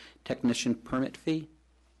massage technician permit fee,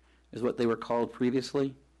 is what they were called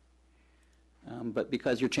previously. But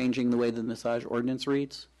because you're changing the way the massage ordinance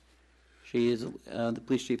reads, the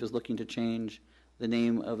police chief is looking to change the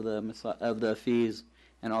name of the fees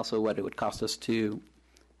and also what it would cost us to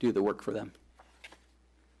do the work for them.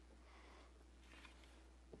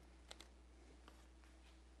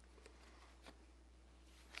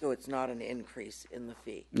 So it's not an increase in the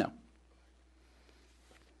fee? No.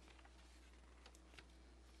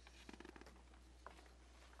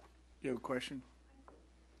 You have a question?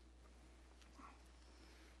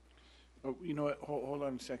 Oh, you know what? Hold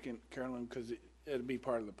on a second, Carolyn, because it'll be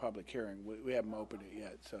part of the public hearing. We haven't opened it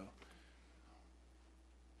yet, so.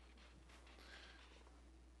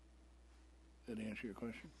 Did that answer your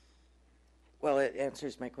question? Well, it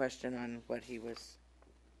answers my question on what he was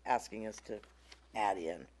asking us to add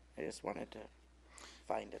in. I just wanted to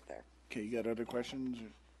find it there. Okay, you got other questions?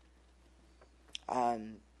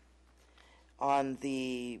 On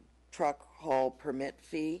the truck haul permit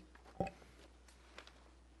fee,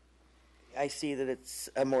 I see that it's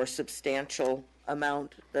a more substantial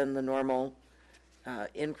amount than the normal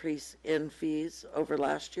increase in fees over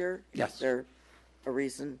last year. Yes. Is there a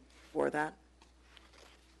reason for that?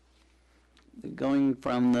 Going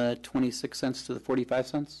from the 26 cents to the 45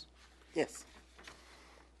 cents? Yes.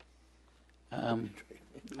 I'm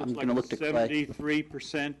Looks going to look to Clay.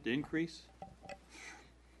 73% increase?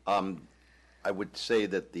 I would say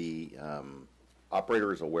that the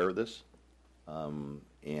operator is aware of this,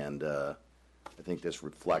 and I think this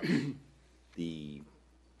reflects the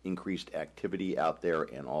increased activity out there,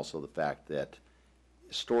 and also the fact that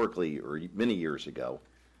historically, or many years ago,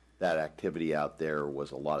 that activity out there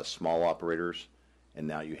was a lot of small operators, and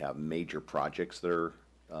now you have major projects that are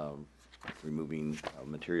removing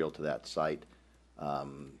material to that site.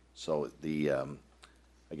 So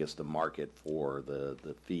I guess the market for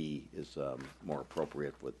the fee is more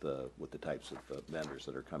appropriate with the types of vendors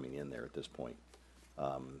that are coming in there at this point.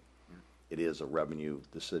 It is a revenue,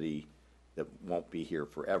 the city, that won't be here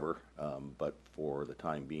forever, but for the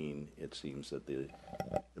time being, it seems that the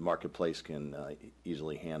marketplace can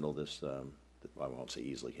easily handle this. I won't say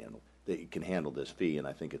easily handle. They can handle this fee, and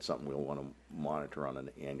I think it's something we'll want to monitor on an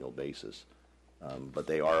annual basis. But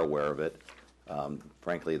they are aware of it.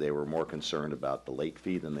 Frankly, they were more concerned about the late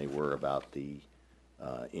fee than they were about the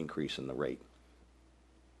increase in the rate.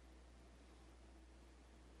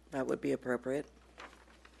 That would be appropriate.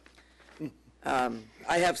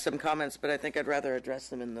 I have some comments, but I think I'd rather address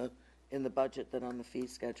them in the budget than on the fee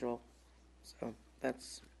schedule. So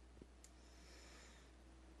that's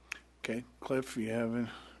okay. Cliff, you have it?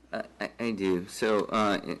 I do. So,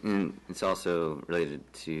 and it's also related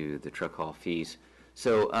to the truck haul fees.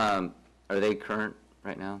 So, are they current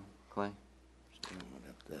right now, Clay? I'm going to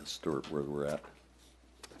have to ask Stuart where we're at.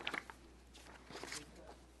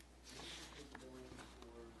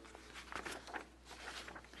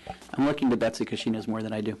 I'm looking to Betsy because she knows more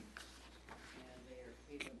than I do.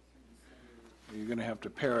 You're going to have to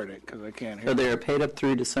parrot it because I can't hear. So they are paid up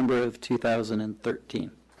through December of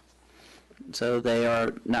 2013. So they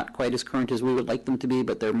are not quite as current as we would like them to be,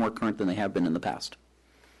 but they're more current than they have been in the past.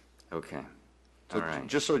 Okay. So All right.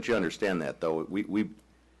 just so that you understand that, though, we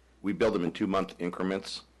build them in 2-month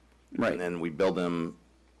increments. Right. And then we build them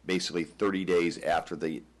basically 30 days after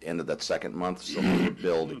the end of that second month. So we would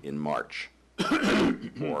build in March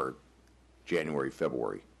or January,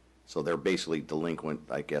 February. So they're basically delinquent,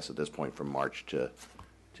 I guess, at this point from March to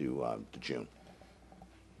June.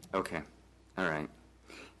 Okay. All right.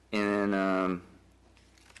 And then,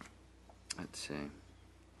 let's see.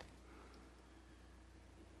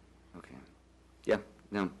 Okay. Yeah.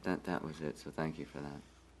 No, that was it. So thank you for that.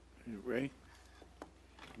 Ray?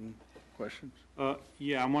 Questions?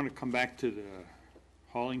 Yeah, I want to come back to the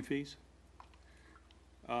hauling fees.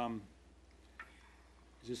 Is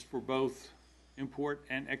this for both import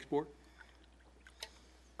and export?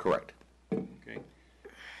 Correct. Okay.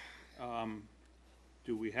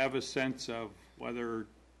 Do we have a sense of whether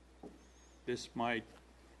this might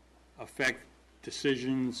affect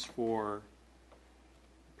decisions for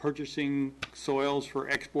purchasing soils for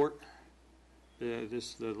export? The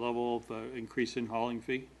level of the increase in hauling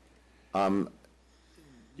fee? You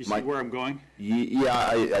see where I'm going? Yeah,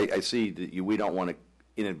 I see that we don't want to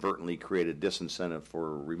inadvertently create a disincentive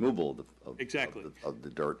for removal of the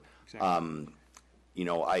dirt. Exactly. You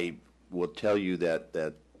know, I will tell you that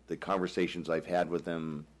the conversations I've had with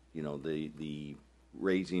them, you know, the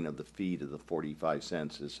raising of the fee to the 45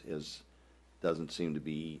 cents doesn't seem to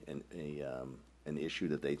be an issue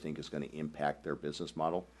that they think is going to impact their business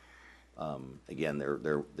model. Again,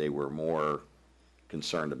 they were more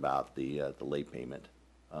concerned about the late payment,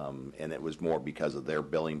 and it was more because of their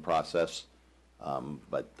billing process.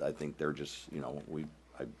 But I think they're just,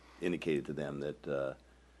 I indicated to them that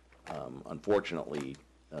unfortunately,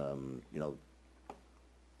 the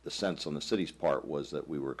sense on the city's part was that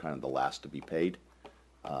we were kind of the last to be paid.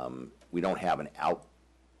 We don't have an out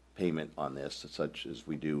payment on this, such as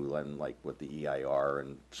we do like with the EIR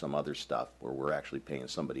and some other stuff where we're actually paying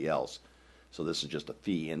somebody else. So this is just a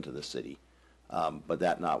fee into the city. But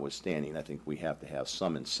that notwithstanding, I think we have to have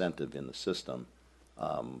some incentive in the system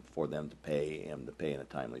for them to pay and to pay in a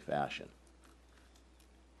timely fashion.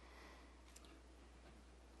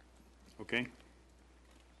 Okay.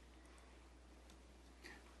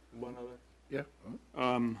 One other. Yeah.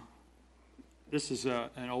 This is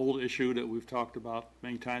an old issue that we've talked about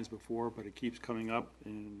many times before, but it keeps coming up,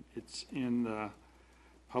 and it's in the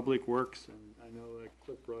Public Works, and I know that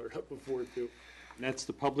Cliff brought it up before too. And that's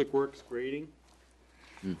the Public Works grading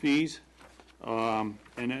fees. And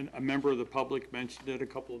then a member of the public mentioned it a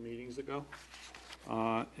couple of meetings ago.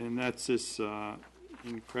 And that's this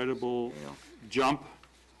incredible jump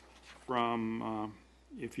from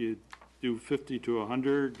if you do 50 to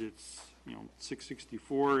 100, it's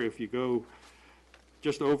 $664. If you go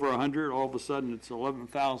just over 100, all of a sudden it's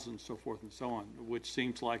 11,000, so forth and so on, which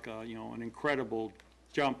seems like an incredible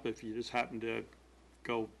jump if you just happen to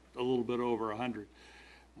go a little bit over 100.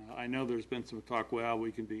 I know there's been some talk, well,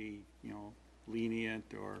 we can be lenient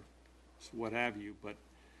or what have you, but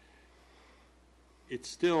it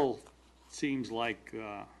still seems like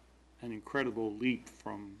an incredible leap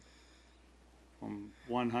from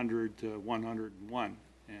 100 to 101,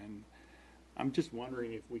 and I'm just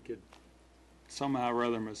wondering if we could somehow or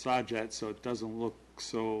other massage that so it doesn't look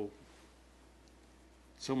so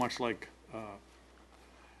much like a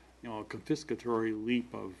confiscatory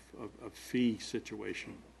leap of fee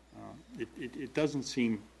situation. It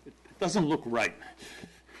doesn't look right.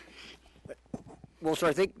 Well, sir,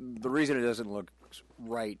 I think the reason it doesn't look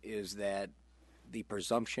right is that the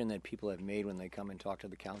presumption that people have made when they come and talk to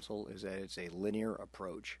the council is that it's a linear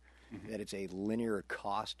approach, that it's a linear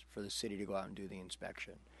cost for the city to go out and do the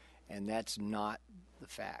inspection. And that's not the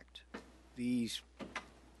fact. These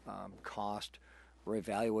costs were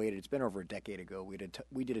evaluated. It's been over a decade ago.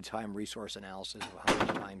 We did a time resource analysis of how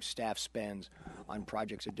much time staff spends on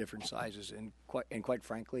projects of different sizes, and quite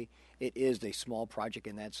frankly, it is a small project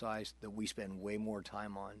in that size that we spend way more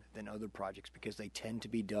time on than other projects because they tend to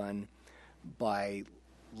be done by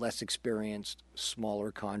less experienced,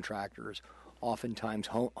 smaller contractors, oftentimes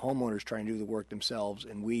homeowners trying to do the work themselves,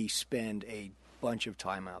 and we spend a bunch of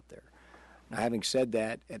time out there. Now, having said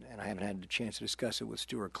that, and I haven't had a chance to discuss it with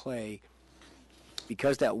Stuart Clay,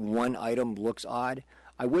 because that one item looks odd,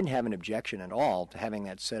 I wouldn't have an objection at all to having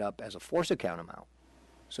that set up as a force account amount.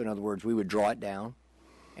 So in other words, we would draw it down,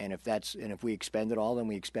 and if we expend it all, then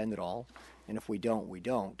we expend it all, and if we don't, we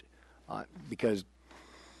don't. Because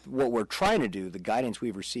what we're trying to do, the guidance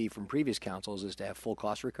we've received from previous councils, is to have full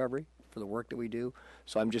cost recovery for the work that we do.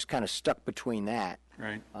 So I'm just kind of stuck between that.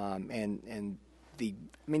 Right. And the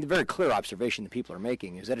very clear observation that people are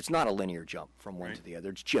making is that it's not a linear jump from one to the other.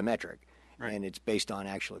 It's geometric. Right. And it's based on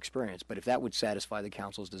actual experience. But if that would satisfy the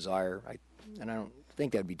council's desire, I don't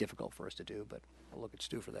think that would be difficult for us to do, but I'll look at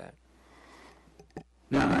Stu for that.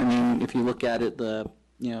 No, I mean, if you look at it,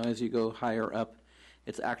 as you go higher up,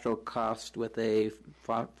 it's actual cost with a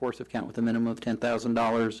force account with a minimum of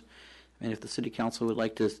 $10,000. And if the city council would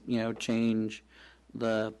like to, change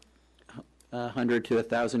the 100 to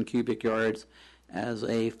 1,000 cubic yards as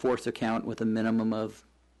a force account with a minimum of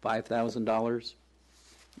 $5,000,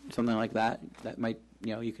 something like that, that might,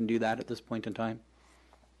 you can do that at this point in time.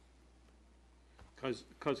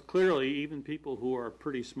 Because clearly, even people who are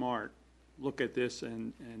pretty smart look at this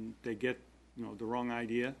and they get, the wrong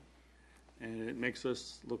idea. And it makes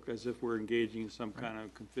us look as if we're engaging in some kind of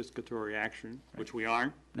confiscatory action, which we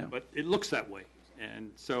aren't, but it looks that way. And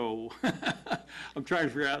so I'm trying to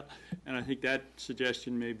figure out, and I think that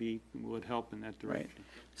suggestion maybe would help in that direction. Right.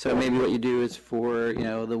 So maybe what you do is for,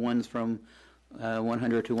 the ones from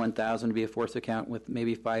 100 to 1,000 to be a force account with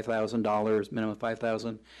maybe $5,000, minimum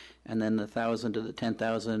 $5,000, and then the 1,000 to the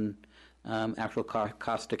 10,000 actual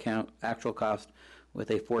cost account, actual cost with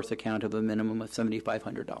a force account of a minimum of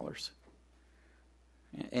 $7,500.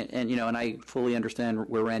 And I fully understand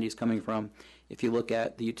where Randy's coming from. If you look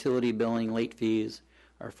at the utility billing late fees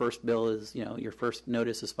Our first bill is, your first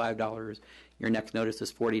notice is $5, your next notice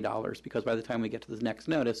is $40, because by the time we get to the next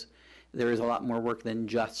notice, there is a lot more work than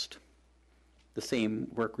just the same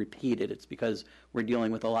work repeated. It's because we're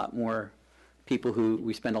dealing with a lot more people who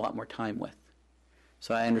we spend a lot more time with.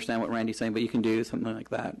 So I understand what Randy's saying, but you can do something like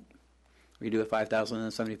that. Or you do a $5,000 and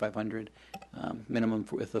a $7,500 minimum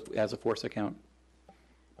as a force account.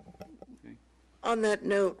 On that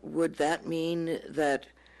note, would that mean that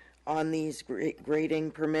on these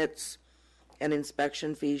grading permits and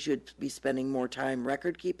inspection fees, you'd be spending more time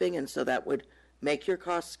record keeping, and so that would make your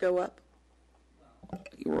costs go up?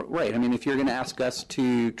 Right. I mean, if you're going to ask us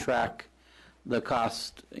to track the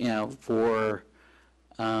cost, for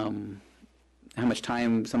how much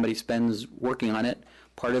time somebody spends working on it,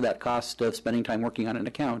 part of that cost of spending time working on an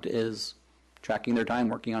account is tracking their time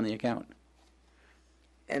working on the account.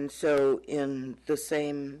 And so in the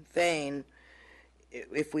same vein,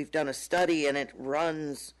 if we've done a study and it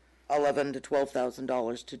runs $11,000 to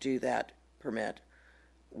 $12,000 to do that permit,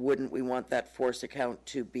 wouldn't we want that force account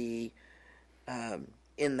to be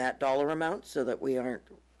in that dollar amount so that we aren't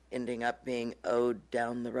ending up being owed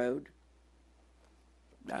down the road?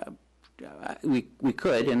 We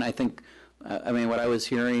could, and I think, what I was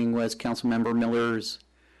hearing was Councilmember Miller's,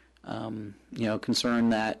 concern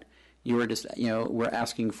that you were just, we're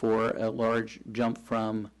asking for a large jump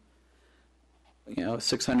from,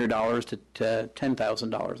 $600 to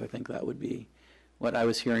 $10,000. I think that would be what I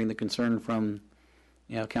was hearing the concern from,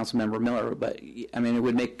 Councilmember Miller. But it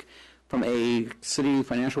would make, from a city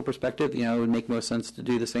financial perspective, it would make most sense to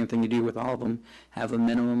do the same thing you do with all of them, have a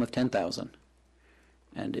minimum of 10,000.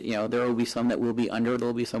 And, there will be some that will be under, there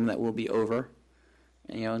will be some that will be over,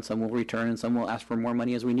 and some will return, and some will ask for more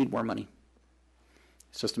money as we need more money.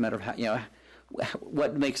 It's just a matter of how,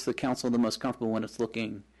 what makes the council the most comfortable when it's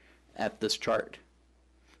looking at this chart.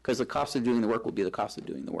 Because the cost of doing the work will be the cost of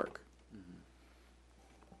doing the work.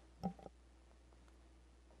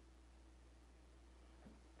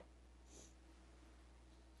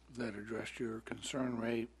 Does that address your concern,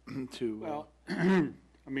 Ray, to... Well,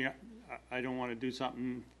 I don't want to do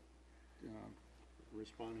something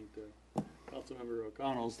responding to Councilmember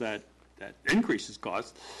O'Connell's that increases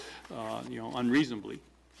cost, unreasonably.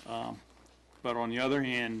 But on the other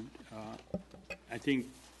hand, I think,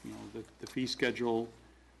 the fee schedule,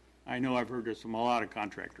 I know I've heard this from a lot of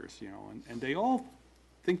contractors, and they all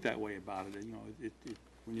think that way about it.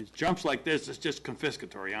 When it jumps like this, it's just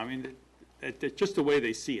confiscatory. It's just the way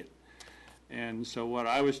they see it. And so what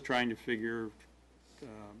I was trying to figure,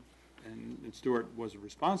 and Stuart was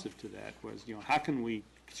responsive to that, was, how can we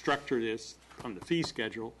structure this on the fee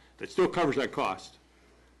schedule that still covers that cost,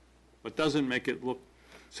 but doesn't make it look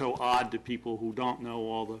so odd to people who don't know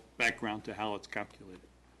all the background to how it's calculated.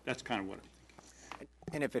 That's kind of what I'm thinking.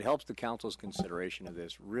 And if it helps the council's consideration of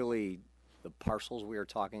this, really the parcels we are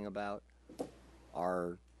talking about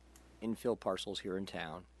are infill parcels here in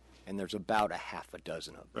town, and there's about a half a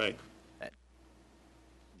dozen of them. Right.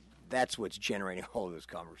 That's what's generating all of this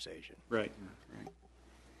conversation. Right.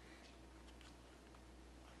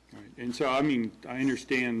 And so, I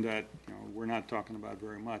understand that, we're not talking about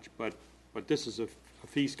very much, but this is a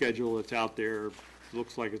fee schedule that's out there. It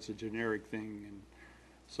looks like it's a generic thing. And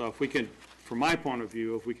so if we can, from my point of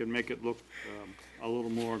view, if we can make it look a little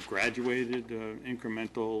more graduated,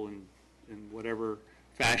 incremental, and in whatever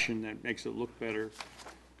fashion that makes it look better,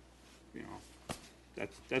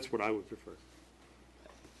 that's what I would prefer.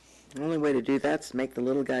 The only way to do that is to make the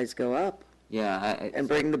little guys go up. Yeah. And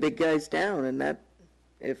bring the big guys down. And that,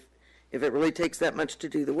 if it really takes that much to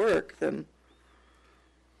do the work, then...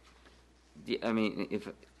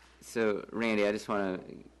 So, Randy, I just want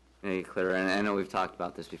to make it clear, and I know we've talked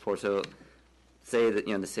about this before. So, say that,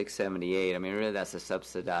 the $678, really that's a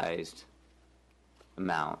subsidized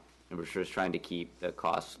amount. And we're just trying to keep the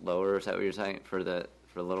costs lower. Is that what you're saying for the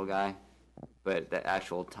little guy? But the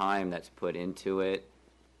actual time that's put into it,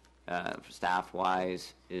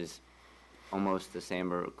 staff-wise, is almost the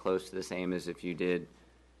same or close to the same as if you did,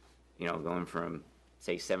 going from,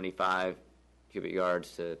 say, 75 cubic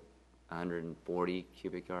yards to 140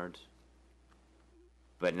 cubic yards.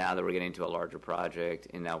 But now that we're getting to a larger project,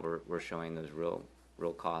 and now we're showing those real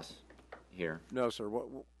costs here. No, sir.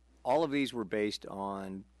 All of these were based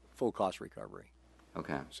on full cost recovery.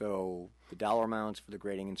 Okay. So the dollar amounts for the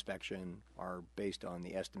grading inspection are based on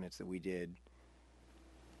the estimates that we did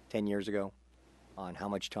 10 years ago on how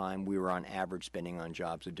much time we were on average spending on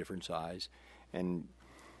jobs of different size. And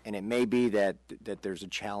it may be that there's a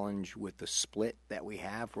challenge with the split that we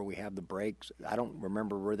have where we have the breaks. I don't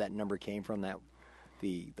remember where that number came from. That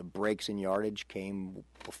the breaks in yardage came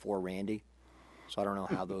before Randy. So I don't know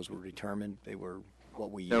how those were determined. They were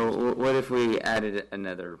what we use. So what if we added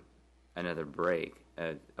another break,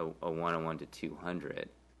 a 101 to 200?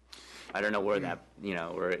 I don't know where that,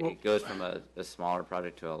 where it goes from a smaller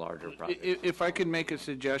project to a larger project. If I could make a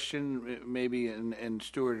suggestion, maybe, and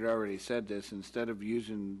Stuart had already said this, instead of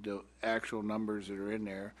using the actual numbers that are in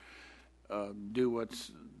there, do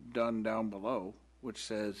what's done down below, which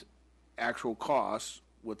says actual costs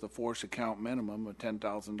with a force account minimum of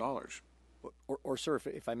 $10,000. Or, sir,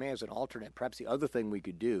 if I may, as an alternate, perhaps the other thing we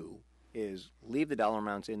could do is leave the dollar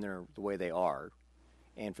amounts in there the way they are.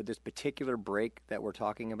 And for this particular break that we're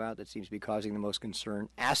talking about that seems to be causing the most concern,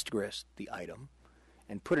 asterisk the item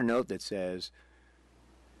and put a note that says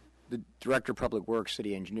the Director of Public Works,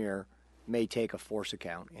 City Engineer, may take a force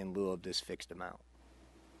account in lieu of this fixed amount.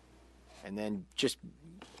 And then just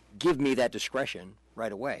give me that discretion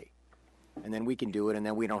right away. And then we can do it, and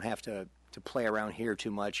then we don't have to play around here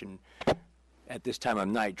too much and at this time of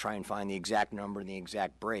night try and find the exact number and the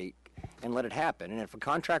exact break. And let it happen. And if a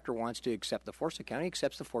contractor wants to accept the force account, he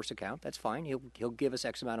accepts the force account. That's fine. He'll give us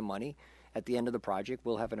X amount of money. At the end of the project,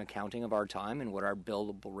 we'll have an accounting of our time and what our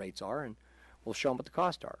billable rates are, and we'll show him what the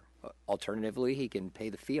costs are. Alternatively, he can pay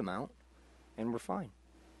the fee amount, and we're fine.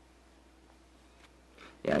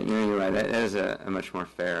 Yeah, you're right. That is a much more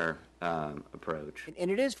fair approach. And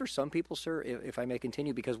it is for some people, sir, if I may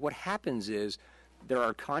continue, because what happens is there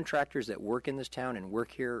are contractors that work in this town and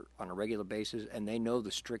work here on a regular basis, and they know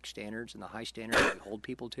the strict standards and the high standards that we hold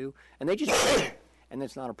people to, and they just do it, and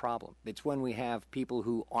it's not a problem. It's when we have people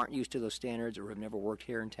who aren't used to those standards or have never worked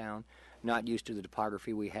here in town, not used to the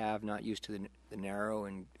topography we have, not used to the narrow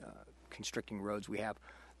and constricting roads we have.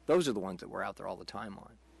 Those are the ones that we're out there all the time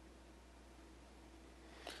on.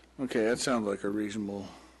 Okay, that sounds like a reasonable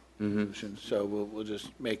solution. So we'll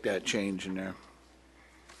just make that change in there.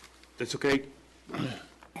 That's okay.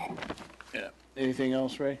 Yeah. Anything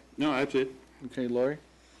else, Ray? No, that's it. Okay, Lori?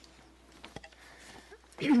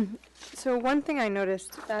 So one thing I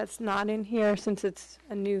noticed that's not in here, since it's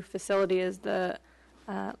a new facility, is the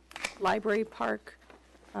library park,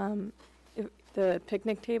 the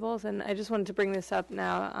picnic tables. And I just wanted to bring this up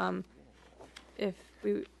now. If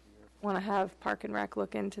we want to have Park and Rec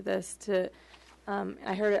look into this,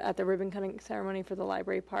 I heard it at the ribbon cutting ceremony for the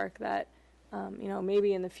library park that,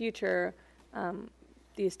 maybe in the future,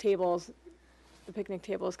 these tables, the picnic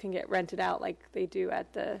tables, can get rented out like they do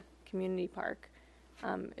at the community park,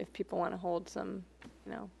 if people want to hold some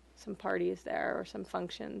parties there or some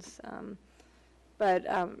functions. But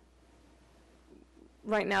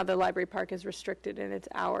right now the library park is restricted in its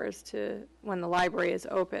hours to when the library is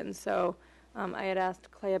open. So I had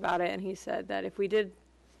asked Clay about it, and he said that if we did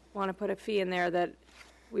want to put a fee in there, that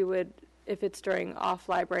we would, if it's during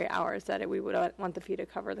off-library hours, that we would want the fee to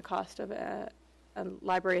cover the cost of a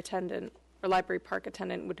library attendant or library park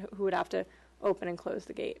attendant who would have to open and close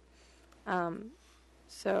the gate.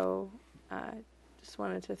 So just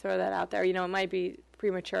wanted to throw that out there. It might be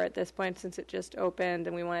premature at this point since it just opened,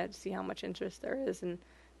 and we wanted to see how much interest there is in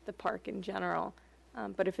the park in general.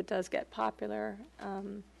 But if it does get popular,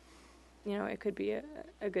 it could be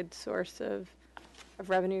a good source of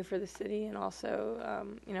revenue for the city, and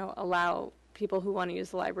also, allow people who want to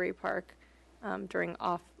use the library park during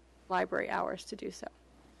off-library hours to do so.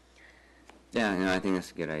 Yeah, I think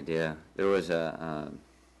that's a good idea. There was a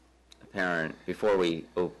parent before we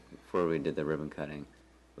did the ribbon cutting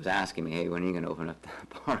was asking me, "Hey, when are you going to open up the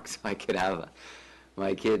park so I could have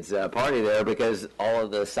my kids' party there?" Because all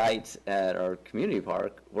of the sites at our community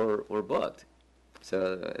park were booked,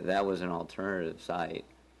 so that was an alternative site.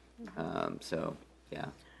 So yeah,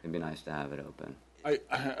 it'd be nice to have it open.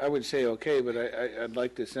 I would say okay, but I'd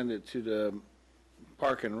like to send it to the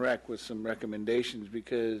Park and Rec with some recommendations,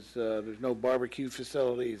 because there's no barbecue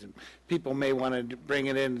facilities and people may want to bring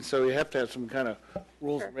it in, so you have to have some kind of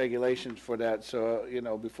rules and regulations for that, so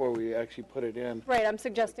before we actually put it in. Right, I'm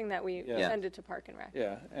suggesting that we send it to Park and Rec.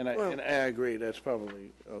 Yeah, and I agree, that's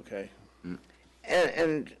probably okay.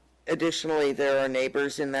 And additionally, there are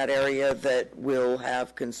neighbors in that area that will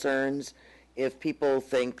have concerns if people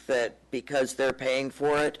think that because they're paying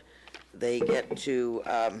for it, they get to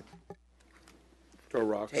throw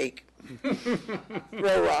rocks.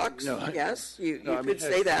 Throw rocks. No, yes, you could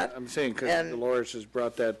say that. I'm saying because Dolores has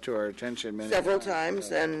brought that to our attention several times,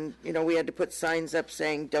 and we had to put signs up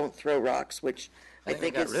saying "Don't throw rocks," which I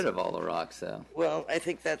think got rid of all the rocks, though. Well, I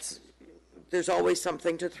think there's always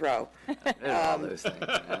something to throw. All those things,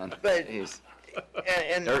 but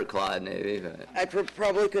and dirt clod, maybe. But I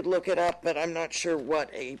probably could look it up, but I'm not sure what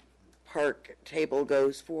a park table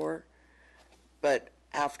goes for. But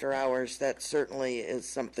after hours, that certainly is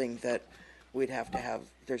something that we'd have to have.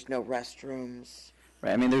 There's no restrooms.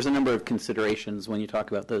 Right. I mean, there's a number of considerations when you talk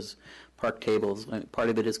about those park tables. Part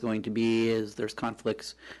of it is going to be is there's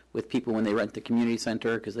conflicts with people when they rent the community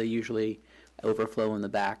center because they usually overflow in the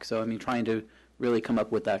back. So, I mean, trying to really come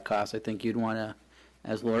up with that cost, I think you'd want to,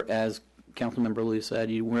 as Councilmember Lou said,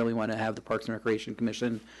 you really want to have the Parks and Recreation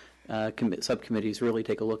Commission subcommittees really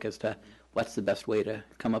take a look as to what's the best way to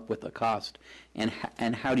come up with a cost and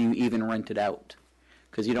how do you even rent it out.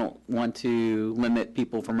 Because you don't want to limit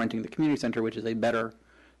people from renting the community center, which is a better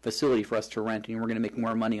facility for us to rent, and we're going to make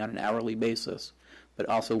more money on an hourly basis. But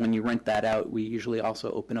also, when you rent that out, we usually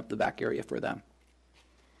also open up the back area for them.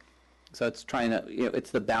 So it's trying to,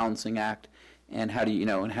 it's the balancing act, and how do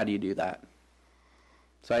you do that?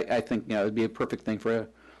 So I think, it'd be a perfect thing for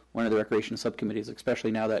one of the recreation subcommittees,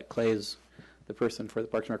 especially now that Clay's the person for the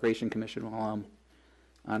Parks and Recreation Commission while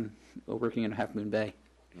I'm working in Half Moon Bay.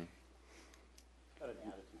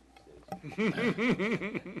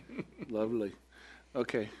 Lovely.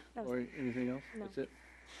 Okay. Or anything else? No. That's it?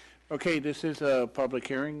 Okay, this is a public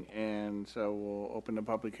hearing, and so we'll open the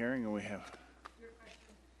public hearing, and we have...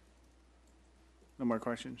 No more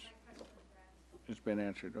questions? It's been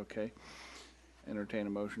answered, okay. Entertain a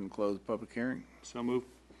motion to close the public hearing. So moved.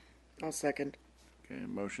 I'll second. Okay,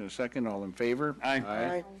 motion is second. All in favor? Aye.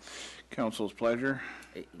 Aye. Council's pleasure.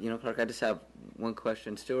 Clerk, I just have one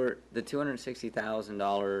question. Stuart, the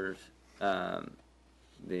 $260,000,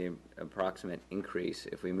 the approximate increase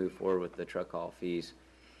if we move forward with the truck haul fees,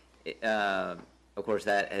 of course,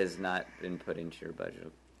 that has not been put into your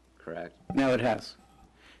budget, correct? No, it has.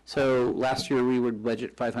 So last year we would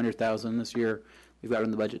budget $500,000. This year we've got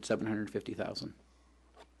in the budget $750,000.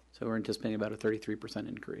 So we're anticipating about a 33%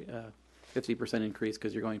 increase, 50% increase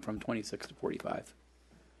because you're going from 26 to 45.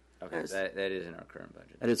 Okay, that is in our current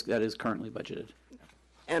budget. That is currently budgeted.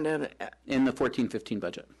 And then, in the 14-15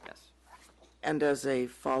 budget. Yes. and as a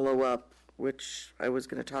follow-up, which I was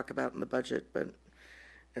going to talk about in the budget, but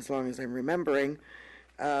as long as I'm remembering,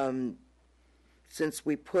 since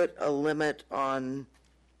we put a limit on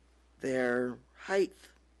their height,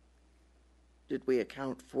 did we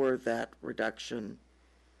account for that reduction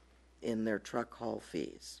in their truck haul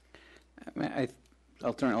fees?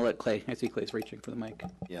 I'll let Clay. I see Clay's reaching for the mic.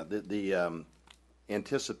 Yeah, the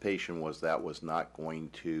anticipation was that was not going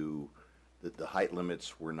to, that the height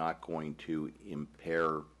limits were not going to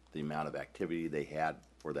impair the amount of activity they had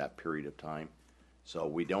for that period of time. So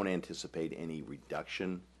we don't anticipate any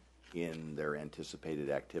reduction in their anticipated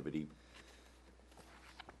activity.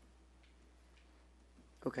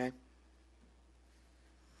 Okay.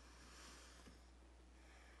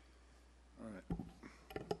 All right.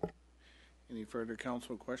 Any further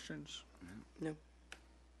council questions? No.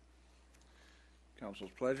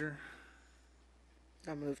 Council's pleasure.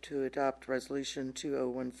 I move to adopt Resolution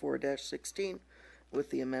 2014-16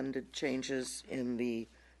 with the amended changes in the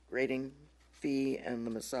grading fee and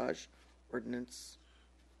the massage ordinance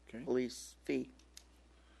police fee.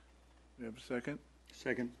 We have a second?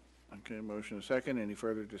 Second. Okay, motion a second. Any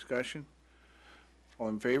further discussion? All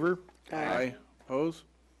in favor? Aye. Oppose?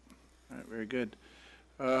 All right, very good.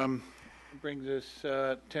 Brings us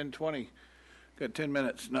 10:20. Got 10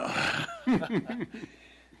 minutes. No.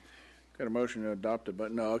 Got a motion to adopt it,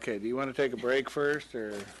 but no. Okay, do you want to take a break first,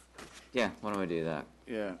 or? Yeah, why don't we do that?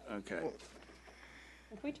 Yeah, okay.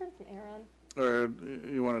 Can we turn some air on? Or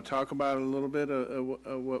you want to talk about it a little bit of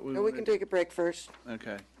what we... No, we can take a break first.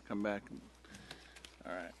 Okay, come back.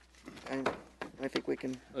 All right. I think we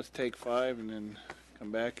can... Let's take 5 and then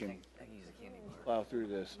come back and plow through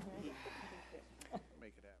this.